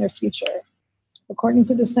health, and their future. According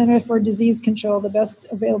to the Center for Disease Control, the best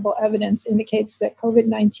available evidence indicates that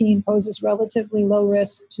COVID-19 poses relatively low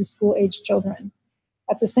risk to school-aged children.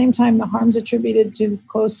 At the same time, the harms attributed to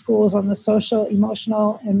closed schools on the social,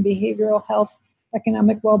 emotional, and behavioral health,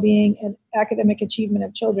 economic well-being, and academic achievement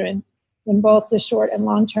of children in both the short and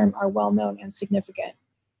long term are well known and significant.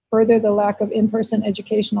 Further, the lack of in-person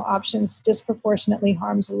educational options disproportionately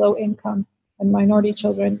harms low-income and minority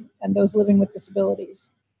children and those living with disabilities.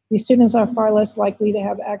 These students are far less likely to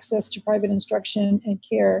have access to private instruction and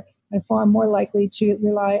care, and far more likely to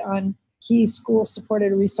rely on key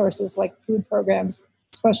school-supported resources like food programs,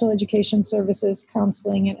 special education services,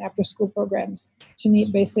 counseling, and after-school programs to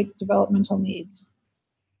meet basic developmental needs.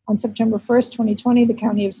 On September 1st, 2020, the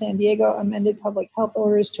County of San Diego amended public health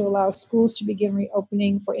orders to allow schools to begin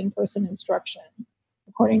reopening for in-person instruction.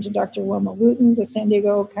 According to Dr. Wilma Wooten, the San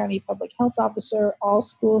Diego County Public Health Officer, all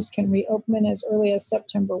schools can reopen as early as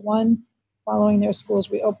September 1, following their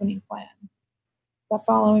school's reopening plan. The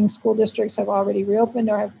following school districts have already reopened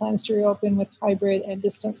or have plans to reopen with hybrid and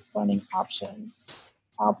distance learning options.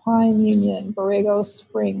 Alpine Union, Borrego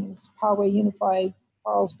Springs, Poway Unified,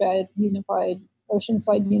 Carlsbad Unified,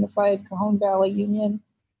 Oceanside Unified, Cajon Valley Union,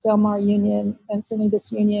 Del Mar Union,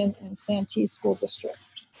 Encinitas Union, and Santee School District.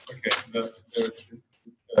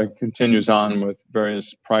 Okay, continues on with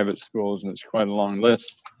various private schools, and it's quite a long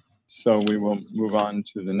list. So we will move on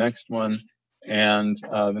to the next one. And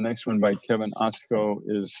the next one by Kevin Osco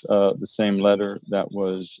is the same letter that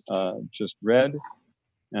was just read.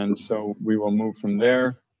 And so we will move from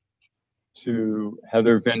there to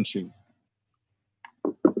Heather Vinci.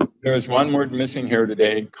 There is one word missing here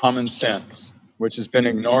today, common sense, which has been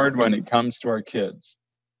ignored when it comes to our kids.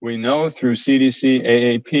 We know through CDC,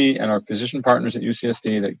 AAP, and our physician partners at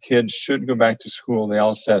UCSD that kids should go back to school. They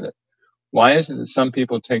all said it. Why is it that some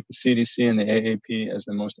people take the CDC and the AAP as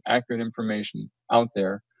the most accurate information out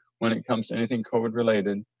there when it comes to anything COVID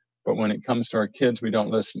related, but when it comes to our kids, we don't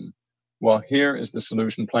listen? Well, here is the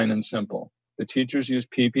solution, plain and simple. The teachers use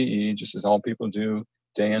PPE just as all people do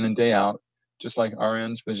day in and day out, just like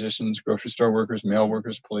RNs, physicians, grocery store workers, mail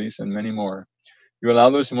workers, police, and many more. You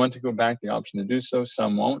allow those who want to go back the option to do so.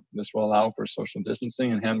 Some won't. This will allow for social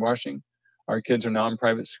distancing and hand washing. Our kids are now in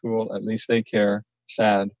private school. At least they care.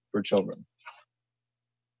 Sad for children.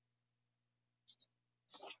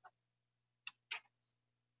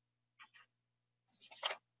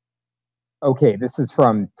 Okay, this is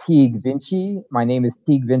from Teague Vinci. My name is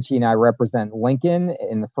Teague Vinci, and I represent Lincoln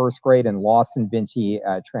in the first grade and Lawson Vinci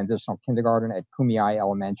Transitional Kindergarten at Kumeyaay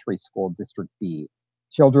Elementary School, District B.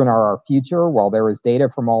 Children are our future. While there is data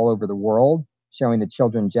from all over the world showing that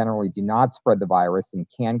children generally do not spread the virus and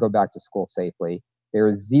can go back to school safely, there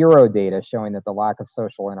is zero data showing that the lack of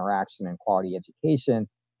social interaction and quality education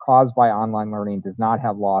caused by online learning does not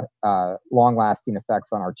have long-lasting effects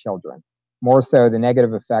on our children. More so, the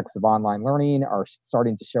negative effects of online learning are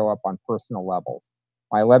starting to show up on personal levels.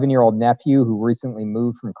 My 11-year-old nephew, who recently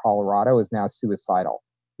moved from Colorado, is now suicidal.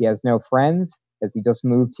 He has no friends, as he just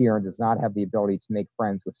moved here and does not have the ability to make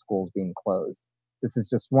friends with schools being closed. This is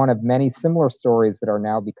just one of many similar stories that are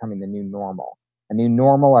now becoming the new normal. A new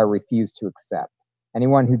normal I refuse to accept.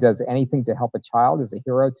 Anyone who does anything to help a child is a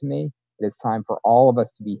hero to me. It is time for all of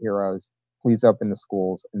us to be heroes. Please open the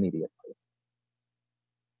schools immediately.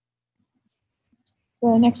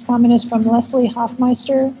 The next comment is from Leslie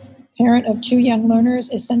Hoffmeister, parent of 2 young learners,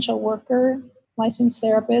 essential worker, licensed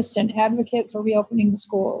therapist, and advocate for reopening the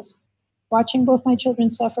schools. Watching both my children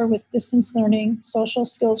suffer with distance learning, social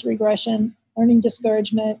skills regression, learning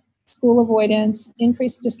discouragement, school avoidance,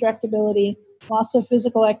 increased distractibility, loss of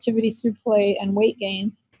physical activity through play, and weight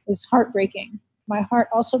gain is heartbreaking. My heart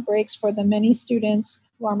also breaks for the many students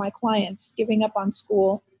who are my clients giving up on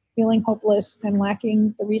school, feeling hopeless, and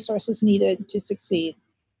lacking the resources needed to succeed.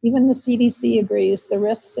 Even the CDC agrees the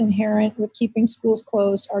risks inherent with keeping schools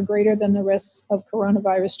closed are greater than the risks of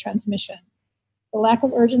coronavirus transmission. The lack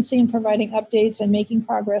of urgency in providing updates and making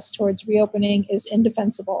progress towards reopening is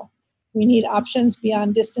indefensible. We need options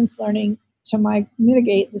beyond distance learning to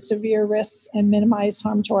mitigate the severe risks and minimize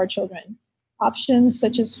harm to our children. Options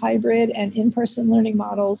such as hybrid and in-person learning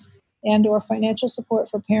models and/or financial support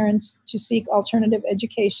for parents to seek alternative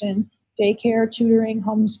education, daycare, tutoring,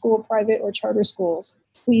 homeschool, private, or charter schools.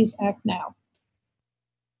 Please act now.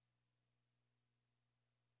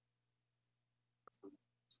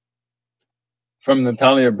 From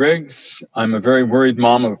Natalia Briggs, I'm a very worried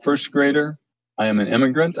mom of a first grader. I am an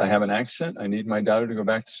immigrant. I have an accent. I need my daughter to go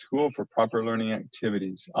back to school for proper learning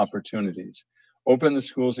activities, opportunities. Open the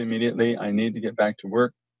schools immediately. I need to get back to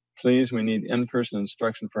work. Please, we need in-person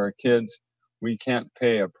instruction for our kids. We can't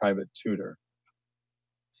pay a private tutor.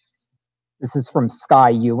 This is from Sky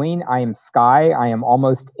Ewing. I am Sky. I am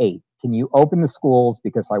almost 8. Can you open the schools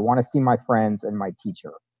because I want to see my friends and my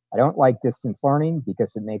teacher? I don't like distance learning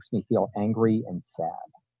because it makes me feel angry and sad.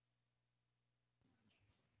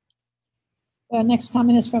 The next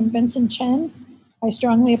comment is from Benson Chen. I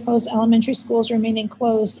strongly oppose elementary schools remaining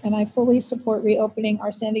closed, and I fully support reopening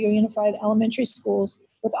our San Diego Unified Elementary Schools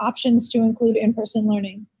with options to include in-person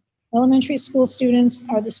learning. Elementary school students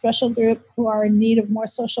are the special group who are in need of more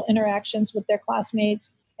social interactions with their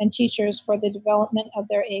classmates and teachers for the development of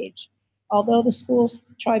their age. Although the schools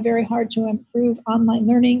try very hard to improve online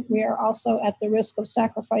learning, we are also at the risk of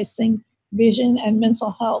sacrificing vision and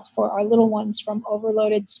mental health for our little ones from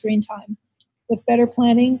overloaded screen time. With better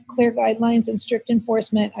planning, clear guidelines, and strict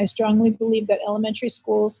enforcement, I strongly believe that elementary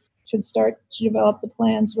schools should start to develop the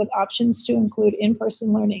plans with options to include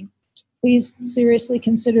in-person learning. Please seriously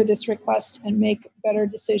consider this request and make better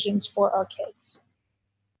decisions for our kids.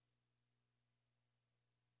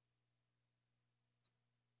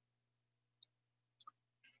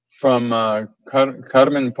 From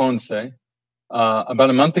Carmen Ponce. About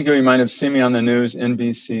a month ago, you might have seen me on the news,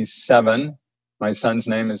 NBC 7. My son's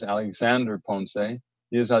name is Alexander Ponce.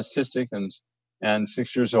 He is autistic and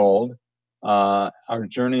 6 years old. Our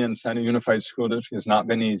journey in San Diego Unified School District has not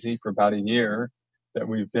been easy. For about a year that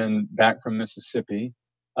we've been back from Mississippi.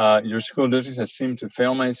 Your school district has seemed to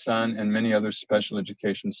fail my son and many other special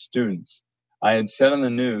education students. I had said on the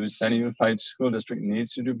news, San Diego Unified School District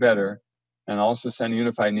needs to do better, and also San Diego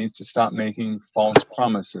Unified needs to stop making false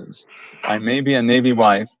promises. I may be a Navy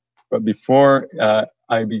wife, but before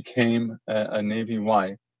I became a Navy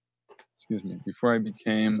wife, before I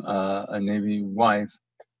became a Navy wife,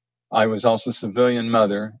 I was also a civilian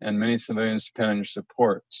mother, and many civilians depend on your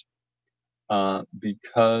support.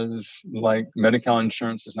 Because like medical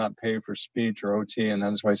insurance does not pay for speech or OT, and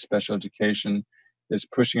that is why special education is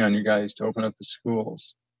pushing on you guys to open up the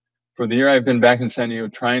schools. For the year I've been back in San Diego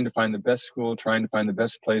trying to find the best school, trying to find the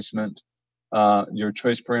best placement, your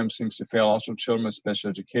choice program seems to fail also children with special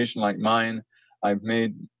education like mine. I've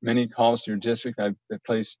made many calls to your district. I've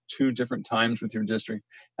placed 2 different times with your district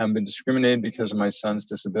and been discriminated because of my son's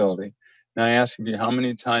disability. Now I ask of you how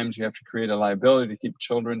many times you have to create a liability to keep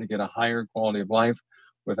children to get a higher quality of life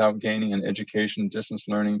without gaining an education. Distance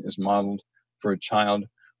learning is modeled for a child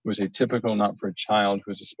who is atypical, not for a child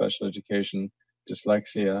who has a special education,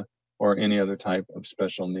 dyslexia, or any other type of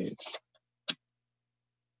special needs.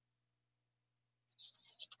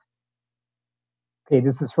 Okay,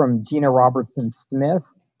 this is from Gina Robertson Smith.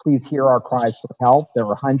 Please hear our cries for help. There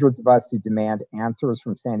are hundreds of us who demand answers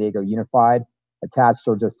from San Diego Unified. Attached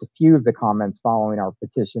are just a few of the comments following our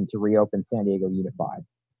petition to reopen San Diego Unified.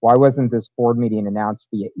 Why wasn't this board meeting announced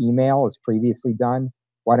via email as previously done?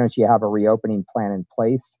 Why don't you have a reopening plan in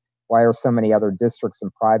place? Why are so many other districts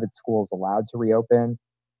and private schools allowed to reopen?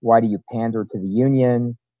 Why do you pander to the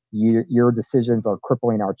union? Your decisions are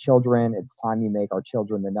crippling our children. It's time you make our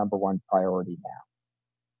children the #1 priority now.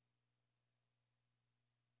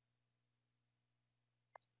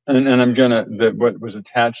 And I'm gonna, what was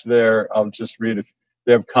attached there, I'll just read if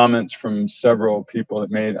they have comments from several people that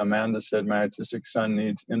made. Amanda said, my autistic son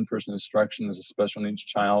needs in-person instruction as a special needs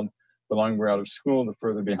child. The longer we're out of school, the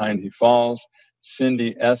further behind he falls.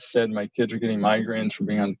 Cindy S said, my kids are getting migraines from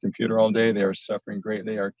being on the computer all day. They are suffering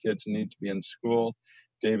greatly. Our kids need to be in school.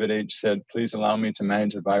 David H said, please allow me to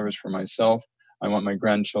manage the virus for myself. I want my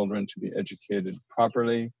grandchildren to be educated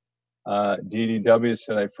properly. DDW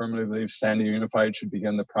said, I firmly believe San Diego Unified should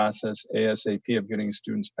begin the process ASAP of getting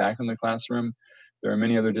students back in the classroom. There are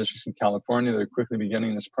many other districts in California that are quickly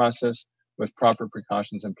beginning this process with proper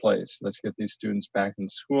precautions in place. Let's get these students back in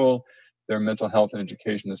school. Their mental health and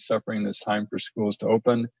education is suffering. It's time for schools to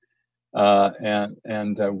open.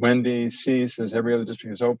 Wendy C says, every other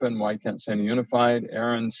district is open. Why can't San Diego Unified?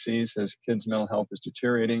 Aaron C says, kids' mental health is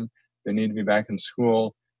deteriorating. They need to be back in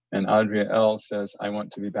school. And Adria L says, I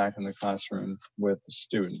want to be back in the classroom with the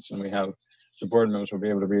students. And we have the board members will be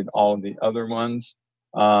able to read all of the other ones.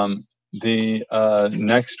 The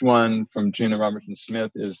next one from Gina Robertson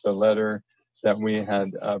Smith is the letter that we had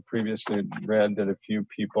previously read that a few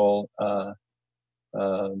people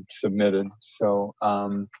submitted. So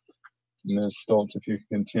Ms. Stoltz, if you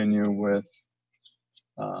can continue with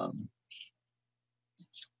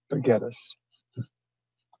Baguettis.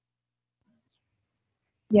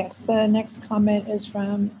 Yes, the next comment is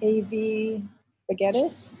from A.V.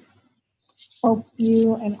 Baguettis. Hope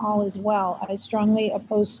you and all is well. I strongly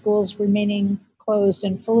oppose schools remaining closed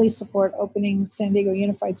and fully support opening San Diego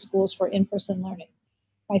Unified Schools for in-person learning.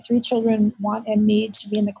 My 3 children want and need to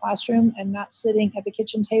be in the classroom and not sitting at the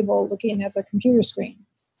kitchen table looking at their computer screen.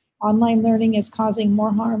 Online learning is causing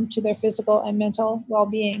more harm to their physical and mental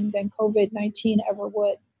well-being than COVID-19 ever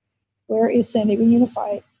would. Where is San Diego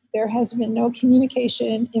Unified? There has been no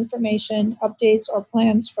communication, information, updates, or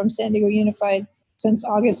plans from San Diego Unified since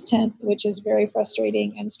August 10th, which is very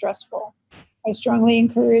frustrating and stressful. I strongly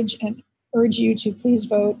encourage and urge you to please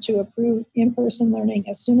vote to approve in-person learning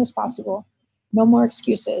as soon as possible. No more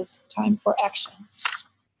excuses. Time for action.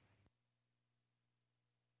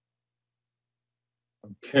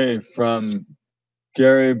 Okay, from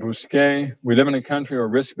Gary Bousquet, we live in a country where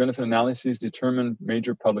risk-benefit analyses determine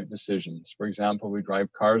major public decisions. For example, we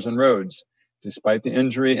drive cars on roads, despite the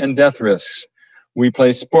injury and death risks. We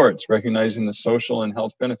play sports, recognizing the social and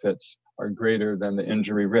health benefits are greater than the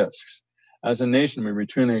injury risks. As a nation, we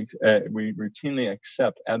routinely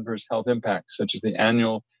accept adverse health impacts, such as the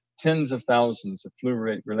annual tens of thousands of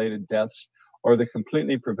flu-related deaths or the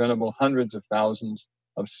completely preventable hundreds of thousands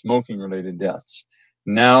of smoking-related deaths.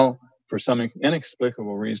 Now, for some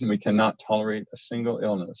inexplicable reason, we cannot tolerate a single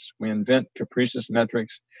illness. We invent capricious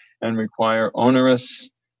metrics and require onerous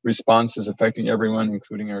responses affecting everyone,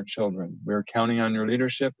 including our children. We're counting on your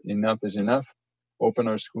leadership. Enough is enough. Open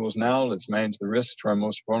our schools now. Let's manage the risks to our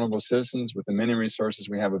most vulnerable citizens with the many resources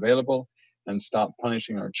we have available and stop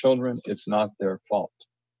punishing our children. It's not their fault.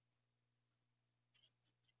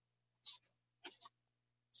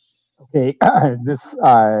 Okay, this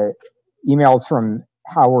email is from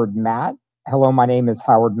Howard Matt. Hello, my name is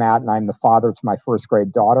Howard Matt, and I'm the father to my 1st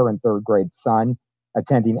grade daughter and 3rd grade son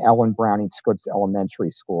attending Ellen Browning Scripps Elementary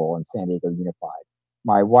School in San Diego Unified.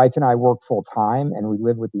 My wife and I work full time, and we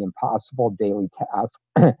live with the impossible daily task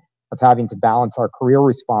of having to balance our career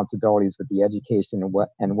responsibilities with the education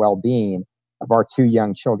and well-being of our 2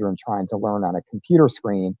 young children trying to learn on a computer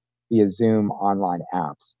screen via Zoom online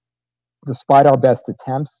apps. Despite our best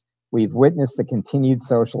attempts, we've witnessed the continued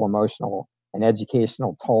social, emotional, and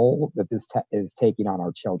educational toll that this is taking on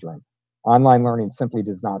our children. Online learning simply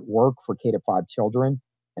does not work for K-5 children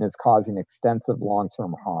and is causing extensive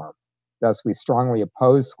long-term harm. Thus, we strongly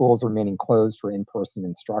oppose schools remaining closed for in-person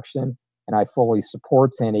instruction, and I fully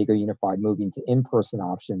support San Diego Unified moving to in-person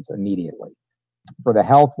options immediately. For the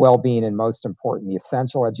health, well-being, and most important, the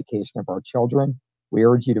essential education of our children, we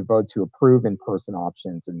urge you to vote to approve in-person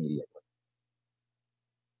options immediately.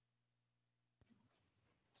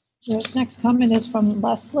 This next comment is from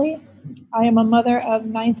Leslie. I am a mother of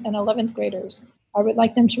 9th and 11th graders. I would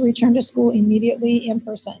like them to return to school immediately in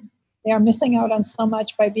person. They are missing out on so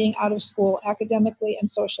much by being out of school academically and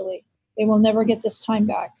socially. They will never get this time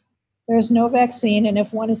back. There is no vaccine, and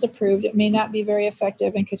if one is approved, it may not be very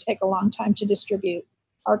effective and could take a long time to distribute.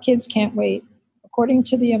 Our kids can't wait. According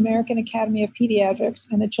to the American Academy of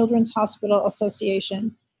Pediatrics and the Children's Hospital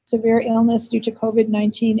Association, severe illness due to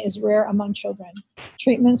COVID-19 is rare among children.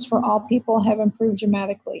 Treatments for all people have improved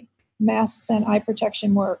dramatically. Masks and eye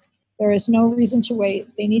protection work. There is no reason to wait.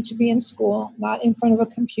 They need to be in school, not in front of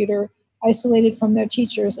a computer, isolated from their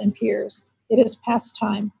teachers and peers. It is past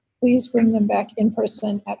time. Please bring them back in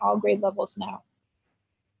person at all grade levels now.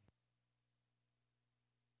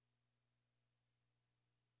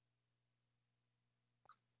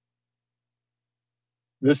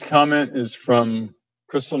 This comment is from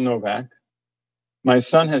Crystal Novak. My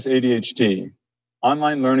son has ADHD.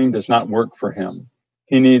 Online learning does not work for him.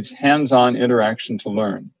 He needs hands-on interaction to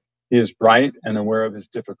learn. He is bright and aware of his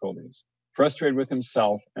difficulties, frustrated with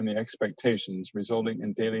himself and the expectations, resulting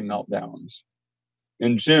in daily meltdowns.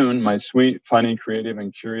 In June, my sweet, funny, creative,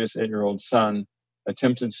 and curious 8-year-old son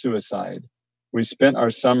attempted suicide. We spent our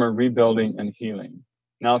summer rebuilding and healing.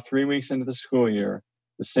 Now, 3 weeks into the school year,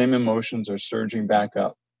 the same emotions are surging back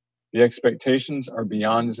up. The expectations are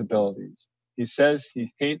beyond his abilities. He says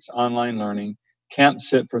he hates online learning, can't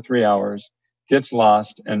sit for 3 hours, gets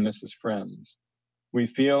lost, and misses friends. We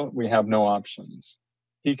feel we have no options.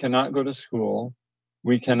 He cannot go to school.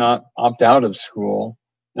 We cannot opt out of school,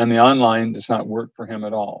 and the online does not work for him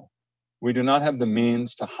at all. We do not have the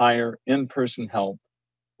means to hire in-person help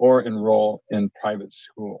or enroll in private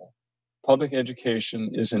school. Public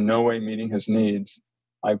education is in no way meeting his needs.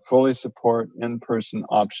 I fully support in-person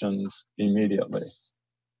options immediately.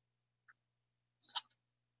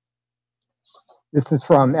 This is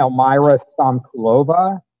from Elmira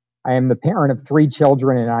Samkulova. I am the parent of 3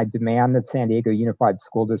 children, and I demand that San Diego Unified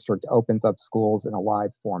School District opens up schools in a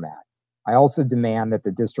live format. I also demand that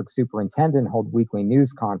the district superintendent hold weekly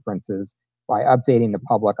news conferences by updating the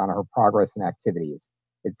public on her progress and activities.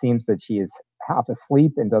 It seems that she is half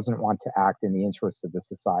asleep and doesn't want to act in the interests of the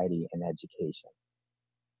society and education.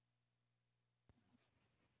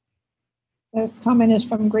 This comment is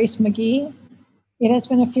from Grace McGee. It has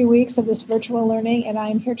been a few weeks of this virtual learning, and I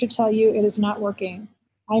am here to tell you it is not working.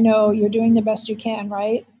 I know you're doing the best you can,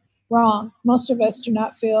 right? Wrong. Most of us do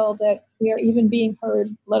not feel that we are even being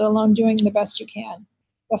heard, let alone doing the best you can.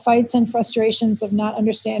 The fights and frustrations of not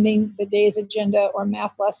understanding the day's agenda or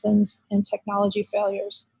math lessons and technology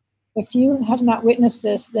failures. If you have not witnessed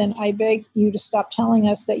this, then I beg you to stop telling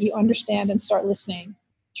us that you understand and start listening.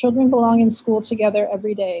 Children belong in school together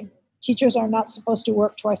every day. Teachers are not supposed to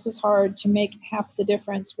work twice as hard to make half the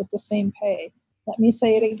difference with the same pay. Let me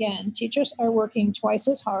say it again. Teachers are working twice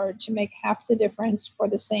as hard to make half the difference for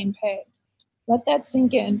the same pay. Let that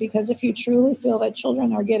sink in, because if you truly feel that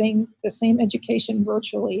children are getting the same education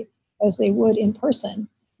virtually as they would in person,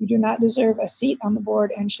 you do not deserve a seat on the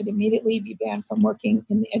board and should immediately be banned from working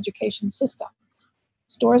in the education system.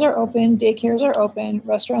 Stores are open, daycares are open,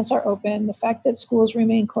 restaurants are open. The fact that schools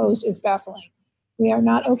remain closed is baffling. We are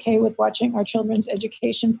not okay with watching our children's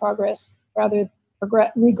education regress rather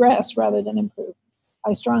than improve.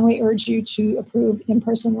 I strongly urge you to approve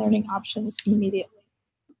in-person learning options immediately.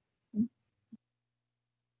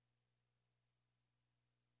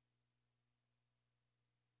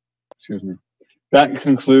 Excuse me. That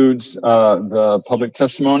concludes the public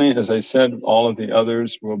testimony. As I said, all of the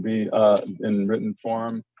others will be in written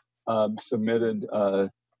form submitted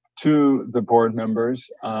to the board members.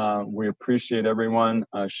 We appreciate everyone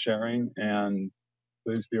sharing, and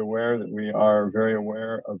please be aware that we are very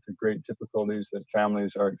aware of the great difficulties that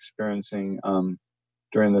families are experiencing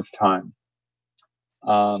during this time.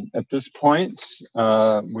 At this point,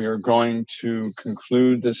 we are going to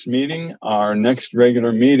conclude this meeting. Our next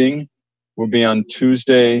regular meeting will be on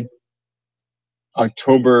Tuesday,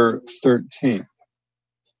 October 13th.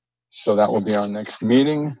 So that will be our next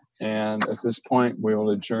meeting. And at this point, we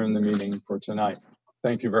will adjourn the meeting for tonight.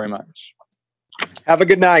 Thank you very much. Have a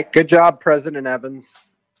good night. Good job, President Evans.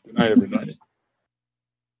 Good night, everybody.